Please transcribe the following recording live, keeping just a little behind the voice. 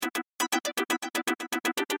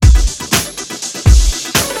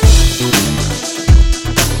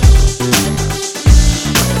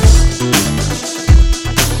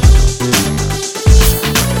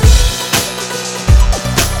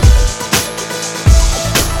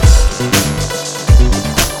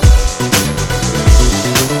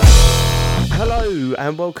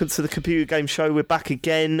And welcome to the Computer Game Show. We're back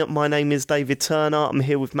again. My name is David Turner. I'm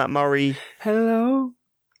here with Matt Murray. Hello.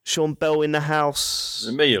 Sean Bell in the house. Is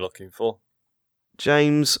it me you're looking for?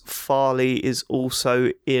 James Farley is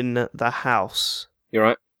also in the house. You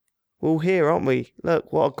right? We're all here, aren't we?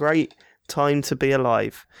 Look, what a great time to be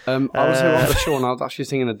alive. I was here after Sean. I was actually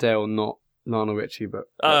singing Adele, not Lionel Richie. But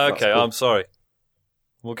Okay, cool. I'm sorry.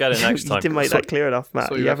 We'll get it next time. You didn't make that clear enough, Matt.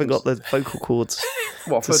 So you haven't got the vocal cords.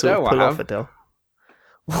 What to for sort Adele? of pull I off have. Adele.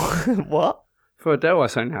 What? For Adele, I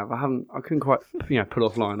certainly have. I couldn't quite, pull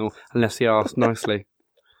off Lionel unless he asked nicely.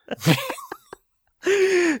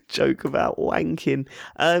 Joke about wanking.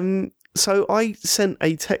 So I sent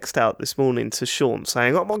a text out this morning to Sean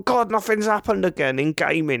saying, "Oh my God, nothing's happened again in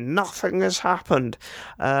gaming. Nothing has happened."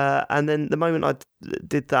 And then the moment I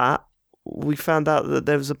did that, we found out that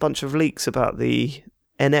there was a bunch of leaks about the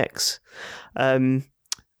NX.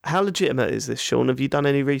 How legitimate is this, Sean? Have you done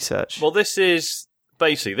any research? Well, this is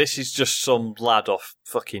just some lad off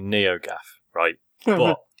fucking NeoGAF, right?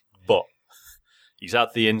 But he's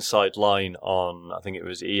at the inside line on, I think it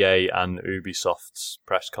was EA and Ubisoft's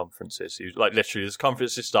press conferences. He was like, literally, as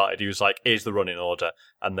conferences started, he was like, "Here's the running order,"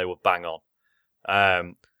 and they were bang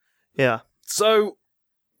on. Yeah. So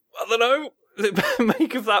I don't know.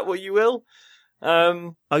 Make of that what you will.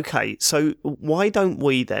 Okay, so why don't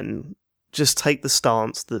we then just take the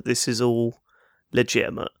stance that this is all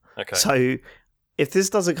legitimate? Okay. So if this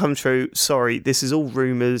doesn't come true, sorry, this is all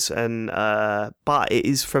rumours, and but it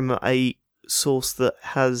is from a source that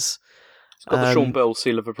has... It's got the Sean Bell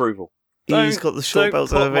seal of approval. He's got the Sean Bell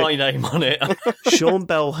seal Don't of put my name on it. Sean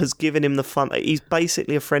Bell has given him the fun. He's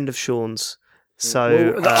basically a friend of Sean's.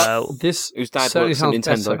 So This Whose dad certainly works at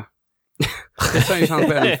sounds Nintendo. better. This certainly sounds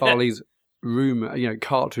better than Farley's rumour,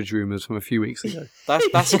 cartridge rumours from a few weeks ago.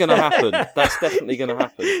 That's going to happen. That's definitely going to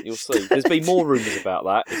happen. You'll see. There's been more rumours about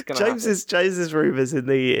that. It's going to happen. James's rumours in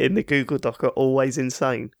the Google Doc are always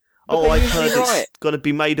insane. But they're I've usually heard right. it's going to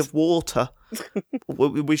be made of water.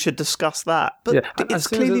 We should discuss that. But Yeah, and it's as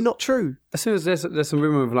soon clearly as- not true. As soon as there's some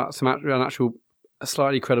rumour of like an actual a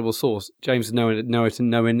slightly credible source, James is nowhere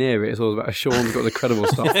near it. It's all about Sean's got the credible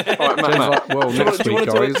stuff. All right, Matt, James Matt. like, well, next Do you week,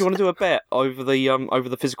 want guys. to do a bet over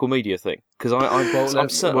the physical media thing? Because I'm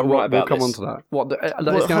certain I'm we'll right about come this. on to that. What? That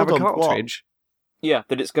Well, it's going to have a hold on, what? cartridge? Yeah,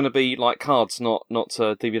 that it's going to be like cards, not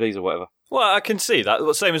DVDs or whatever. Well, I can see that.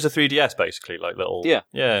 Well, same as the 3DS, basically, like little. Yeah.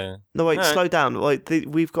 Yeah. No, wait, Alright. slow down. Like,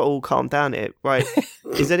 we've got to all calm down here. Right.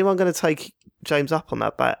 Is anyone going to take James up on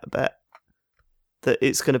that bet that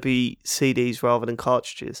it's going to be CDs rather than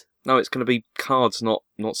cartridges? No, it's going to be cards, not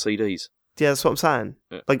CDs. Yeah, that's what I'm saying.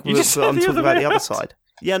 Yeah. Like, You just said I'm the talking other about way the other around. side.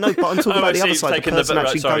 Yeah, no, but I'm talking Oh, about I the see, other you've side. The taken the person bet- right,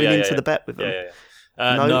 actually sorry, going yeah, into yeah. the bet with them.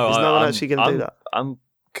 Yeah. No, is no one actually going to do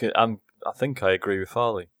that? I agree with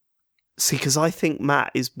Farley. See, because I think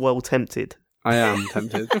Matt is well tempted. I am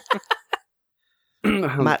tempted.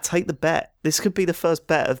 Matt, take the bet. This could be the first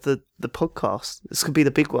bet of the podcast. This could be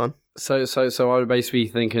the big one. So I would basically be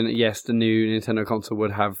thinking, yes, the new Nintendo console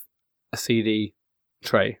would have a CD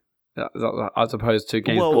tray, as opposed to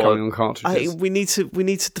games Well, going on cartridges. We need to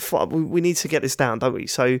define. We need to get this down, don't we?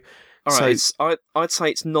 So, All right, I'd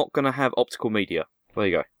say it's not going to have optical media. There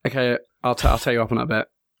you go. Okay, I'll take you up on that bet.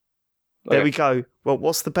 there Okay. we go. Well,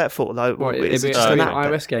 what's the bet for though? Well, Is it'd be it just an an app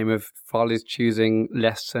bet? iOS game of Farley's choosing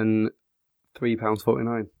less than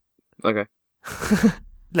 £3.49. Okay.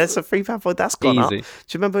 Less than £3. That's gone up. Do Easy.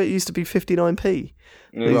 you remember it used to be 59p?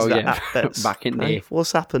 Yeah. Well, These yeah, app bets. back in Hey, there.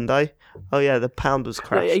 what's happened, eh? Oh yeah, the pound was No,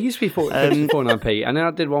 crashed. it used to be 49p, and then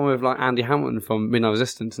I did one with like Andy Hamilton from Midnight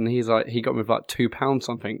Resistance, and he got me with like £2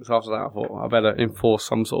 something. So after that, I thought I better enforce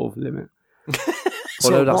some sort of limit.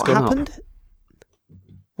 So Although that's what gone up. happened?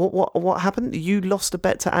 What happened? You lost a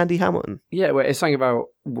bet to Andy Hamilton. Yeah, well, it's something about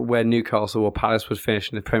where Newcastle or Palace was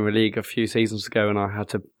finished in the Premier League a few seasons ago, and I had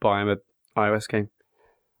to buy him an iOS game.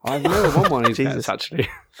 I've never won one of these Jesus. bets, actually.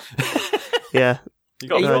 Yeah. You Yeah,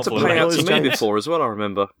 got you an had to awful pay lot. out to me James. before as well, I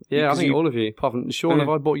remember. Yeah, I Because think you- all of you. Apart from Sean, have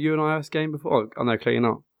I bought you an iOS game before? Oh, no, clearly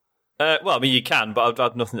not. Well, I mean, you can, but I've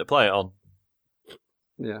had nothing to play it on.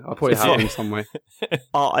 Yeah, I probably have in some way.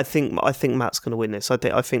 I think Matt's going to win this. I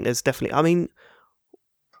think there's definitely. I mean,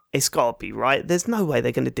 it's got to be right. There's no way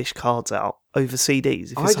they're going to dish cards out over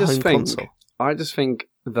CDs if it's a home console. I just think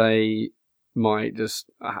they might just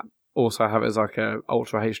also have it as like a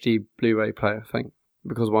Ultra HD Blu-ray player thing,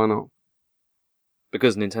 because why not?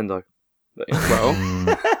 Because Nintendo. But, yeah.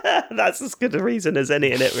 Well, That's as good a reason as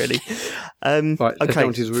any in it, really. right, let's Okay, go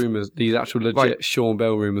on to his rumours. These actual legit Right. Sean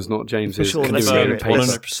Bell rumours, not James's. Sean, Can let's do hear it it. in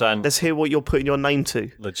pace. 100% let's hear what you're putting your name to.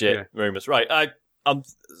 legit Yeah. rumours. Right,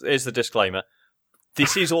 here's the disclaimer.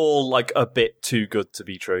 This is all like a bit too good to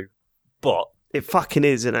be true, but It fucking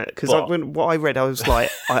is, isn't it? Because what I read, I was like,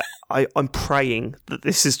 I'm praying that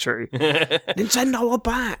this is true. Nintendo are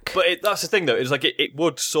back. But that's the thing, though. It's like it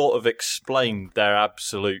would sort of explain their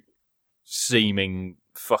absolute seeming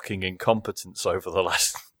fucking incompetence over the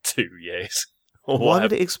last 2 years. Why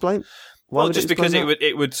would it explain? Because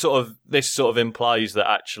it would sort of, this sort of implies that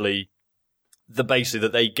actually basically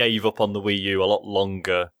that they gave up on the Wii U a lot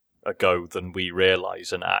longer ago than we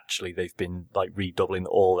realise, and actually they've been like redoubling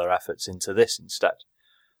all their efforts into this instead.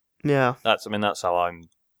 Yeah. That's how I'm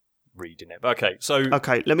reading it.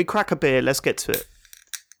 Okay, let me crack a beer, let's get to it.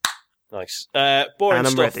 Nice. Boring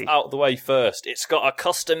stuff ready. out of the way first. It's got a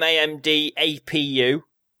custom AMD APU,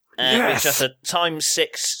 which has a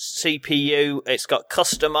x6 CPU. It's got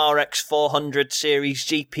custom RX 400 series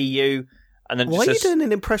GPU. And then why are you doing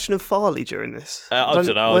an impression of Farley during this? I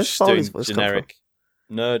don't know, I was just doing generic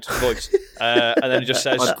nerd voice. And then it just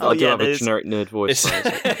says... I do have a generic nerd voice.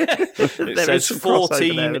 It says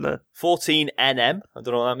 14 NM. I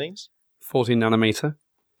don't know what that means. 14 nanometer.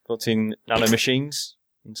 14 nanomachines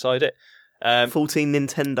inside it. 14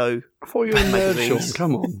 Nintendo. I thought you were a nerd, Sean.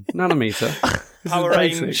 Come on. Nanometer.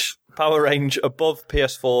 Power range above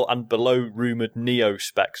PS4 and below rumoured Neo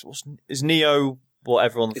specs. Is Neo what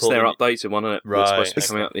everyone thought? It's their updated one, isn't it? Right. It's supposed to be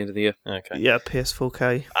coming out at the end of the year. Okay. Yeah,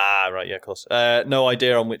 PS4K. Ah, right, yeah, of course. No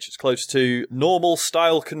idea on which it's close to. Normal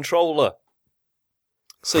style controller.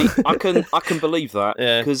 See, I can believe that,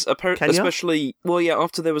 because apparently, especially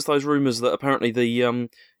after there was those rumours that apparently the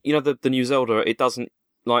the new Zelda, it doesn't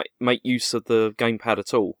like make use of the gamepad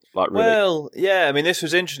at all. Like, really. Well, yeah, I mean, this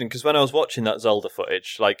was interesting because when I was watching that Zelda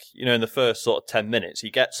footage, like, in the first sort of 10 minutes,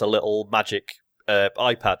 he gets a little magic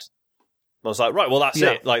iPad. I was like, right, well, that's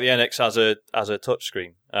it. Like, the NX has a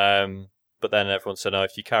touchscreen. But then everyone said, no,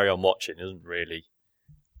 if you carry on watching, it doesn't really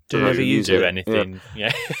do anything.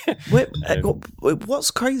 Yeah.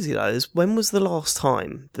 What's crazy, though, is when was the last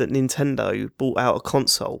time that Nintendo brought out a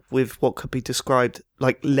console with what could be described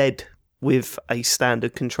like LED with a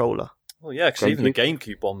standard controller? Well, yeah, because even the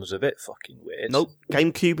GameCube one was a bit fucking weird. Nope,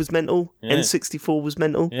 GameCube was mental. Yeah. N64 was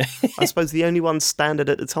mental. Yeah. I suppose the only one standard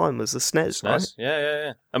at the time was the SNES, right?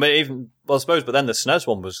 Yeah. I mean, I suppose, but then the SNES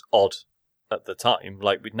one was odd at the time.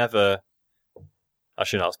 Like, we'd never...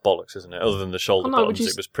 Actually, no, that's bollocks, isn't it? Other than the shoulder buttons,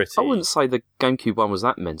 it was pretty... I wouldn't say the GameCube one was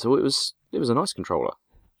that mental. It was a nice controller.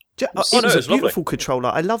 It was a beautiful controller.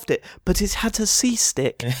 I loved it, but it had a C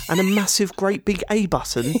stick and a massive, great big A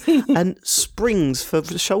button and springs for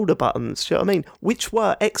the shoulder buttons. Do you know what I mean? Which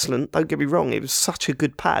were excellent. Don't get me wrong; it was such a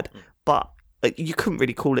good pad, but you couldn't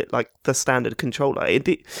really call it like the standard controller.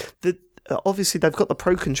 Obviously, they've got the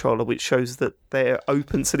Pro controller, which shows that they're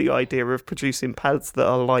open to the idea of producing pads that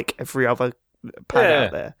are like every other pad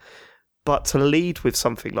out there. But to lead with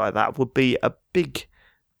something like that would be a big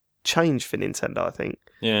change for Nintendo, I think.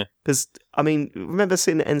 Yeah. Because, I mean, remember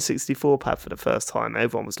seeing the N64 pad for the first time?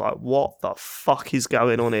 Everyone was like, what the fuck is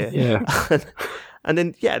going on here? Yeah. And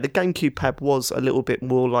then, the GameCube pad was a little bit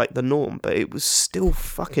more like the norm, but it was still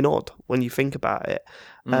fucking odd when you think about it.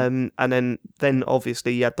 And then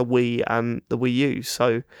obviously you had the Wii and the Wii U.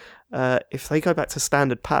 So if they go back to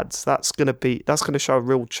standard pads, that's going to show a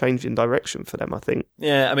real change in direction for them, I think.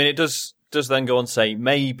 Yeah, I mean, it does then go on to say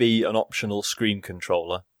maybe an optional screen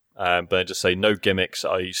controller. But I just say no gimmicks,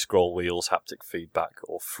 i.e. scroll wheels, haptic feedback,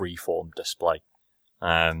 or freeform display.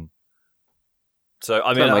 So,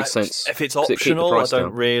 I mean, that makes sense. If it's optional, I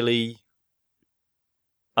don't really...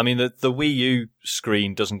 I mean, the Wii U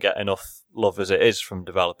screen doesn't get enough love as it is from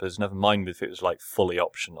developers, never mind if it was, like, fully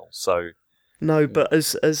optional, so... No, but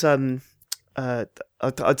as I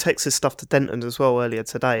texted stuff to Denton as well earlier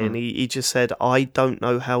today, and he just said, I don't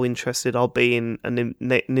know how interested I'll be in a new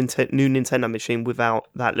Nintendo machine without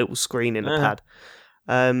that little screen in the pad.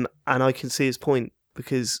 And I can see his point,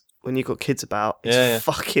 because when you've got kids about, it's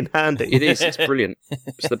fucking handy. It is, it's brilliant.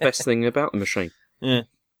 It's the best thing about the machine. Yeah.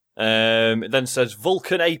 It then says,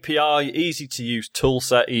 Vulkan API, easy to use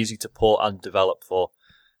toolset, easy to port and develop for.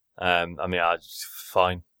 I mean,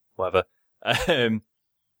 fine, whatever. It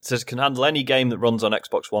says it can handle any game that runs on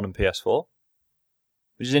Xbox One and PS4,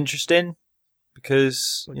 which is interesting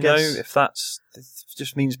because, if it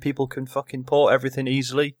just means people can fucking port everything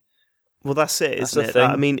easily. Well, that's it, isn't it?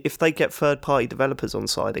 I mean, if they get third-party developers on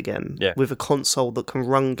side again with a console that can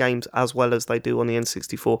run games as well as they do on the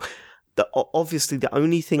N64, obviously the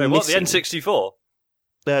only thing missing... What, the N64?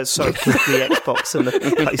 Sorry, the Xbox and the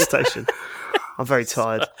PlayStation. I'm very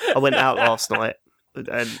tired. I went out last night,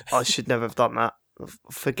 and I should never have done that.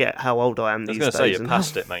 Forget how old I am these days. I was going to say, you're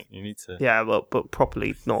past it, mate. You need to... Yeah, well, but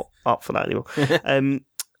properly not up for that anymore.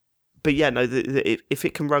 But yeah, no, if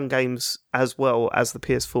it can run games as well as the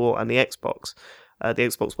PS4 and the Xbox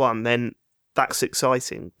One, then that's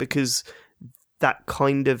exciting because that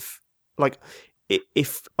kind of like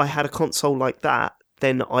if I had a console like that,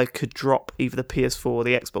 then I could drop either the PS4 or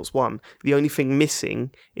the Xbox One. The only thing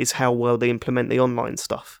missing is how well they implement the online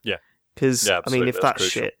stuff. Yeah. Because, I mean, if that's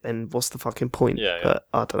shit, then what's the fucking point? Yeah. But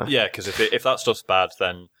I don't know. Yeah, because if that stuff's bad,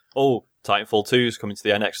 then, Titanfall 2 is coming to the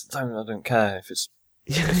NX. I don't care if it's...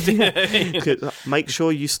 Make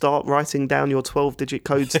sure you start writing down your 12-digit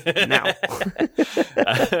codes now.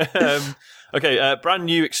 Okay, brand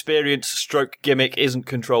new experience stroke gimmick isn't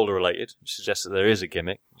controller related, which suggests that there is a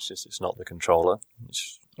gimmick. It's just it's not the controller.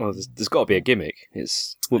 Well, there's got to be a gimmick. It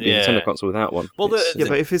wouldn't be a Nintendo console without one. Well, but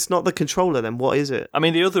if it's not the controller, then what is it? I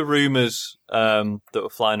mean, the other rumours that were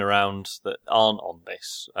flying around that aren't on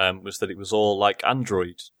this was that it was all like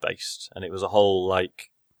Android based, and it was a whole like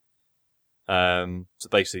to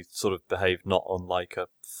basically sort of behave not unlike a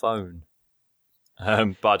phone.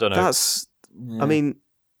 But I don't know. I mean,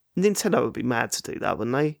 Nintendo would be mad to do that,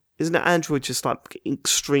 wouldn't they? Isn't it Android just like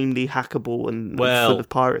extremely hackable and full of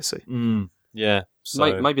piracy? Yeah.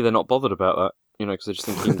 So. Maybe they're not bothered about that, because they're just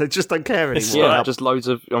thinking... they just don't care anymore. Yeah, just loads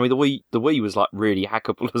of... I mean, the Wii was like really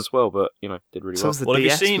hackable as well, but, did really well. Well, have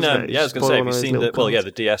DS, you seen... I was going to say, have you seen the... Well, yeah,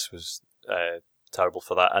 the DS was terrible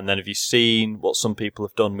for that. And then have you seen what some people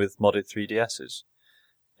have done with modded 3DSs?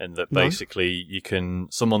 And that basically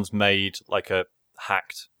someone's made like a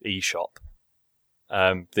hacked eShop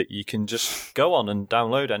that you can just go on and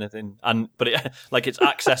download anything, but it's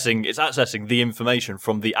accessing the information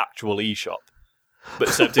from the actual eShop, but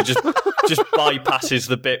except it just bypasses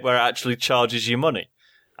the bit where it actually charges you money,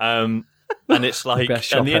 and it's like the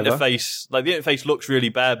interface looks really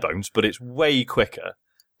bare bones, but it's way quicker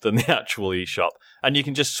than the actual eShop, and you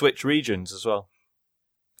can just switch regions as well.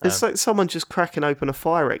 It's like someone just cracking open a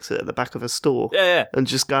fire exit at the back of a store. Yeah. And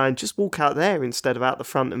just walk out there instead of out the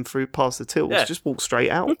front and through past the tills. Yeah. Just walk straight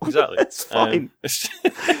out. Exactly. It's fine.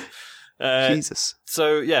 Jesus.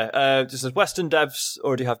 So, just as Western devs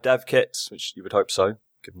already have dev kits, which you would hope so,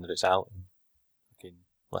 given that it's out in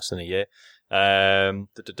less than a year.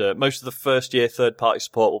 Most of the first year third-party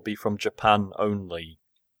support will be from Japan only.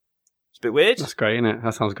 It's a bit weird. That's great, isn't it?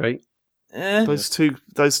 That sounds great. Yeah. Those two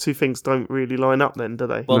things don't really line up then, do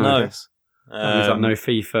they? Well, no. There's like no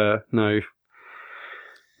FIFA, no...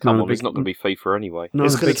 Come on, it's not going to be FIFA anyway. No,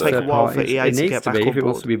 it's going to take a while for EA to get back on board. If it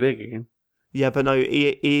wants to be big again. Yeah, but no,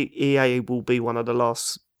 EA will be one of the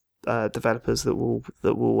last developers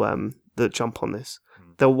that jump on this.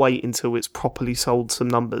 They'll wait until it's properly sold some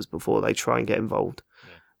numbers before they try and get involved.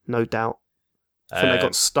 Yeah. No doubt. I think they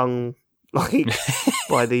got stung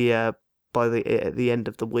by the end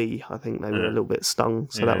of the Wii. I think they were a little bit stung,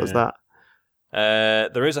 so that was that.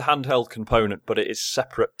 There is a handheld component, but it is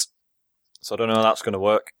separate, so I don't know how that's going to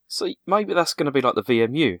work. So maybe that's going to be like the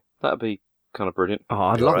VMU. That'd be kind of brilliant. Oh,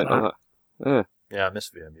 I'd love that. Yeah, I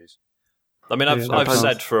miss VMUs. I mean, I've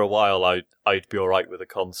said for a while I'd be all right with a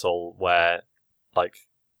console where like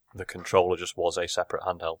the controller just was a separate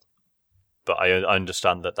handheld, but I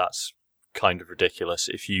understand that that's kind of ridiculous.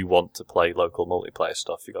 If you want to play local multiplayer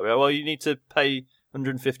stuff, you go, well, you need to pay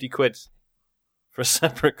 150 quid for a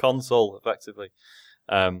separate console, effectively.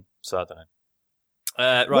 So I don't know.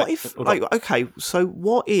 Right. What if, what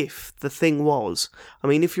if the thing was, I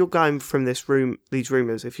mean, if you're going from these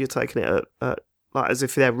rumours, if you're taking it as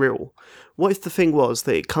if they're real, what if the thing was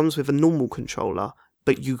that it comes with a normal controller,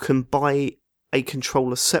 but you can buy a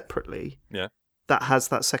controller separately? Yeah. That has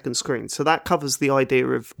that second screen. So that covers the idea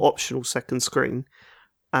of optional second screen,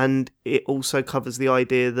 and it also covers the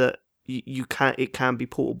idea that it can be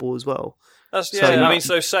portable as well.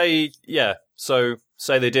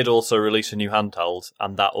 Say they did also release a new handheld,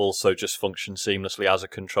 and that also just functions seamlessly as a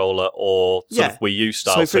controller or sort of Wii U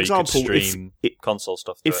style, so for example, you could stream console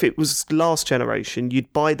stuff. If it was last generation,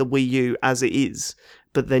 you'd buy the Wii U as it is,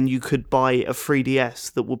 but then you could buy a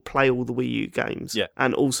 3DS that would play all the Wii U games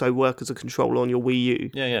and also work as a controller on your Wii U.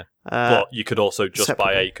 Yeah. But you could also just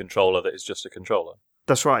buy a controller that is just a controller.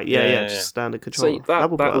 That's right, just standard controller. See, that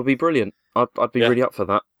would be brilliant. I'd be really up for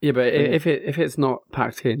that. Yeah, but if it's not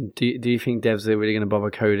packed in, do you think devs are really going to bother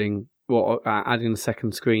coding adding the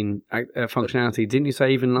second screen functionality? Didn't you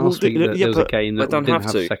say even last week that there was a game that didn't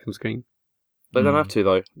have a second screen? They don't have to,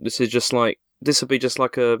 though. This would be just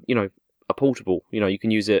like a portable. You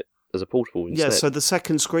can use it as a portable instead. Yeah, so the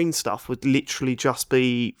second screen stuff would literally just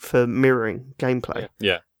be for mirroring gameplay.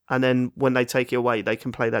 Yeah. And then when they take it away, they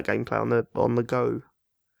can play that gameplay on the go.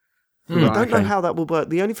 Right, I don't know how that will work.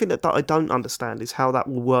 The only thing that I don't understand is how that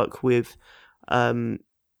will work with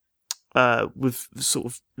sort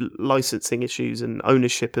of licensing issues and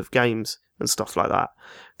ownership of games and stuff like that.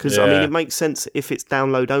 Because I mean, it makes sense if it's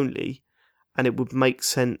download only, and it would make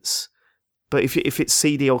sense But if it's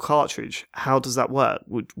CD or cartridge, how does that work?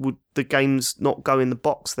 Would the games not go in the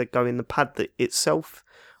box? They go in the pad itself,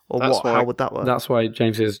 or what? How would that work? That's why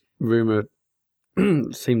James's rumor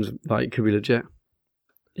seems like it could be legit.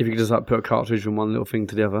 If you could just put a cartridge from one little thing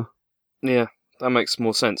to the other. Yeah, that makes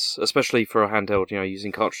more sense, especially for a handheld.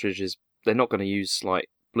 Using cartridges, they're not going to use like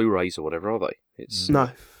Blu-rays or whatever, are they? It's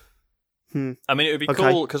no. I mean, it would be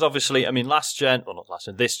cool because obviously,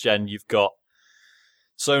 this gen, you've got.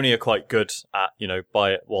 Sony are quite good at,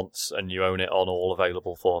 buy it once and you own it on all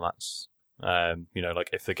available formats. Like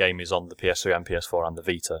if the game is on the PS3 and PS4 and the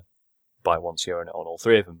Vita, buy it once, you own it on all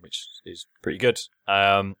three of them, which is pretty good.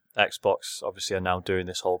 Xbox obviously are now doing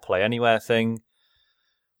this whole Play Anywhere thing.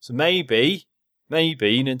 So maybe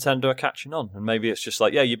Nintendo are catching on, and maybe it's just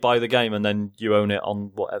like, you buy the game and then you own it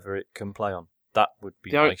on whatever it can play on. That would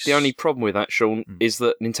be nice. The only problem with that, Sean, is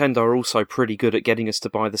that Nintendo are also pretty good at getting us to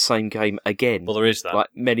buy the same game again. Well, there is that. Like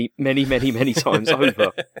many, many, many, many times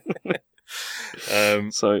over.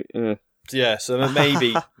 So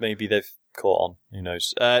maybe they've caught on. Who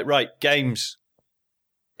knows? Right, games.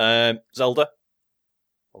 Zelda,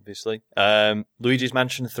 obviously. Luigi's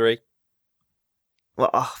Mansion 3.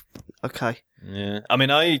 Well, okay. Yeah. I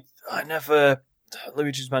mean, I never...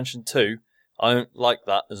 Luigi's Mansion 2, I don't like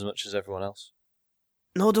that as much as everyone else.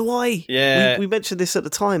 Nor do I. Yeah, we mentioned this at the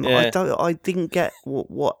time. Yeah. I didn't get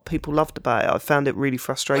what people loved about it. I found it really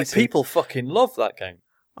frustrating. Like, people fucking love that game.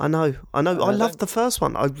 I know. I loved the first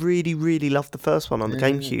one. I really, really loved the first one on the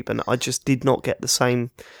GameCube, and I just did not get the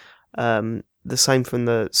same from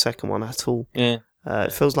the second one at all. Yeah.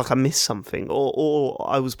 It feels like I missed something, or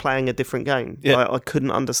I was playing a different game. Yeah. I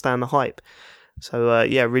couldn't understand the hype. So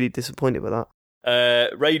really disappointed with that.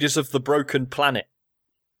 Raiders of the Broken Planet.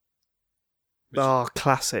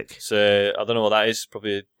 Classic. So I don't know what that is.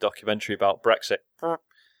 Probably a documentary about Brexit.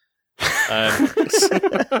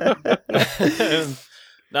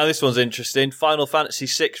 Now this one's interesting. Final Fantasy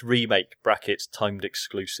VI Remake (timed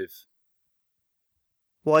exclusive).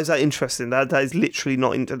 Why is that interesting? That is literally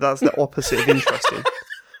not. That's the opposite of interesting.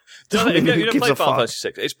 You don't play Final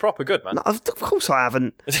Fantasy VI. It's proper good, man. No, of course I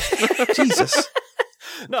haven't. Jesus.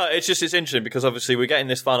 No, it's interesting because obviously we're getting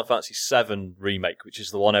this Final Fantasy VII remake, which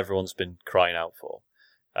is the one everyone's been crying out for.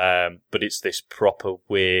 But it's this proper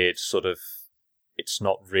weird sort of. It's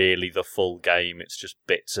not really the full game. It's just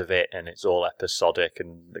bits of it, and it's all episodic,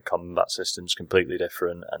 and the combat system's completely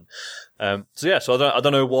different. And so I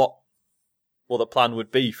don't know what the plan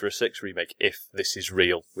would be for a 6 remake if this is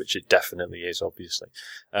real, which it definitely is, obviously.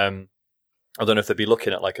 I don't know if they'd be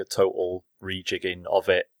looking at like a total rejigging of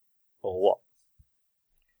it or what.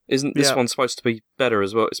 Isn't this one supposed to be better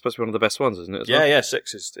as well? It's supposed to be one of the best ones, isn't it? Yeah,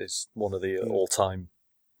 6 is one of the all-time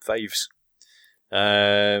faves.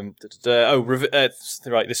 Right,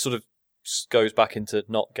 this sort of goes back into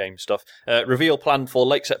not game stuff. Reveal planned for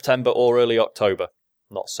late September or early October.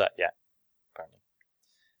 Not set yet,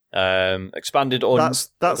 apparently. Expanded on...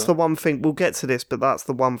 That's the one thing... We'll get to this, but that's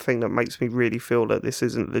the one thing that makes me really feel that this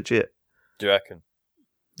isn't legit. Do you reckon?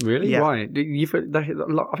 Really? Yeah. Why? I think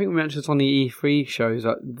we mentioned this on the E3 shows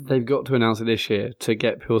that they've got to announce it this year to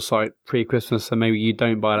get people psyched pre-Christmas, so maybe you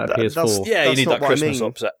don't buy that PS4. You need that Christmas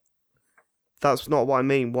upset. That's not what I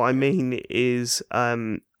mean. What I mean is,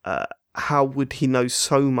 how would he know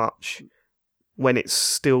so much when it's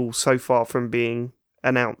still so far from being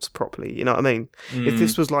announced properly? You know what I mean? If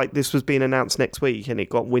this was being announced next week and it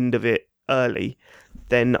got wind of it early,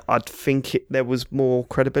 then I'd think there was more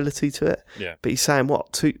credibility to it. Yeah. But he's saying,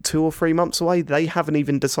 what, 2 or 3 months away? They haven't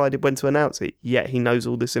even decided when to announce it, yet he knows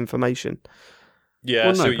all this information. Yeah,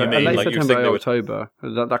 well, no, what you mean. Late September, October,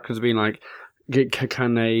 that could have been like,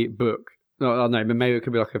 can they book... No, but maybe it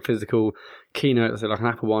could be like a physical keynote, so like an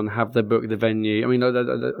Apple one, have the book, the venue. I mean,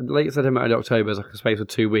 the late September, early October is like a space of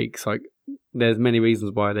 2 weeks. Like, there's many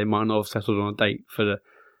reasons why they might not have settled on a date for the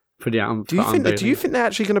Do you think they're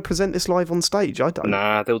actually going to present this live on stage? I don't.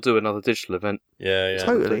 Nah, they'll do another digital event. Yeah,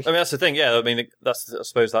 totally. I mean, that's the thing. Yeah, I mean, I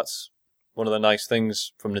suppose that's one of the nice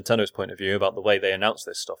things from Nintendo's point of view about the way they announce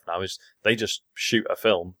this stuff now is they just shoot a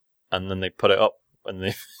film and then they put it up.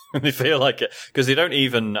 And they feel like it, because they don't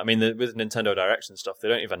even. I mean, with Nintendo Directs and stuff, they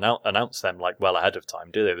don't even announce them like well ahead of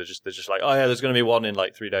time, do they? They're just like, oh yeah, there's going to be one in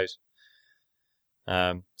like 3 days.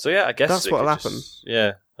 So yeah, I guess that's what'll happen.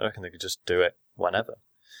 Yeah, I reckon they could just do it whenever.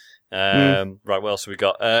 Right, what else have we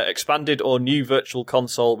got? Expanded or new virtual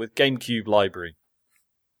console with GameCube library.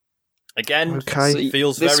 Again,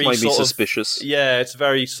 feels this very might be suspicious. Yeah, it's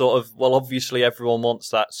very sort of. Well, obviously everyone wants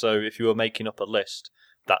that, so if you were making up a list,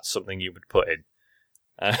 that's something you would put in.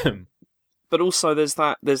 But also there's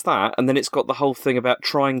that, and then it's got the whole thing about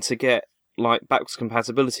trying to get like backwards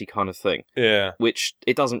compatibility kind of thing. Yeah. Which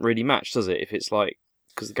it doesn't really match, does it? If it's like,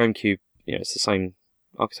 because the GameCube, it's the same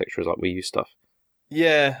architecture as like Wii U stuff.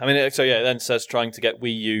 Yeah, I mean, it then says trying to get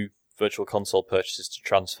Wii U Virtual Console purchases to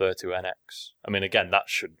transfer to NX. I mean, again, that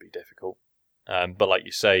shouldn't be difficult. But like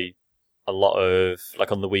you say, a lot of,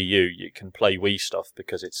 like on the Wii U, you can play Wii stuff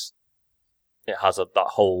because it has that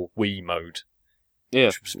whole Wii mode. Yeah.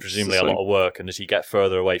 Which is presumably a lot of work, and as you get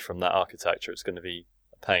further away from that architecture, it's going to be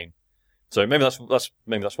a pain. So maybe that's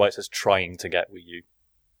why it says trying to get Wii U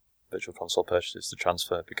Virtual Console purchases to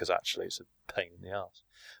transfer, because actually it's a pain in the arse.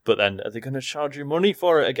 But then, are they going to charge you money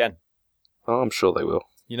for it again? Oh, I'm sure they will.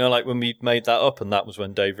 Like when we made that up, and that was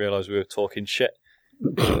when Dave realised we were talking shit.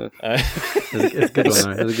 It's a good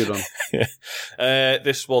one, though. It's a good one. Yeah.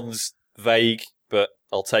 This one's vague, but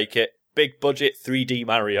I'll take it. Big budget 3D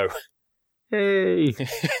Mario. Hey!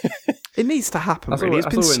 It needs to happen, really. It's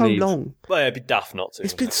been so long. Well, it'd be daft not to.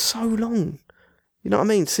 It's been so long. You know what I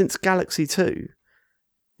mean? Since Galaxy 2.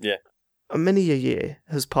 Yeah. Many a year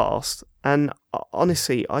has passed, and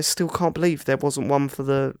honestly, I still can't believe there wasn't one for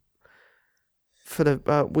the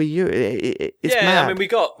Wii U. It's mad. I mean, we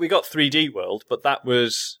got 3D World, but that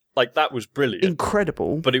was brilliant,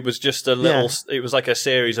 incredible. But it was just a little. Yeah. It was like a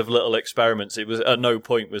series of little experiments. It was at no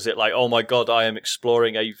point was it like, oh my god, I am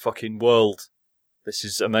exploring a fucking world. This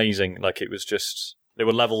is amazing. Like, it was just, there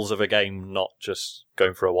were levels of a game, not just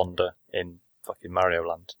going for a wander in fucking Mario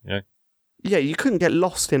Land. Yeah, you couldn't get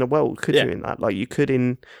lost in a world, could you, in that? Like you could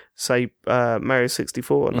in, say, Mario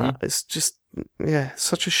 64 and that. It's just,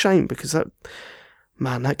 such a shame, because that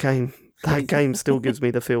game still gives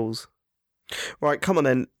me the feels. Right, come on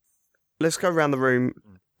then. Let's go around the room.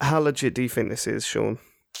 How legit do you think this is, Sean?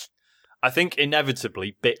 I think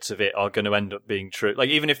inevitably bits of it are going to end up being true. Like,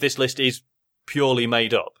 even if this list is purely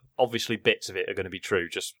made up, obviously bits of it are going to be true,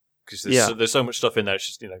 just because there's so much stuff in there. It's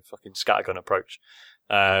just, fucking scattergun approach.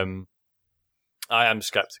 I am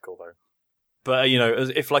sceptical, though. But,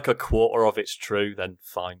 if like a quarter of it's true, then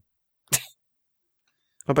fine.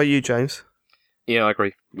 How about you, James? Yeah, I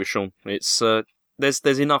agree with Sean. It's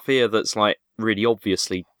there's enough here that's like really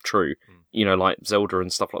obviously true. Like Zelda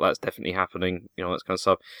and stuff like that's definitely happening. That kind of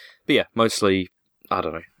stuff. But yeah, mostly, I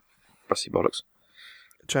don't know, rusty bollocks.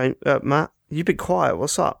 James, Matt, you've been quiet.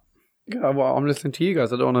 What's up? Well, I'm listening to you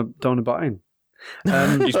guys. I don't want to butt in.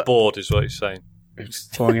 He's bored, is what he's saying.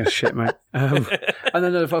 It's boring as shit, mate. And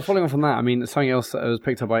then following on from that, I mean, something else that was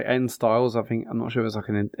picked up by N Styles. I'm not sure if it's like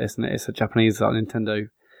it's a Japanese Nintendo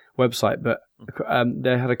website, but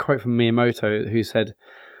they had a quote from Miyamoto who said,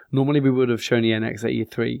 "Normally we would have shown the NX at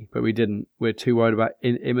E3, but we didn't. We're too worried about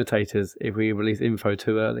imitators if we release info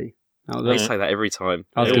too early." They say that every time.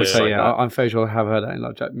 I was going to say, I'm fairly sure I have heard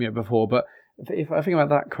that before, but if I think about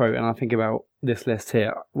that quote and I think about this list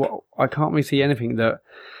here, I can't really see anything that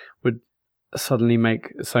would suddenly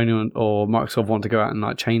make Sony or Microsoft want to go out and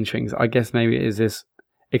like change things. I guess maybe it is this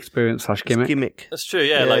experience / gimmick. That's true,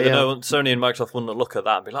 yeah. Sony and Microsoft wouldn't look at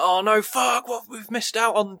that and be like, oh no, fuck, what, we've missed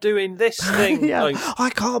out on doing this thing.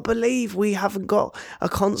 I can't believe we haven't got a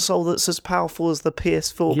console that's as powerful as the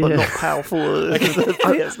PS4 but not powerful as the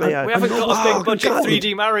PS Neo. We haven't got a big budget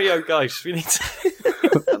 3D Mario, guys. We need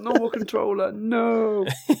to... a normal controller, no.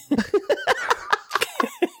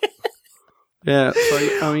 Yeah,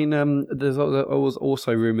 so I mean, there was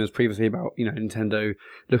also rumours previously about Nintendo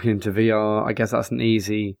looking into VR. I guess that's an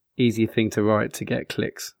easy thing to write to get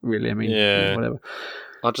clicks. Really, I mean, whatever.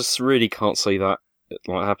 I just really can't see that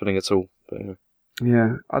happening at all. But, anyway.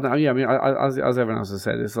 Yeah, I don't. Yeah, I mean, as everyone else has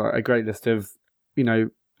said, it's like a great list of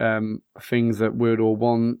things that we'd all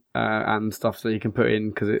want and stuff that you can put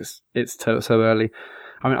in because it's so early.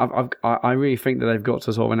 I mean, I really think that they've got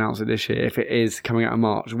to sort of announce it this year if it is coming out in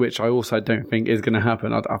March, which I also don't think is going to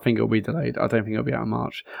happen. I think it'll be delayed. I don't think it'll be out in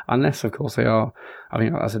March, unless, of course, they are. I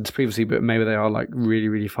think I said this previously, but maybe they are like really,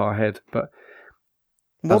 really far ahead. But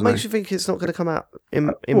what makes you think it's not going to come out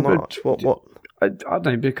in March? What? I don't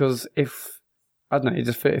know, because it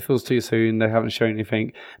feels too soon. They haven't shown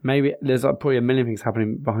anything. Maybe there's probably a million things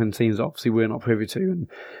happening behind the scenes that obviously we're not privy to,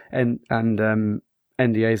 and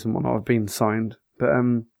NDAs and whatnot have been signed. But I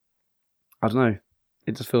don't know.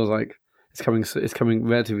 It just feels like it's coming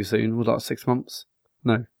relatively soon. Was that 6 months?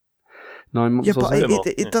 No, 9 months. Yeah, but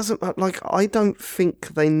it doesn't. I don't think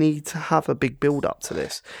they need to have a big build up to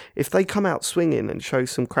this. If they come out swinging and show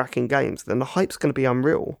some cracking games, then the hype's going to be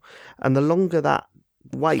unreal. And the longer that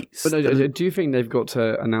waits, but do you think they've got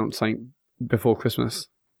to announce something before Christmas?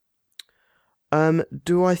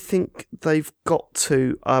 Do I think they've got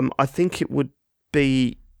to? I think it would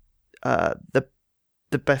be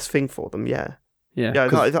the best thing for them, yeah. Yeah,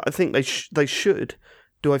 I think they should.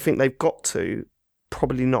 Do I think they've got to?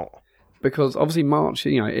 Probably not. Because obviously March,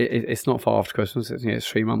 it's not far after Christmas. It's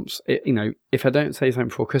 3 months. If I don't say something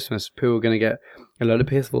before Christmas, people are going to get a load of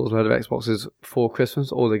PS4s, a load of Xboxes for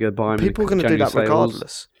Christmas, or they're going to buy them. People are going to do that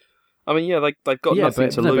regardless. I mean, they've got nothing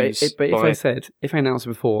to lose. But if they announce it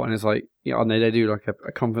before, and it's like, I know they do like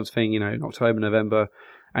a conference thing, in October, November,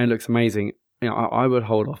 and it looks amazing. I would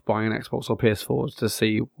hold off buying an Xbox or PS4 to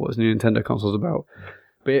see what this new Nintendo console's about.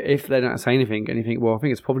 But if they don't say anything, and you think, well, I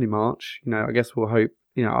think it's probably March. I guess we'll hope.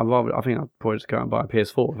 I think I'd probably just go out and buy a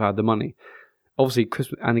PS4 if I had the money. Obviously,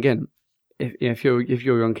 Christmas, and again, if you're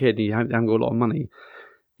a young kid and you haven't got a lot of money,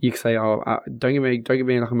 you could say, don't give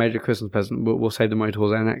me like a major Christmas present. We'll save the money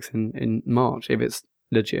towards NX in March if it's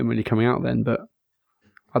legitimately coming out then. But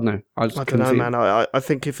I don't know. I don't know, man. I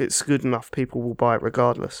think if it's good enough, people will buy it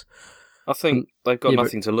regardless. I think they've got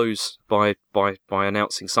nothing to lose by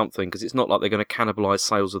announcing something, because it's not like they're going to cannibalise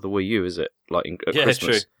sales of the Wii U, is it? Like at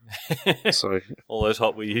Christmas. True. So all those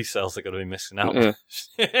hot Wii U sales are going to be missing out.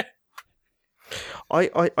 Yeah.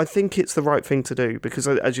 I think it's the right thing to do, because,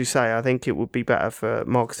 as you say, I think it would be better for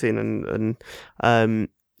marketing and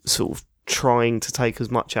sort of trying to take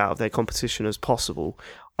as much out of their competition as possible.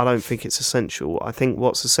 I don't think it's essential. I think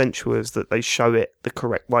what's essential is that they show it the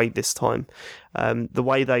correct way this time. The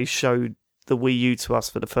way they showed the Wii U to us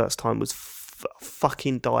for the first time was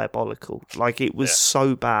fucking diabolical. Like, it was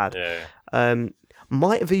so bad. Yeah.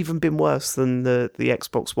 Might have even been worse than the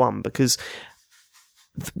Xbox One, because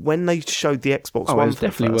when they showed the Xbox One, it was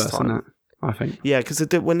definitely worse than that, I think. Yeah, because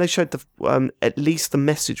when they showed at least the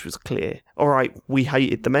message was clear. All right, we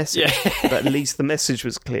hated the message, but at least the message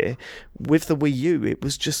was clear. With the Wii U, it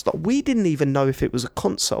was just like, we didn't even know if it was a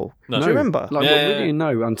console. No. Do you remember? We didn't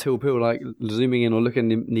know until people like zooming in or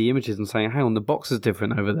looking at the images and saying, "Hang on, the box is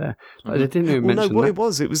different over there." Like, they didn't even mention what that.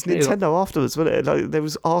 it was Nintendo afterwards. Wasn't it? Like, there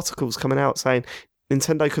was articles coming out saying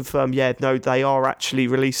Nintendo confirmed, they are actually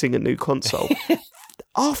releasing a new console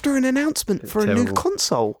after an announcement for a new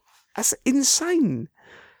console. That's insane.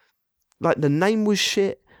 Like, the name was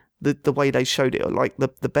shit. The way they showed it, like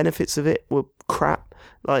the benefits of it were crap.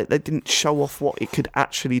 Like, they didn't show off what it could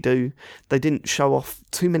actually do. They didn't show off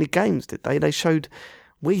too many games, did they? They showed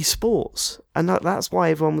Wii Sports, and that's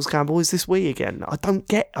why everyone was going, "Oh, is this Wii again?" I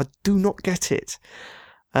do not get it.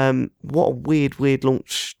 What a weird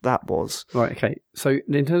launch that was. Right. Okay. So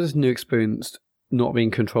Nintendo's new experience not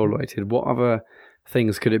being control related. What other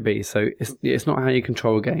things could it be? So it's not how you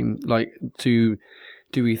control a game. Like, do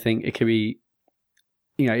we think it could be?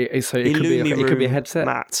 It could be a headset.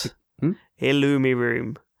 Matt. Illumi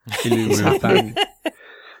Room.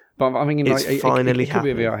 But I mean, it finally it could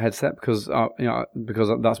be a VR headset because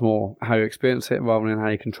that's more how you experience it rather than how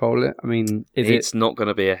you control it. I mean, it's not going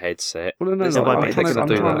to be a headset. Well, no. I'm trying to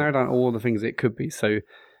narrow down all the things it could be. So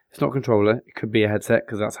it's not controller. It could be a headset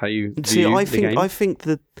because that's how you view the game. I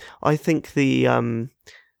think the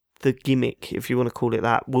gimmick, if you want to call it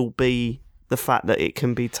that, will be the fact that it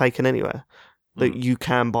can be taken anywhere. That you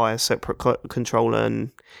can buy a separate controller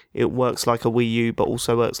and it works like a Wii U, but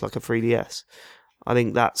also works like a 3DS. I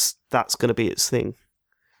think that's going to be its thing.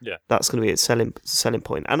 Yeah, that's going to be its selling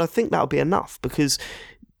point, and I think that'll be enough, because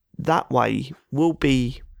that way we'll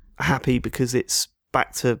be happy because it's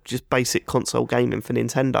back to just basic console gaming for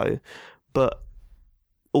Nintendo, but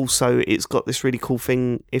also it's got this really cool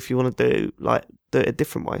thing if you want to do it a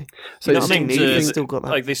different way. So still got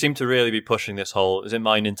that. Like, they seem to really be pushing this whole, is it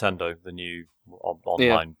My Nintendo, the new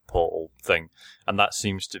online portal thing, and that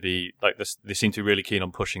seems to be like this. They seem to be really keen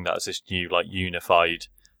on pushing that as this new unified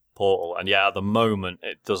portal. And at the moment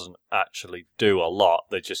it doesn't actually do a lot.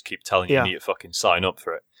 They just keep telling you need to fucking sign up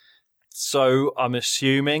for it. So I'm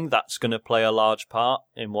assuming that's going to play a large part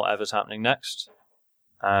in whatever's happening next.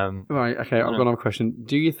 Right. Okay. I've got another question.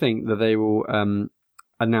 Do you think that they will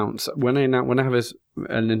announce when they have a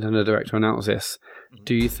Nintendo Direct to announce this?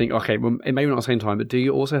 Do you think, well, maybe not at the same time, but do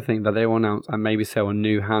you also think that they will announce and maybe sell a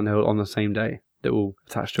new handheld on the same day that will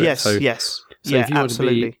attach to it? Yes. So if you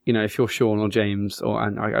absolutely. Want to be, if you're Sean or James,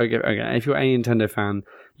 if you're any Nintendo fan,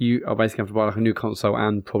 you are basically have to buy like a new console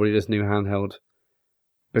and probably this new handheld.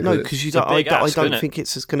 Because you don't. I don't think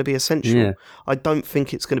it's going to be essential. Yeah. I don't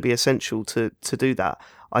think it's going to be essential to do that.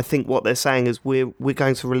 I think what they're saying is we're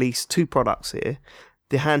going to release two products here.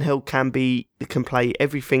 The handheld can play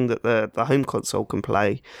everything that the home console can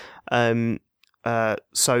play.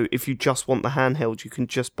 So if you just want the handheld, you can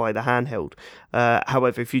just buy the handheld.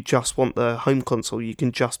 However, if you just want the home console, you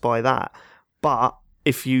can just buy that. But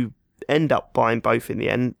if you end up buying both in the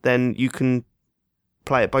end, then you can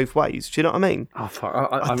play it both ways. Do you know what I mean? Oh, fuck.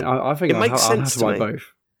 I think it makes sense to me.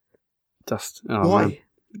 Both. Just why? Man.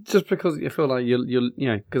 Just because you feel like you'll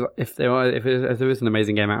because if there is an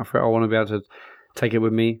amazing game out for it, I want to be able to take it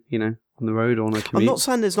with me, on the road or on a commute. I'm not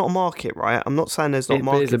saying there's not a market, right? I'm not saying there's not a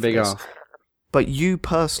market. It's a big ask. But you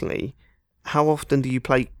personally, how often do you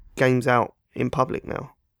play games out in public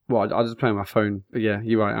now? Well, I just play on my phone. But yeah,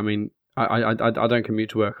 you're right. I mean, I don't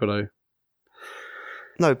commute to work, although.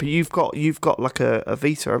 No, but you've got like a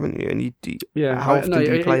Vita, haven't you? And how often do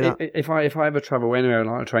you play that? If I ever travel anywhere,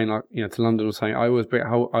 like a train, like to London or something, I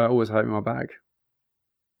always have it in my bag.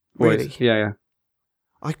 Always. Really? Yeah.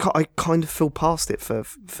 I kind of feel past it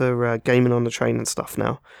for gaming on the train and stuff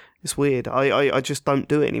now. It's weird. I just don't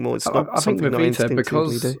do it anymore. It's not I think something with I Vita, instinctively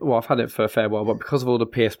because do. I've had it for a fair while, but because of all the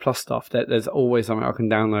PS Plus stuff, there's always something I can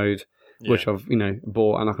download, which I've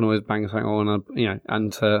bought, and I can always bang something on,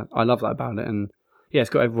 and I love that about it. And yeah,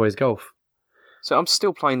 it's got Everywhere's Golf. So I'm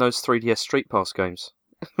still playing those 3DS Street Pass games,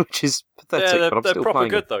 which is pathetic. Yeah, but I'm still proper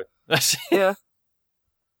playing good them. though. Yeah.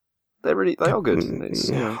 They are good.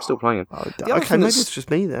 I'm still playing them. Okay, maybe it's just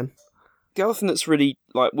me then. The other thing that's really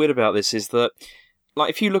weird about this is that,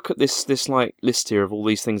 if you look at this like list here of all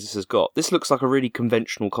these things this has got, this looks like a really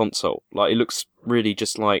conventional console. Like, it looks really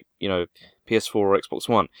just like PS4 or Xbox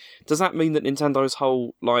One. Does that mean that Nintendo's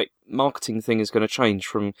whole marketing thing is going to change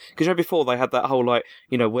from? Because before they had that whole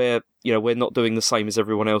we're not doing the same as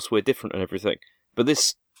everyone else, we're different and everything. But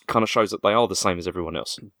this kind of shows that they are the same as everyone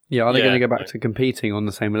else. Yeah, are they going to go back to competing on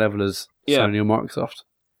the same level as Sony or Microsoft?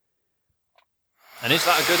 And is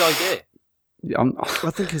that a good idea?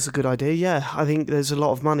 I think it's a good idea, yeah. I think there's a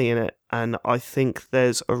lot of money in it, and I think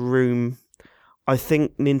there's a room. I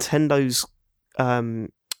think Nintendo's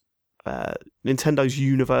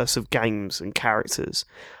universe of games and characters,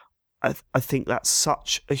 I think that's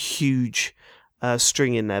such a huge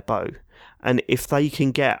string in their bow. And if they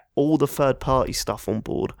can get all the third-party stuff on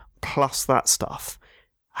board, plus that stuff,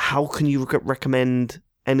 how can you recommend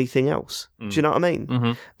anything else? Do you know what I mean?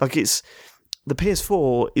 Mm-hmm. The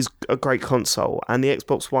PS4 is a great console, and the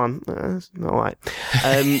Xbox One, all right.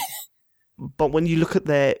 But when you look at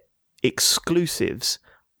their exclusives,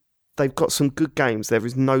 they've got some good games. There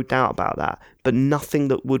is no doubt about that. But nothing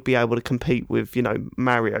that would be able to compete with,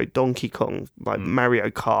 Mario, Donkey Kong, Mario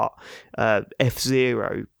Kart,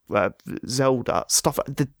 F-Zero, Zelda, stuff.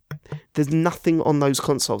 There's nothing on those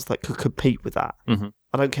consoles that could compete with that. Mm-hmm.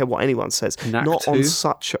 I don't care what anyone says. Knack not 2? on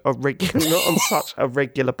such a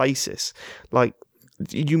regular basis. Like,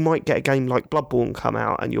 you might get a game like Bloodborne come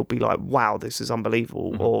out and you'll be like, wow, this is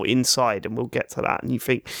unbelievable. Mm-hmm. Or Inside, and we'll get to that, and you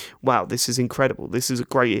think, wow, this is incredible. This is a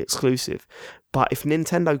great exclusive. But if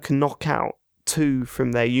Nintendo can knock out 2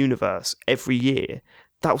 from their universe every year,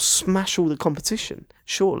 that'll smash all the competition,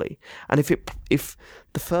 surely. And if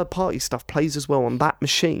the third party stuff plays as well on that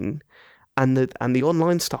machine, and the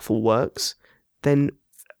online stuff all works, then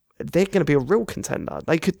they're going to be a real contender.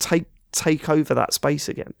 They could take over that space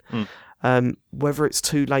again. Whether it's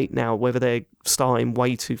too late now, whether they're starting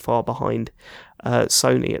way too far behind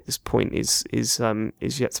Sony at this point is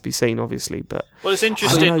yet to be seen, obviously. But it's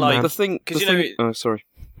interesting. The thing, because oh, sorry.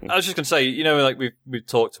 I was just going to say, we've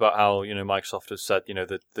talked about how Microsoft has said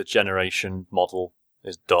the generation model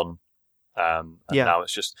is done, and now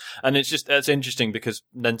it's interesting because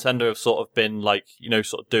Nintendo have sort of been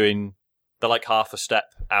sort of doing, they're like half a step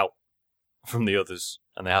out from the others,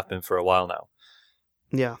 and they have been for a while now.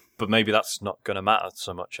 Yeah, but maybe that's not going to matter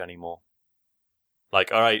so much anymore. All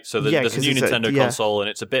right, so there's a new Nintendo console, and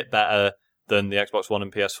it's a bit better than the Xbox One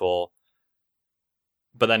and PS4.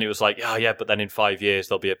 But then it was but then in 5 years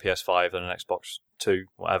there'll be a PS5 and an Xbox 2,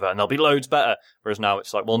 whatever, and they'll be loads better. Whereas now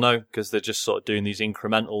it's well, no, because they're just sort of doing these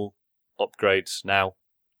incremental upgrades now.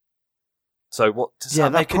 So what does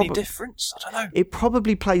that make any difference? I don't know. It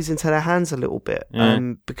probably plays into their hands a little bit,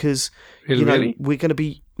 because really? We're going to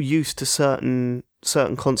be used to certain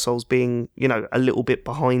consoles being a little bit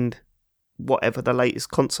behind whatever the latest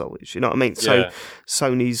console is, you know what I mean? So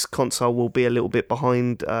Sony's console will be a little bit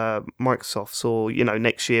behind Microsoft's, or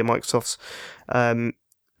next year Microsoft's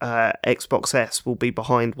Xbox S will be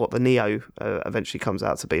behind what the Neo eventually comes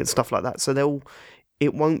out to be, and stuff like that. So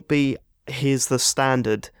it won't be here's the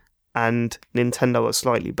standard and Nintendo are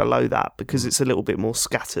slightly below that, because it's a little bit more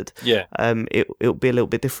scattered. Yeah. It'll be a little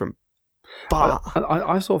bit different. But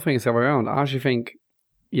I sort of think it's the other way around. I actually think,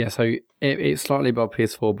 so it's slightly above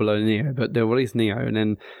PS4, below Neo, but they'll release Neo, and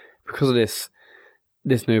then because of this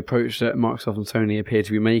new approach that Microsoft and Sony appear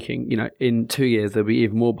to be making, in 2 years they'll be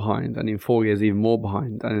even more behind, and in 4 years even more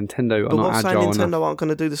behind, and Nintendo are not agile enough. Nintendo aren't going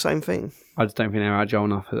to do the same thing? I just don't think they're agile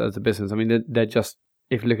enough as a business. I mean, they're just,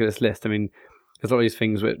 if you look at this list, I mean, there's a lot of these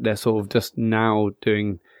things where they're sort of just now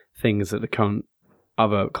doing things that the current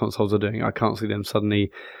other consoles are doing. I can't see them suddenly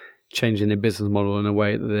changing their business model in a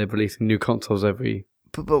way that they're releasing new consoles every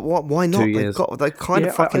But what? Why not? 2 years. They kind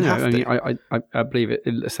of fucking have to. I mean, I believe it.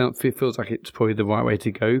 It feels like it's probably the right way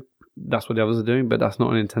to go. That's what the others are doing, but that's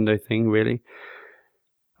not a Nintendo thing, really.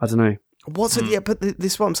 I don't know. What's it? Yeah, but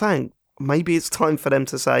this is what I'm saying. Maybe it's time for them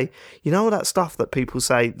to say, you know all that stuff that people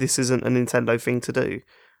say this isn't a Nintendo thing to do?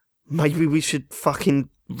 Maybe we should fucking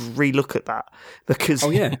relook at that because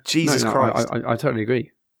Jesus Christ. I totally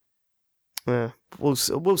agree. Yeah, we'll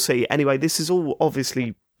see. Anyway, this is all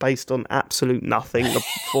obviously based on absolute nothing, the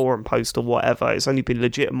forum post or whatever. It's only been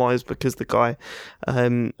legitimised because the guy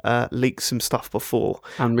leaked some stuff before.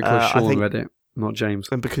 And because Sean read it, not James.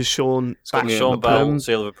 And because Sean... Sean Bell,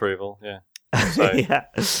 seal of approval, yeah. So. Yeah.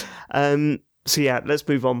 So yeah, let's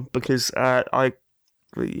move on because I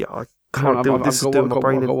can't deal with this. I've got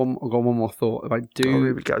one more thought. If I do... Oh,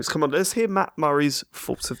 here we go. Come on, let's hear Matt Murray's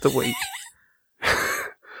thoughts of the week.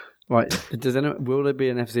 Right, will there be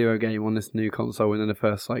an F-Zero game on this new console within the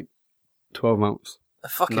first 12 months? A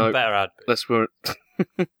fucking better ad. That's where.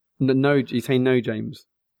 No, you say no, James.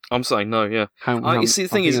 I'm saying no. Yeah. You see, the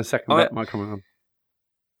thing is, a second bet might come around.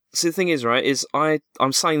 See, the thing is, right, is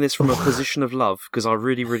I'm saying this from a position of love because I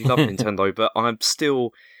really, really love Nintendo, but I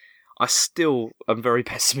still am very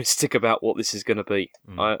pessimistic about what this is going to be.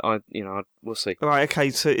 We'll see. All right,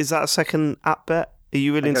 okay. So is that a second app bet? Are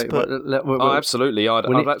you willing to put? Absolutely. I'd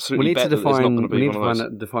absolutely bet that it's not going to be one of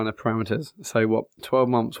those. Define the parameters. So what? 12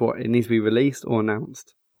 months. What? It needs to be released or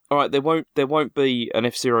announced. All right. There won't be an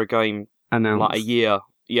F-Zero game announced like a year.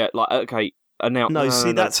 Yeah. Announced.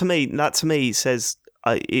 No. That to me says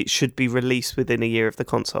it should be released within a year of the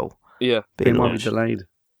console. Yeah. It might be delayed.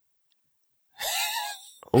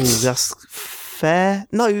 Oh, that's fair.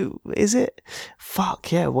 No, is it?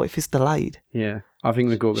 Fuck yeah. What if it's delayed? Yeah, I think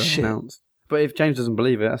they've got to announced. But if James doesn't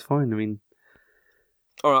believe it, that's fine. I mean,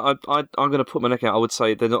 all right, I'm going to put my neck out. I would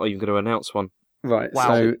say they're not even going to announce one. Right. Wow.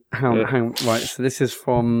 So right. So this is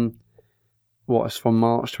from what? It's from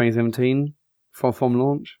March 2017 from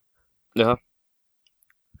launch. Yeah.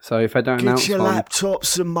 So if I don't announce get your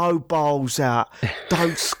laptops and mobiles out.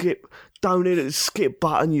 Don't hit the skip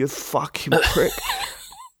button, you fucking prick.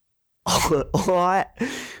 All right.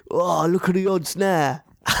 Oh, look at the odds now.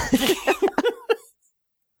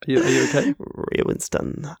 Are you okay?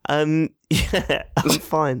 Winston. Yeah, I'm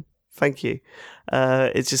fine. Thank you.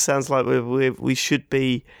 It just sounds like we should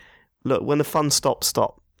be. Look, when the fun stops,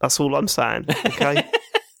 stop. That's all I'm saying. Okay.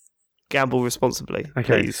 Gamble responsibly.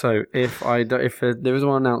 Okay. Please. So if there is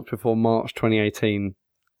one announced before March 2018,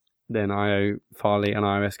 then I owe Farley an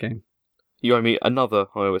iOS game. You owe me another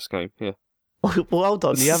iOS game. Yeah. Well, hold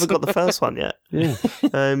on. You haven't got the first one yet. Yeah.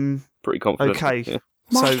 Pretty confident. Okay. Yeah.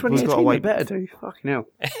 March 2018, we've got to wait. Better do. Fucking hell.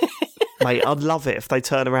 Mate, I'd love it if they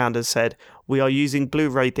turn around and said, we are using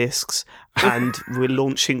Blu-ray discs and we're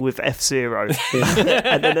launching with F-Zero.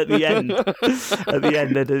 And then at the end,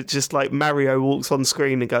 it's just like Mario walks on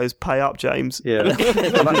screen and goes, pay up, James. Yeah.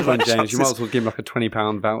 That's fine, James. You might as well give him a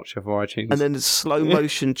 £20 voucher for iTunes. And then slow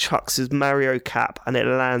motion chucks his Mario cap and it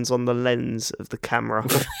lands on the lens of the camera.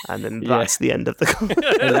 And then that's the end of the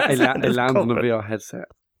it lands on the VR headset.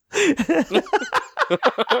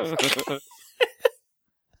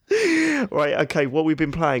 Right, okay, what we've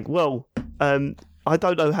been playing. Well, I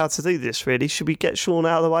don't know how to do this really. Should we get Sean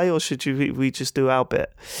out of the way or should we just do our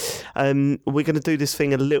bit? We're going to do this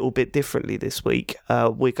thing a little bit differently this week.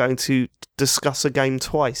 We're going to discuss a game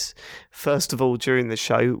twice. First of all, during the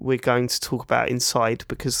show, we're going to talk about Inside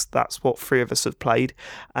because that's what three of us have played.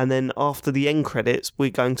 And then after the end credits, we're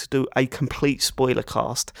going to do a complete spoiler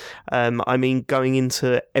cast. I mean, going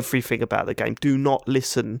into everything about the game. Do not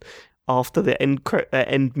listen after the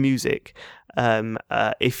end music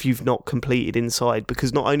if you've not completed Inside,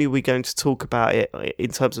 because not only are we going to talk about it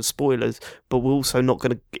in terms of spoilers, but we're also not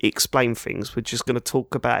going to explain things. We're just going to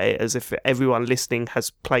talk about it as if everyone listening has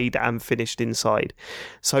played and finished Inside.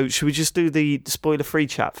 So should we just do the spoiler-free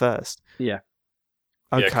chat first? Yeah.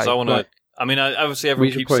 Okay. Yeah, because I want to... I mean, obviously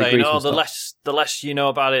everyone keeps saying, the less you know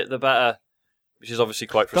about it, the better. Which is obviously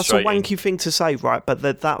quite frustrating. That's a wanky thing to say, right? But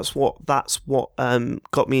that's what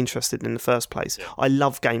got me interested in the first place. Yeah. I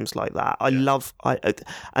love games like that.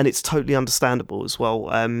 And it's totally understandable as well.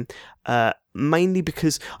 Mainly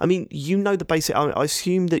because, I mean, you know the basic. I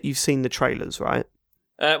assume that you've seen the trailers, right?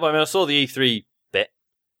 Well, I mean, I saw the E3 bit,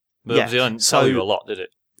 but obviously it didn't tell you a lot, did it?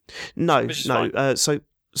 No. So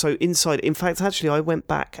Inside. In fact, actually, I went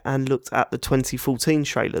back and looked at the 2014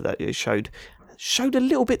 trailer that it showed a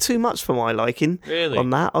little bit too much for my liking. Really? On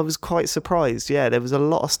that, I was quite surprised. Yeah, there was a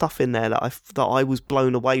lot of stuff in there that I was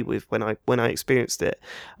blown away with when I experienced it.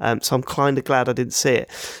 So I'm kind of glad I didn't see it.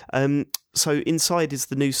 So inside is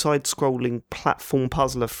the new side-scrolling platform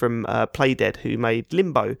puzzler from Playdead, who made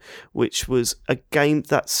Limbo, which was a game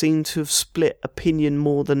that seemed to have split opinion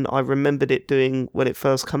more than I remembered it doing when it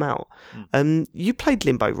first came out. You played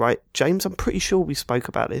Limbo, right, James? I'm pretty sure we spoke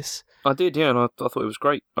about this. I did, yeah, and I thought it was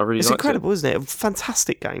great. I really liked it. It's incredible, isn't it? A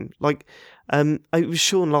fantastic game. Like, it was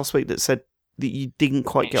Sean last week that said that you didn't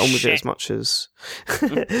quite get on with it as much as...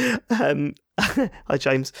 Hi,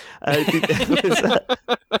 James.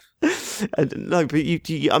 No, but you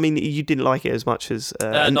didn't like it as much as...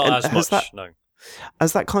 not as much, no.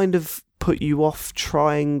 Has that kind of put you off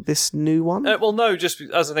trying this new one? Well, no, just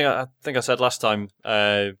as I think I said last time,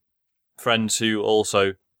 friends who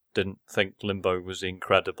also didn't think Limbo was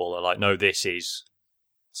incredible are like, no, this is.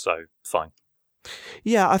 So, fine.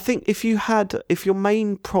 Yeah, I think if your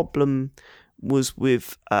main problem was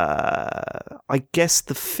with, I guess,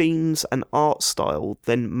 the themes and art style,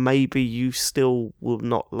 then maybe you still will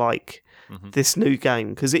not like this new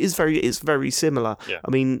game, because it's very similar. Yeah.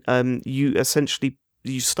 I mean, you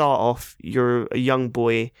start off, you're a young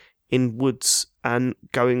boy in woods and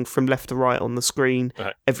going from left to right on the screen.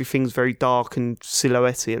 Right. Everything's very dark and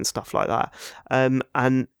silhouette-y and stuff like that.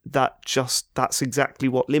 And that's exactly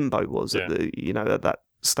what Limbo was at that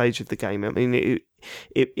stage of the game. I mean,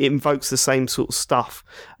 it invokes the same sort of stuff,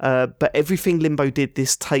 but everything Limbo did,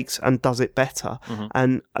 this takes and does it better.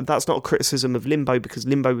 And that's not a criticism of Limbo, because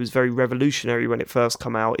Limbo was very revolutionary when it first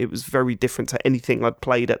came out. It was very different to anything I'd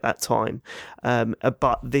played at that time.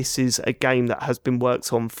 But this is a game that has been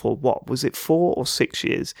worked on for, what was it, 4 or 6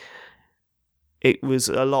 years? It was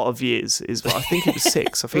a lot of years. I think it was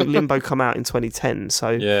 6. I think Limbo come out in 2010.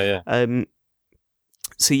 So yeah.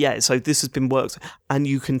 So this has been worked, and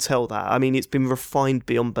you can tell that. I mean, it's been refined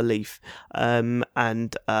beyond belief, and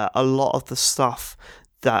a lot of the stuff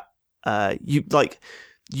that you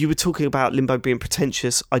were talking about Limbo being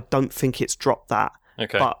pretentious. I don't think it's dropped that.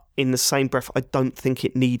 Okay. But in the same breath, I don't think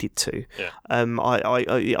it needed to. Yeah.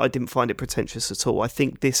 I didn't find it pretentious at all. I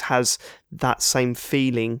think this has that same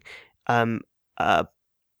feeling. I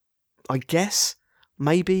guess.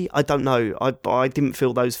 Maybe, I don't know. I didn't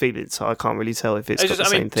feel those feelings, so I can't really tell if it's the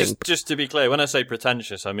same thing. Just to be clear, when I say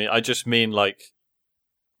pretentious, I just mean like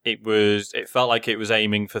it felt like it was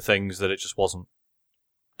aiming for things that it just wasn't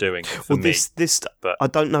doing for me. But I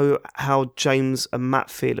don't know how James and Matt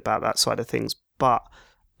feel about that side of things, but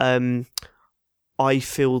I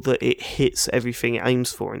feel that it hits everything it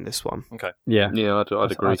aims for in this one. Okay. Yeah,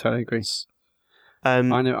 I'd agree. I totally agree. I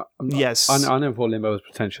know. Yes, I know Paul Limbo was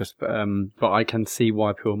pretentious, but I can see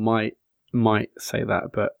why people might say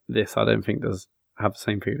that. But this, I don't think does have the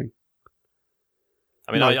same feeling.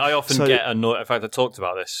 I mean, I often get annoyed. In fact, I talked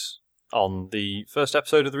about this on the first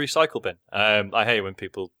episode of the Recycle Bin. I hate when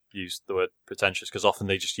people use the word pretentious, because often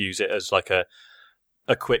they just use it as like a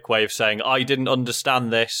quick way of saying I didn't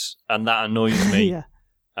understand this, and that annoys me. Yeah.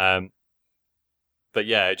 But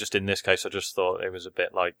yeah, just in this case, I just thought it was a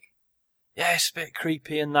bit like. Yeah, it's a bit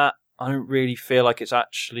creepy in that. I don't really feel like it's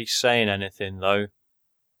actually saying anything, though.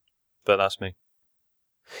 But that's me.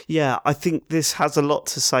 Yeah, I think this has a lot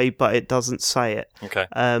to say, but it doesn't say it. Okay.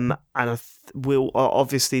 And we'll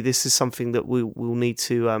obviously this is something that we'll need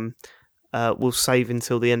to we'll save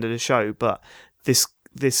until the end of the show. But this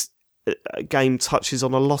game touches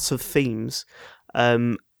on a lot of themes,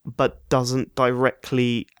 but doesn't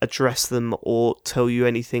directly address them or tell you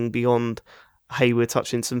anything beyond. Hey, we're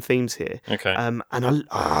touching some themes here. Okay. And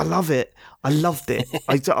I love it. I loved it.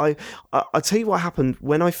 I tell you what happened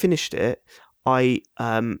when I finished it. I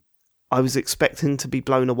was expecting to be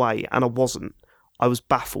blown away, and I wasn't. I was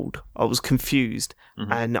baffled. I was confused,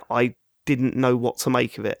 and I didn't know what to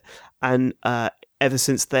make of it. And ever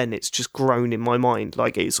since then, it's just grown in my mind.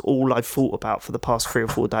 Like, it's all I've thought about for the past 3 or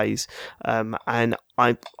 4 days. And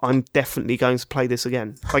I'm definitely going to play this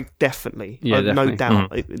again. Like, definitely. Yeah, definitely. No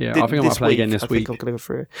doubt. Yeah, I think I might play again this week. I think I'm going to go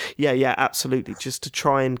through it. Yeah, absolutely. Just to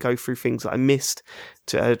try and go through things that I missed,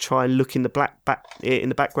 to try and look in the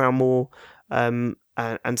background more,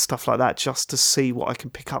 and stuff like that, just to see what I can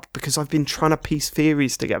pick up, because I've been trying to piece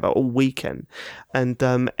theories together all weekend, and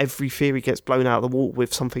every theory gets blown out of the water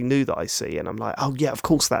with something new that I see, and I'm like, oh yeah, of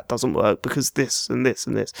course that doesn't work because this and this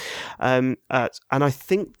and this, and I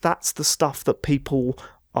think that's the stuff that people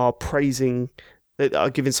are praising, that are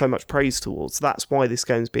giving so much praise towards. That's why this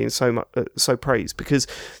game's being so praised, because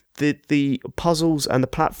the puzzles and the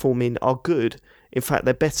platforming are good. In fact,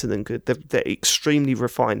 they're better than good. They're extremely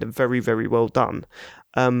refined and very, very well done.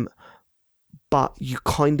 But you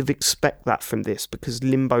kind of expect that from this, because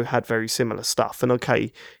Limbo had very similar stuff. And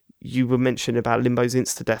okay, you were mentioning about Limbo's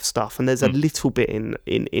insta-death stuff, and there's a little bit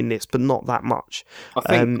in this, but not that much.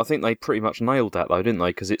 I think they pretty much nailed that though, didn't they?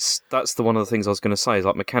 Because that's one of the things I was going to say. Is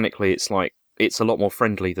like mechanically, it's a lot more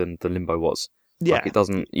friendly than the Limbo was. Yeah, like it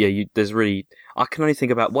doesn't. Yeah, there's really. I can only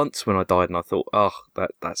think about once when I died, and I thought, oh,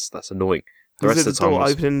 that's annoying. The rest of the time,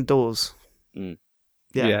 opening doors. Mm.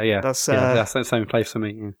 Yeah. That's that's the same place for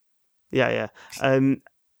me. Yeah.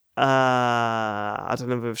 I don't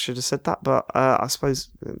know if I should have said that, but I suppose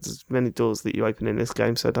there's many doors that you open in this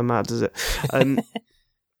game, so it doesn't matter, does it?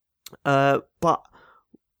 But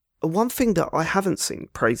one thing that I haven't seen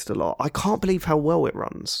praised a lot, I can't believe how well it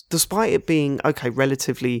runs, despite it being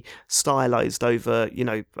relatively stylized over,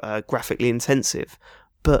 graphically intensive.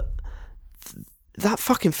 But that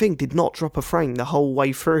fucking thing did not drop a frame the whole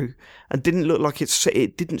way through, and didn't look like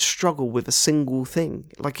it didn't struggle with a single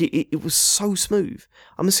thing. Like it was so smooth.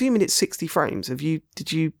 I'm assuming it's 60 frames.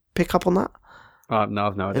 Did you pick up on that? No,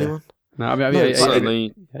 I've no idea. Anyone? No, I mean,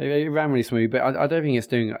 certainly it ran really smooth, but I don't think it's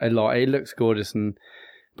doing a lot. It looks gorgeous,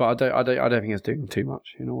 but I don't think it's doing too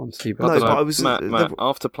much. In all honesty, but I was Matt.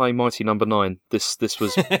 After playing Mighty Number 9, this is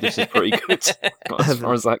pretty good as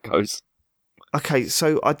far as that goes. Okay,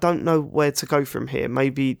 so I don't know where to go from here.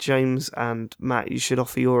 Maybe James and Matt, you should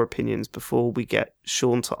offer your opinions before we get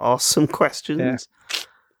Sean to ask some questions. Yeah.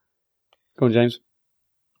 Go on, James.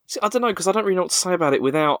 See, I don't know, because I don't really know what to say about it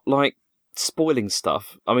without, spoiling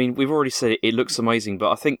stuff. I mean, we've already said it looks amazing,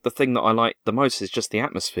 but I think the thing that I like the most is just the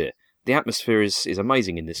atmosphere. The atmosphere is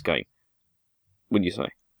amazing in this game, wouldn't you say?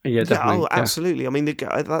 Yeah, definitely. Absolutely. I mean,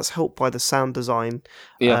 that's helped by the sound design.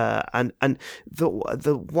 Yeah. And the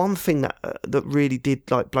one thing that really did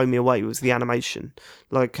blow me away was the animation.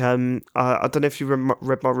 I don't know if you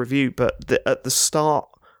read my review, but at the start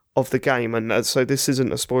of the game, and so this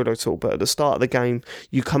isn't a spoiler at all, but at the start of the game,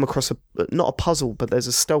 you come across not a puzzle, but there's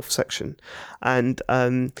a stealth section, and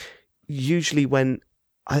usually when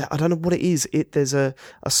I don't know what it is. There's a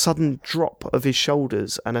sudden drop of his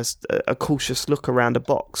shoulders and a cautious look around a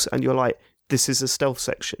box, and you're like, this is a stealth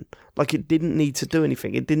section. Like, it didn't need to do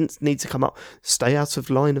anything. It didn't need to come up, stay out of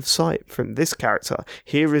line of sight from this character.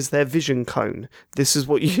 Here is their vision cone. This is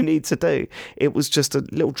what you need to do. It was just a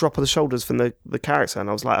little drop of the shoulders from the character, and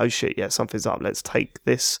I was like, oh shit, yeah, something's up. Let's take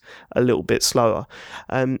this a little bit slower.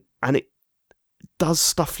 And it does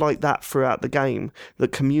stuff like that throughout the game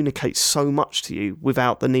that communicates so much to you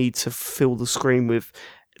without the need to fill the screen with,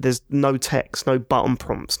 there's no text, no button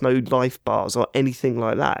prompts, no life bars or anything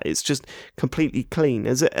like that. It's just completely clean.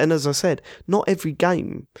 And as I said, not every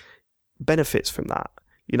game benefits from that.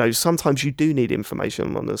 Sometimes you do need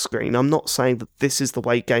information on the screen. I'm not saying that this is the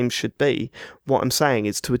way games should be. What I'm saying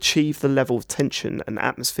is, to achieve the level of tension and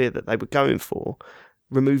atmosphere that they were going for,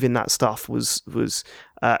 removing that stuff was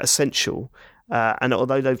essential. And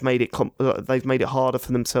although they've made it harder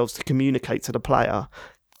for themselves to communicate to the player,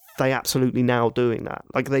 they absolutely now doing that.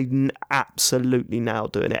 Like, they absolutely now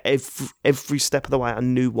doing it. Every step of the way, I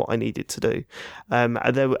knew what I needed to do. And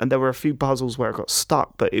there were a few puzzles where I got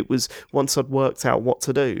stuck, but it was, once I'd worked out what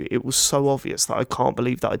to do, it was so obvious that I can't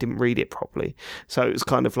believe that I didn't read it properly. So it was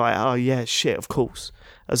kind of like, oh yeah, shit, of course,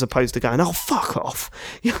 as opposed to going, oh fuck off.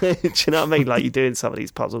 Do you know what I mean? Like you do in some of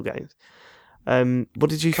these puzzle games. What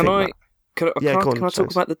did you think? Can I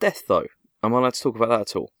talk about the death, though? Am I allowed to talk about that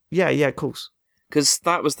at all? Yeah, of course. Because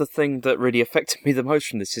that was the thing that really affected me the most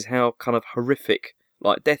from this, is how kind of horrific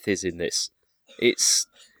death is in this. It's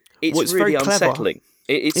really unsettling.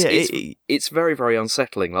 It's very, very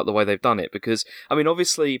unsettling, the way they've done it. Because, I mean,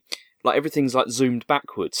 obviously, everything's zoomed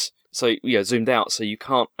backwards, so zoomed out, so you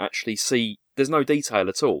can't actually see. There's no detail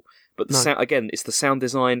at all. But the sound, again, it's the sound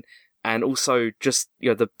design. And also just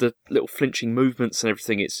the little flinching movements and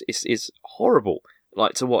everything. It's horrible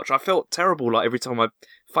to watch. I felt terrible every time I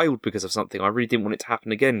failed because of something. I really didn't want it to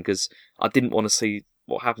happen again, because I didn't want to see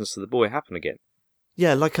what happens to the boy happen again.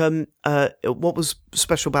 Yeah, what was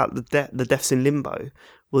special about the deaths in Limbo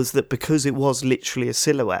was that because it was literally a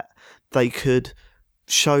silhouette, they could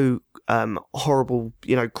show horrible,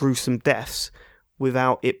 gruesome deaths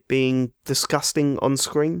without it being disgusting on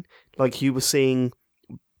screen. Like, you were seeing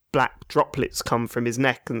black droplets come from his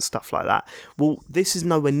neck and stuff like that. Well, this is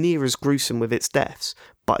nowhere near as gruesome with its deaths,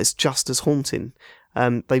 but it's just as haunting.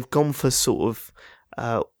 They've gone for sort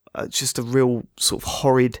of just a real sort of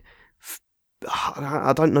horrid,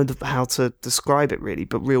 I don't know how to describe it really,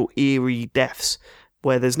 but real eerie deaths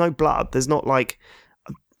where there's no blood. There's not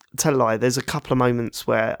tell a lie, there's a couple of moments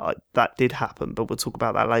where that did happen, but we'll talk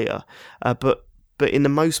about that later. But in the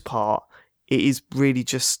most part, it is really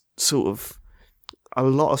just sort of a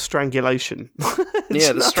lot of strangulation.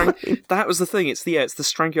 Yeah, that was the thing. It's the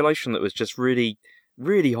strangulation that was just really,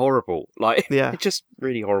 really horrible. Like, yeah, it's just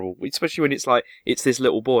really horrible. Especially when it's like it's this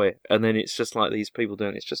little boy, and then it's just like these people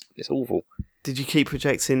doing it. It's awful. Did you keep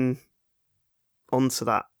projecting onto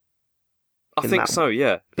that? I think so.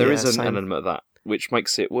 Yeah, there is an element of that, which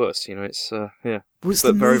makes it worse. It's yeah. Well, it's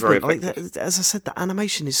the very, very effective. As I said, the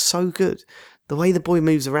animation is so good. The way the boy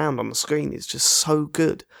moves around on the screen is just so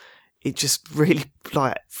good. It just really,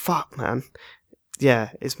 like, fuck, man.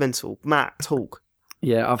 Yeah, it's mental. Matt, talk.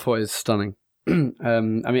 Yeah, I thought it was stunning. I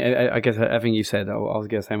mean, I guess everything you said, I was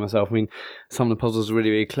going to say myself. I mean, some of the puzzles are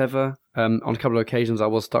really, really clever. On a couple of occasions, I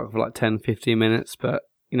was stuck for like 10, 15 minutes. But,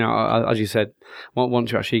 as you said,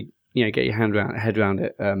 once you actually, get your head around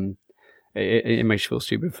it, it makes you feel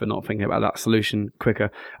stupid for not thinking about that solution quicker.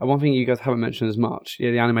 And one thing you guys haven't mentioned as much,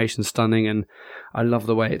 the animation's stunning, and I love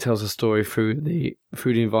the way it tells a story through the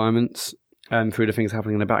environments and through the things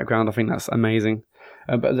happening in the background. I think that's amazing.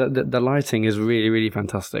 But the lighting is really, really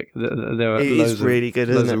fantastic. There are loads of really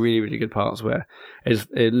good parts where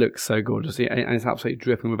it looks so gorgeous, and it's absolutely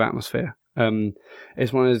dripping with atmosphere.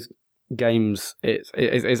 It's one of those games. It's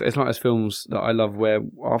like those films that I love where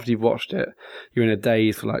after you've watched it, you're in a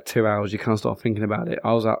daze for like 2 hours. You can't stop thinking about it.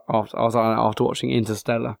 I was out after watching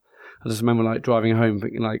Interstellar. I just remember like driving home,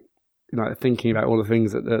 thinking about all the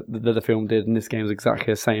things that the film did, and this game was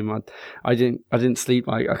exactly the same. I didn't sleep.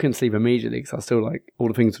 I couldn't sleep immediately because I was still like all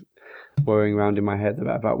the things whirring around in my head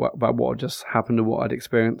about what just happened and what I'd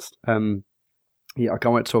experienced. I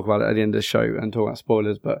can't wait to talk about it at the end of the show and talk about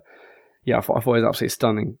spoilers. But yeah, I thought it was absolutely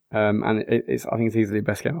stunning. And I think it's easily the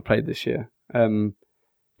best game I played this year. The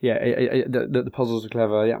puzzles are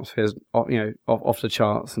clever. The atmosphere is off the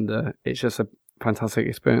charts, and it's just a fantastic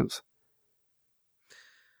experience.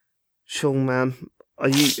 Sean, man, are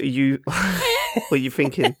you what are you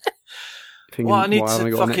thinking? Well, I need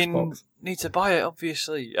to buy it,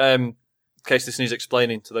 obviously. In case this needs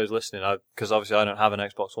explaining to those listening, because obviously I don't have an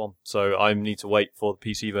Xbox One, so I need to wait for the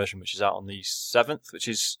PC version, which is out on the 7th, which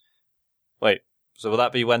is... Wait, so will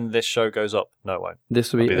that be when this show goes up? No, it won't.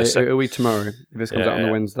 This will be a week tomorrow, if this comes out on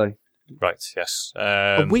the Wednesday. Right, yes.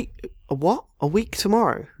 A week? What? A week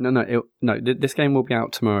tomorrow? No. This game will be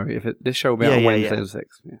out tomorrow. This show will be out on Wednesday the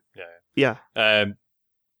 6th. Yeah.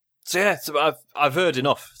 So I've heard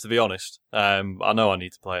enough, to be honest. I know I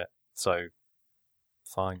need to play it, so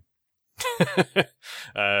fine.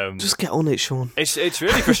 Just get on it, Sean. It's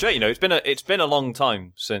really frustrating. It's been a long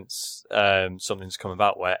time since something's come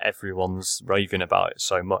about where everyone's raving about it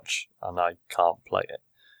so much, and I can't play it.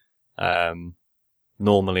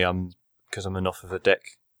 Normally, because I'm enough of a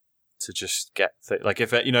dick to just get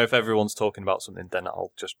if everyone's talking about something, then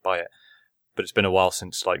I'll just buy it. But it's been a while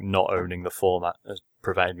since like not owning the format has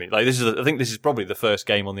prevented me. Like I think this is probably the first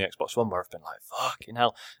game on the Xbox One where I've been like, fucking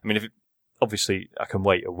hell. I mean, obviously I can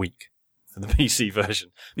wait a week for the PC version,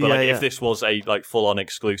 but if this was a like full on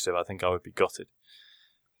exclusive, I think I would be gutted.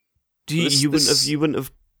 You wouldn't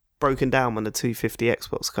have broken down when the 250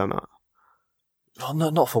 Xbox came out? Well, no,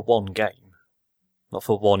 not for one game, not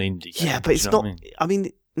for one indie game. Yeah, but it's not. I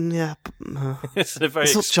mean, yeah, it's a very.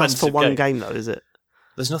 It's not just for one game, though, is it?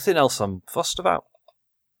 There's nothing else I'm fussed about.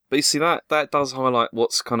 But you see, that does highlight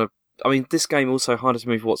what's kind of... I mean, this game also highlights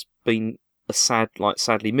me for what's been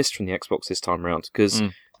sadly missed from the Xbox this time around, because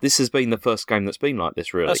this has been the first game that's been like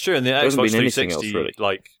this, really. That's true, and the Xbox 360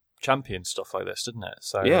 really champion stuff like this, didn't it?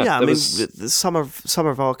 So I mean, the Summer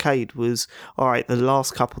of Arcade was alright. The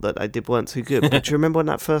last couple that they did weren't too good, but do you remember when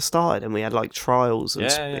that first started and we had like Trials and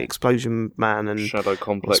Explosion Man and Shadow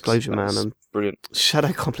Complex? Explosion Man and brilliant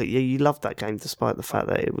Shadow Complex. Yeah, you loved that game despite the fact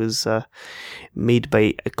that it was made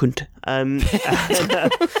by a cunt.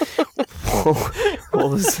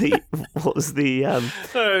 What was the no, it was the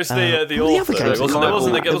author. It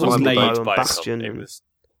wasn't made by Bastion. It was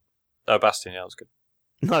Bastion. Yeah, it was good.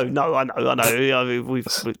 No, I know. I mean,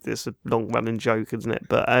 it's a long-running joke, isn't it?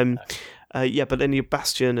 But but then your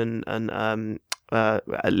Bastion and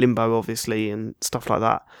Limbo, obviously, and stuff like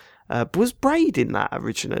that. But was Braid in that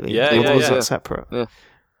originally? Or was it separate? Yeah.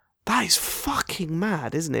 That is fucking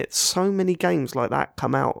mad, isn't it? So many games like that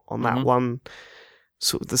come out on that one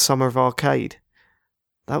sort of the Summer of Arcade.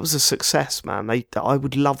 That was a success, man. I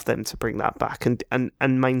would love them to bring that back and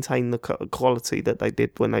maintain the quality that they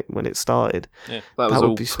did when it started. Yeah, that was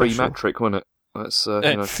all pre-Matric, wasn't it? That's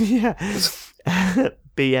yeah,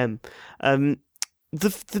 BM.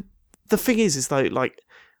 The thing is though, like,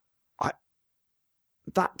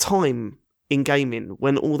 that time in gaming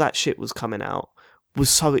when all that shit was coming out was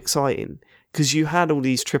so exciting. Because you had all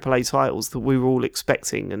these AAA titles that we were all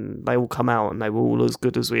expecting, and they all come out, and they were all as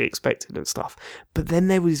good as we expected and stuff. But then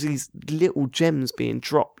there was these little gems being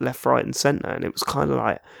dropped left, right, and centre, and it was kind of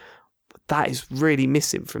like, that is really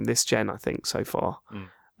missing from this gen, I think, so far.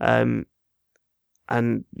 And,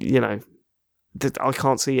 I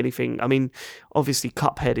can't see anything. I mean, obviously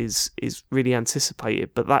Cuphead is really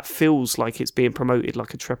anticipated, but that feels like it's being promoted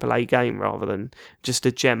like a AAA game rather than just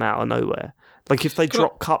a gem out of nowhere. Like if they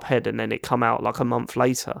drop Cuphead and then it come out like a month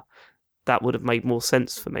later, that would have made more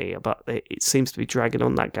sense for me, but it seems to be dragging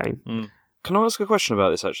on that game. Can I ask a question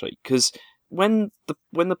about this, actually? Because when the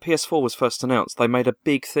PS4 was first announced, they made a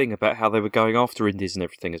big thing about how they were going after indies and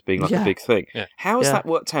everything as being like a big thing. Yeah. How has that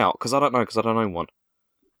worked out? Because I don't know, because I don't own one.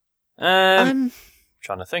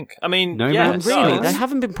 Trying to think. I mean, really, they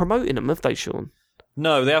haven't been promoting them, have they, Sean?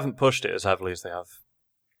 No, they haven't pushed it as heavily as they have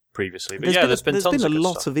previously. But there's been a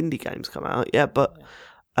lot of indie games come out. Yeah, but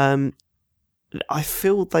I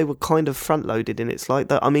feel they were kind of front loaded, and it's like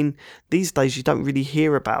that. I mean, these days you don't really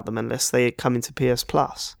hear about them unless they come into PS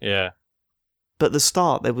Plus. Yeah. But at the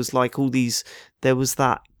start, there was like all these. There was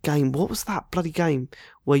that game. What was that bloody game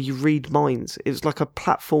where you read minds? It was like a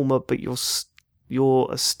platformer, but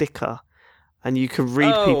you're a sticker, and you can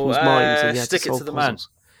read people's minds. And you had Stick It to the Man.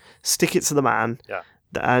 Stick It to the Man. Yeah.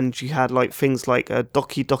 And you had like things like a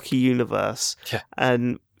Doki Doki Universe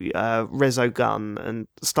and Resogun and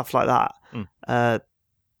stuff like that.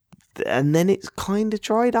 And then it's kind of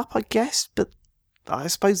dried up, I guess. But I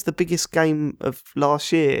suppose the biggest game of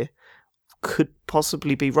last year could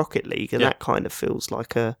possibly be Rocket League, and that kind of feels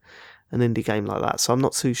like an indie game like that. So I'm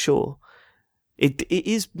not too sure. It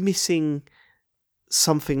is missing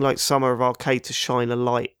something like Summer of Arcade to shine a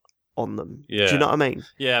light on them. Yeah. Do you know what I mean?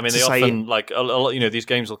 Yeah, I mean, they often, like, a lot, these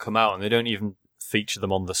games will come out and they don't even feature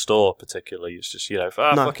them on the store particularly. It's just,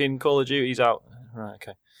 fucking Call of Duty's out. Right,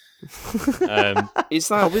 okay. Is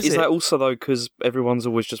that also, though, because everyone's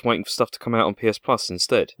always just waiting for stuff to come out on PS Plus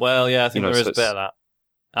instead? Well, yeah, I think there is a bit of that.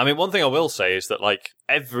 I mean, one thing I will say is that, like,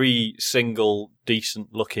 every single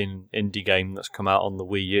decent-looking indie game that's come out on the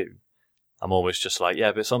Wii U, I'm always just like,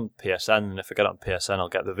 yeah, but it's on PSN, and if I get it on PSN, I'll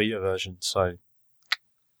get the Vita version, so...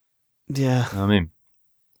 Yeah. You know what I mean?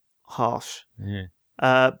 Harsh. Yeah.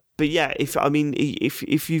 But yeah,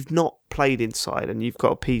 if you've not played Inside and you've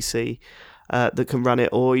got a PC that can run it,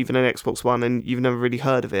 or even an Xbox One, and you've never really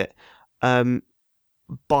heard of it,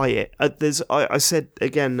 buy it. I said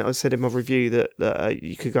in my review that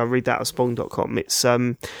you could go and read that at spong.com. It's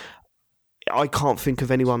I can't think of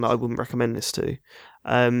anyone that I wouldn't recommend this to.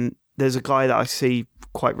 There's a guy that I see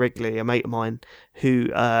quite regularly, a mate of mine, who's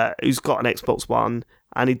got an Xbox One,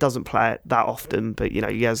 and he doesn't play it that often, but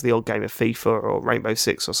he has the odd game of FIFA or Rainbow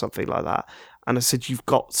Six or something like that. And I said, you've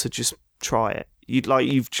got to just try it.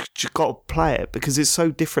 You've just got to play it because it's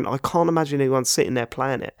so different. I can't imagine anyone sitting there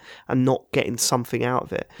playing it and not getting something out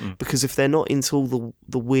of it. Because if they're not into all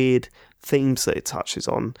the weird themes that it touches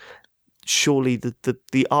on, surely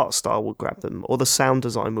the art style will grab them, or the sound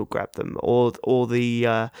design will grab them, or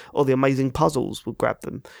the amazing puzzles will grab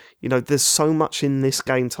them. There's so much in this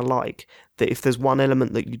game to like that if there's one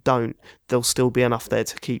element that you don't, there'll still be enough there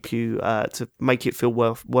to keep you to make it feel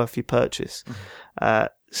worth your purchase.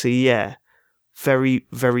 So yeah, very,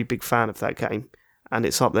 very big fan of that game, and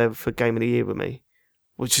it's up there for Game of the Year with me,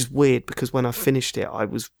 which is weird because when I finished it, I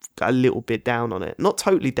was a little bit down on it. Not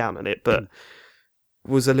totally down on it, but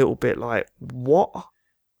was a little bit like, what?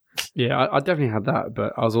 Yeah, I definitely had that,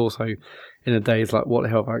 but I was also in a daze like, what the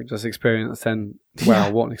hell have I just experienced? And wow,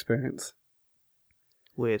 what an experience.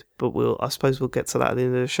 Weird, but I suppose we'll get to that at the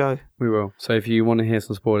end of the show. We will. So if you want to hear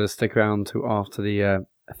some spoilers, stick around to after the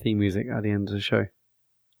theme music at the end of the show.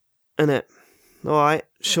 Innit? All right,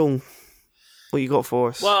 Sean, what you got for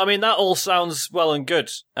us? Well, I mean, that all sounds well and good,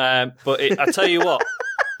 but I tell you what,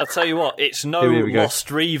 it's no Lost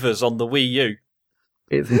Reavers on the Wii U.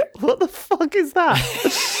 What the fuck is that?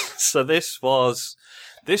 So this was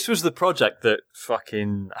the project that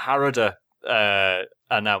fucking Harada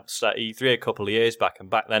announced at E3 a couple of years back, and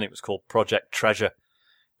back then it was called Project Treasure,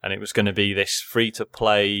 and it was going to be this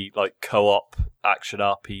free-to-play like co-op action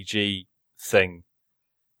RPG thing.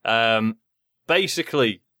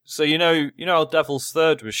 Basically, so you know how Devil's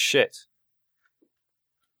Third was shit.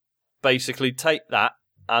 Basically, take that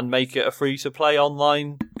and make it a free-to-play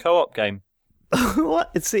online co-op game.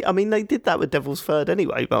 What? See, I mean, they did that with Devil's Third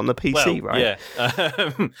anyway, but on the PC, right?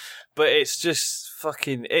 Yeah. But it's just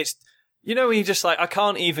fucking... It's... when you're just like, I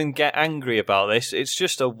can't even get angry about this. It's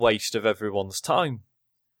just a waste of everyone's time.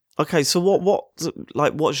 Okay, so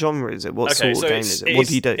what genre is it? What sort of game is it? What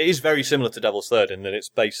do you do? It is very similar to Devil's Third in that it's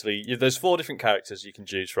basically... There's 4 different characters you can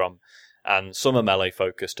choose from, and some are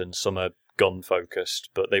melee-focused and some are gun-focused,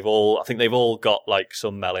 but I think they've all got like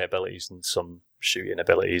some melee abilities and some shooting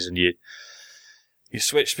abilities, and you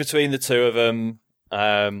switch between the two of them,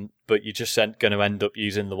 but you're just going to end up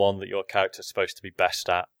using the one that your character's supposed to be best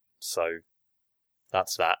at. So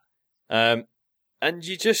that's that. And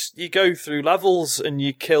you go through levels and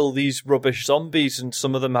you kill these rubbish zombies, and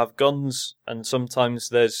some of them have guns, and sometimes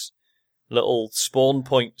there's little spawn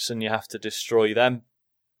points and you have to destroy them.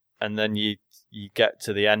 And then you get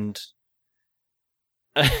to the end.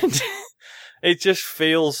 And it just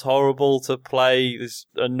feels horrible to play. This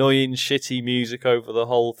annoying, shitty music over the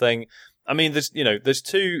whole thing. I mean, there's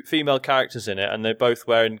 2 female characters in it, and they're both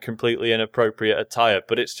wearing completely inappropriate attire.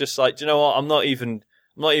 But it's just like, do you know what? I'm not even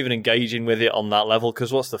engaging with it on that level,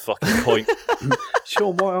 because what's the fucking point?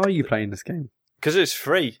 Sure, why are you playing this game? Because it's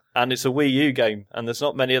free, and it's a Wii U game, and there's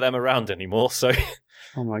not many of them around anymore. So,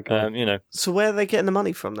 oh my god, So where are they getting the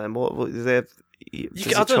money from then? What is there?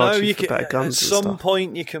 I don't know. You can, at some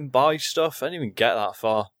point you can buy stuff. I didn't even get that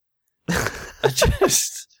far.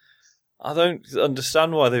 I don't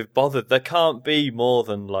understand why they've bothered. There can't be more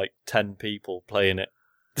than like 10 people playing it.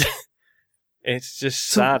 It's just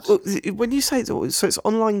sad. When you say so it's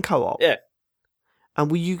online co-op, yeah. And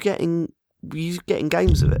were you getting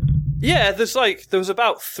games of it? Yeah, there was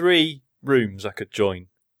about 3 rooms I could join,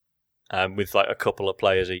 with like a couple of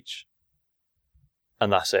players each,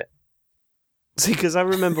 and that's it. See, because I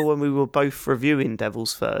remember when we were both reviewing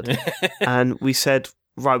Devil's Third, and we said,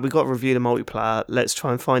 right, we got to review the multiplayer. Let's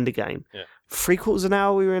try and find a game. Yeah. 3/4 an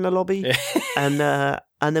hour we were in a lobby, and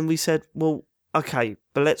then we said, well, okay,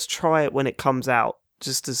 but let's try it when it comes out,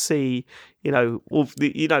 just to see. We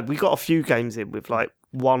got a few games in with like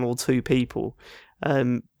 1 or 2 people,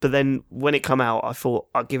 but then when it come out, I thought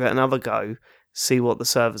I'd give it another go. See what the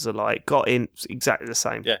servers are like. Got in, exactly the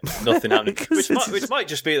same. Yeah, nothing happening. which might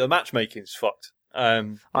just be that the matchmaking's fucked.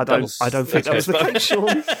 I don't think that was the case, Sean.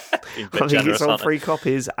 I think it's on 3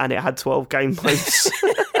 copies and it had 12 game modes.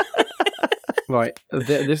 Right,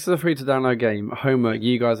 this is a free to download game. Homework,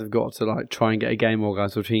 you guys have got to like try and get a game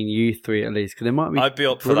organised between you 3 at least, because it might be. I'd be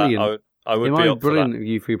up brilliant. for that. I would be up brilliant for that.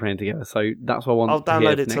 You 3 playing together. So that's what I want. I'll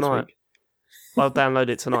download it next tonight. week. I'll download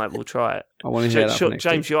it tonight. We'll try it. I want to hear that. For next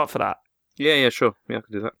James, week. you up for that? Yeah, sure. Yeah, I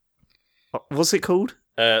can do that. What's it called?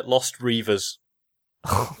 Lost Reavers.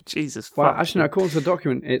 Oh, Jesus. Well, fuck. actually, no, according to the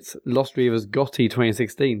document, it's Lost Reavers Gotti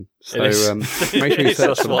 2016. So It is. make sure you search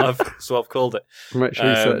That's for what I've called it. Make sure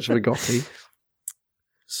you search for Gotti.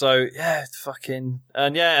 So, yeah,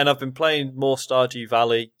 and I've been playing more Stardew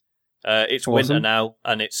Valley. It's Awesome. winter now,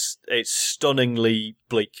 and it's stunningly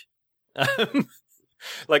bleak.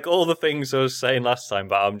 Like all the things I was saying last time,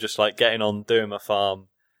 but I'm just like getting on doing my farm,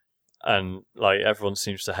 and like everyone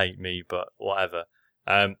seems to hate me, but whatever.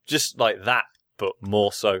 Just like that, but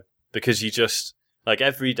more so, because you just like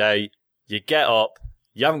every day you get up,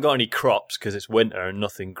 you haven't got any crops because it's winter and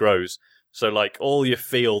nothing grows, so like all your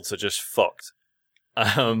fields are just fucked.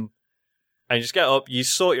 And you just get up, you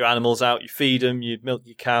sort your animals out, you feed them, you milk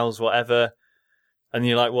your cows, whatever, and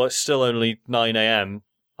you're like, well, it's still only 9 a.m.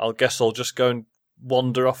 I guess I'll just go and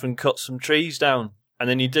wander off and cut some trees down. And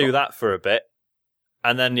then you do that for a bit,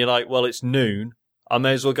 and then you're like, well, it's noon, I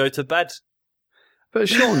may as well go to bed. But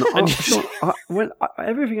Sean,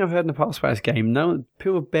 everything I've heard in the past about this game,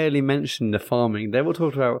 people barely mention the farming. They will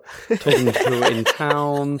talk about talking to people in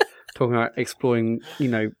town, talking about exploring,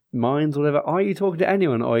 mines or whatever. Are you talking to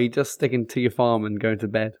anyone, or are you just sticking to your farm and going to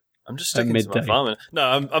bed? I'm just sticking to my farm. No,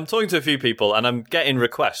 I'm talking to a few people, and I'm getting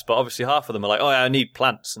requests, but obviously half of them are like, oh, yeah, I need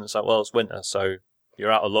plants. And it's like, well, it's winter, so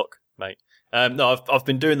you're out of luck, mate. No, I've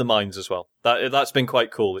been doing the mines as well. That's been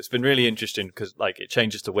quite cool. It's been really interesting because like it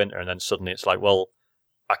changes to winter, and then suddenly it's like, well,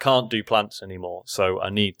 I can't do plants anymore, so I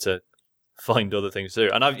need to find other things to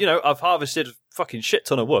do. And I've harvested a fucking shit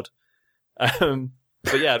ton of wood.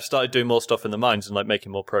 But yeah, I've started doing more stuff in the mines and like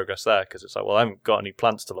making more progress there, because it's like, well, I haven't got any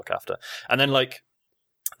plants to look after. And then like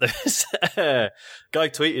this guy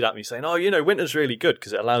tweeted at me saying, oh, winter's really good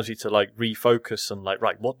because it allows you to like refocus and like,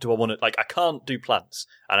 right, what do I want to, like, I can't do plants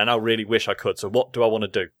and I now really wish I could. So what do I want to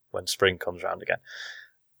do when spring comes around again?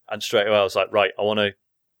 And straight away I was like, right, I want to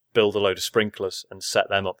build a load of sprinklers and set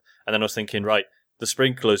them up. And then I was thinking, right, the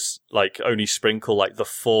sprinklers like only sprinkle like the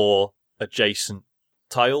 4 adjacent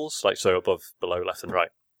tiles, like so above, below, left and right.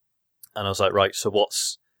 And I was like, right, so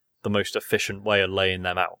what's the most efficient way of laying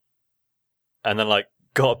them out? And then like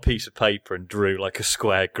got a piece of paper and drew like a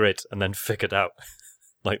square grid and then figured out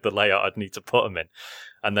like the layout I'd need to put them in.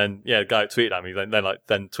 And then the guy tweeted at me,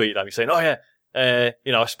 then tweeted at me saying, oh yeah,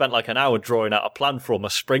 I spent like an hour drawing out a plan for all my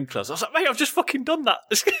sprinklers. I was like, mate, I've just fucking done that.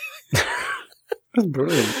 That's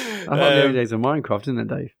brilliant. I thought the early days of Minecraft, isn't it,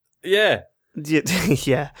 Dave? Yeah.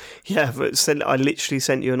 Yeah, but I literally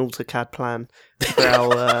sent you an AutoCAD plan for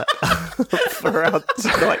our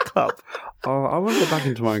nightclub. Oh, I want to go back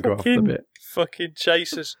into Minecraft a bit. fucking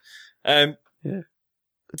chasers. Yeah.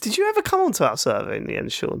 Did you ever come onto our server in the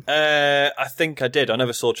end, Sean? I think I did. I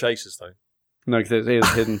never saw chasers though. No, because it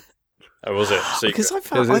was hidden. Oh, was it? Secret. Because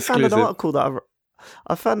I found an article that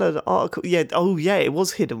I found an article. Yeah, it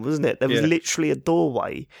was hidden, wasn't it? There was literally a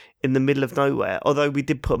doorway in the middle of nowhere. Although we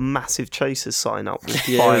did put a massive chasers sign up with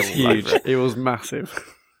fire all huge. over it. It was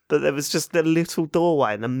massive. But there was just a little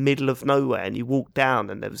doorway in the middle of nowhere, and you walked down,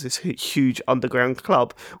 and there was this huge underground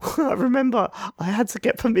club. I remember I had to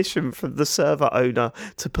get permission from the server owner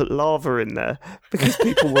to put lava in there because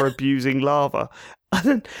people were abusing lava. And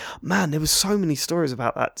then, man, there were so many stories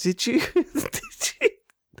about that. Did you?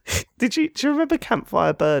 Do you remember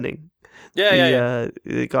Campfire Burning? Yeah.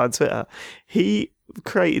 The guy on Twitter. He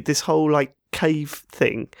created this whole like cave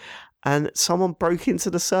thing. And someone broke into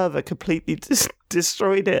the server, completely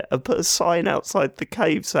destroyed it, and put a sign outside the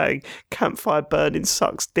cave saying, "Campfire burning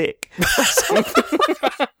sucks dick."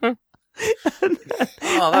 And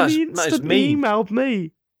he instantly emailed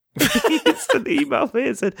me. He instantly emailed me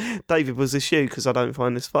and said, "David, was this you? Because I don't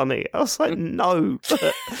find this funny." I was like, "No."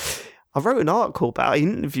 But I wrote an article about it. I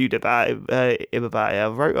interviewed him about it. I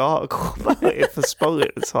wrote an article about it for Spoil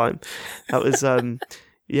at the time. That was...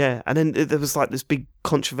 Yeah, and then there was like this big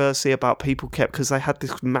controversy about people because they had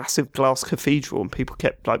this massive glass cathedral and people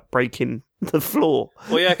kept like breaking the floor.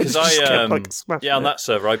 Well, yeah, because on that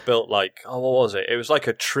server I built like, what was it? It was like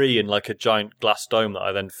a tree in like a giant glass dome that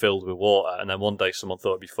I then filled with water, and then one day someone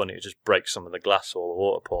thought it'd be funny to just break some of the glass so all the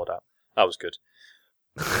water poured out. That was good.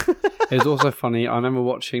 It was also funny. I remember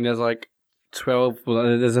watching. There's like 12.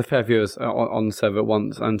 Well, there's a fair few on the server at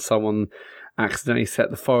once, and someone accidentally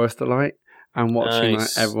set the forest alight. And watching like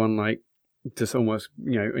everyone like just almost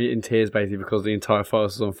in tears basically because the entire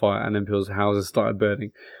forest was on fire and then people's houses started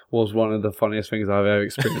burning was one of the funniest things I've ever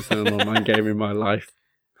experienced in an online game in my life.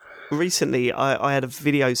 Recently, I had a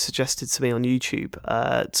video suggested to me on YouTube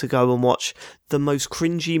to go and watch the most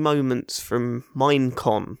cringy moments from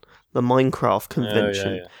Minecon, the Minecraft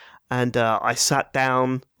convention. Yeah. And I sat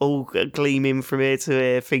down, all gleaming from ear to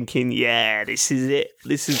ear, thinking, yeah, this is it.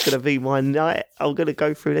 This is going to be my night. I'm going to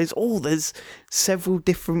go through this. There's several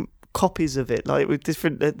different copies of it, like with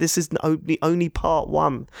different... this is only part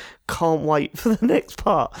one. Can't wait for the next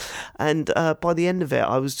part. And by the end of it,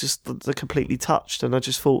 I was just completely touched. And I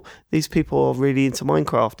just thought, these people are really into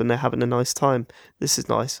Minecraft and they're having a nice time. This is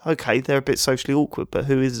nice. Okay, they're a bit socially awkward, but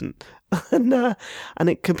who isn't? And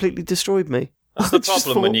it completely destroyed me. That's the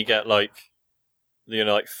problem when you get like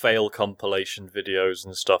fail compilation videos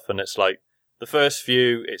and stuff, and it's like the first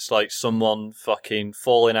few, it's like someone fucking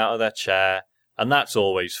falling out of their chair, and that's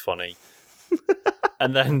always funny.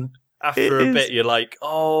 And then after a bit, you're like,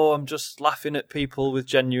 oh, I'm just laughing at people with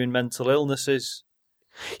genuine mental illnesses.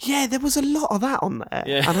 Yeah, there was a lot of that on there,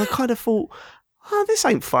 yeah. And I kind of thought, oh, this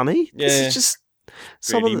ain't funny. Yeah. This is just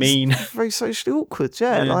someone really mean, very socially awkward.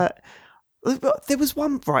 Yeah, like. There was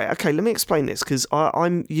one, right, okay, let me explain this, because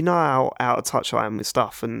I'm, how out of touch I am with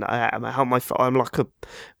stuff, and I'm like a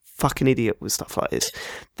fucking idiot with stuff like this.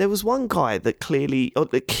 There was one guy that clearly,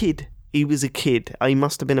 he was a kid, he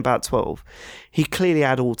must have been about 12, he clearly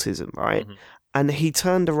had autism, right? Mm-hmm. And he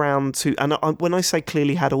turned around to, and when I say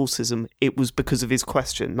clearly had autism, it was because of his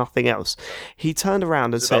question, nothing else. He turned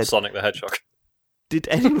around and said... Sonic the Hedgehog. Did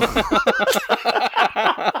anyone...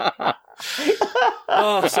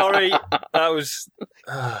 Oh, sorry. That was...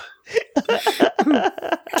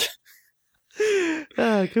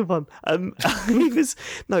 Come on.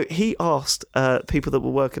 He asked people that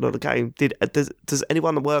were working on the game, does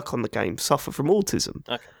anyone that work on the game suffer from autism?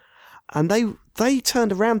 Okay. And they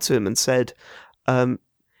turned around to him and said,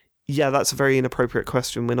 yeah, that's a very inappropriate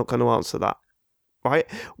question. We're not going to answer that. Right?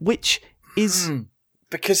 Which is...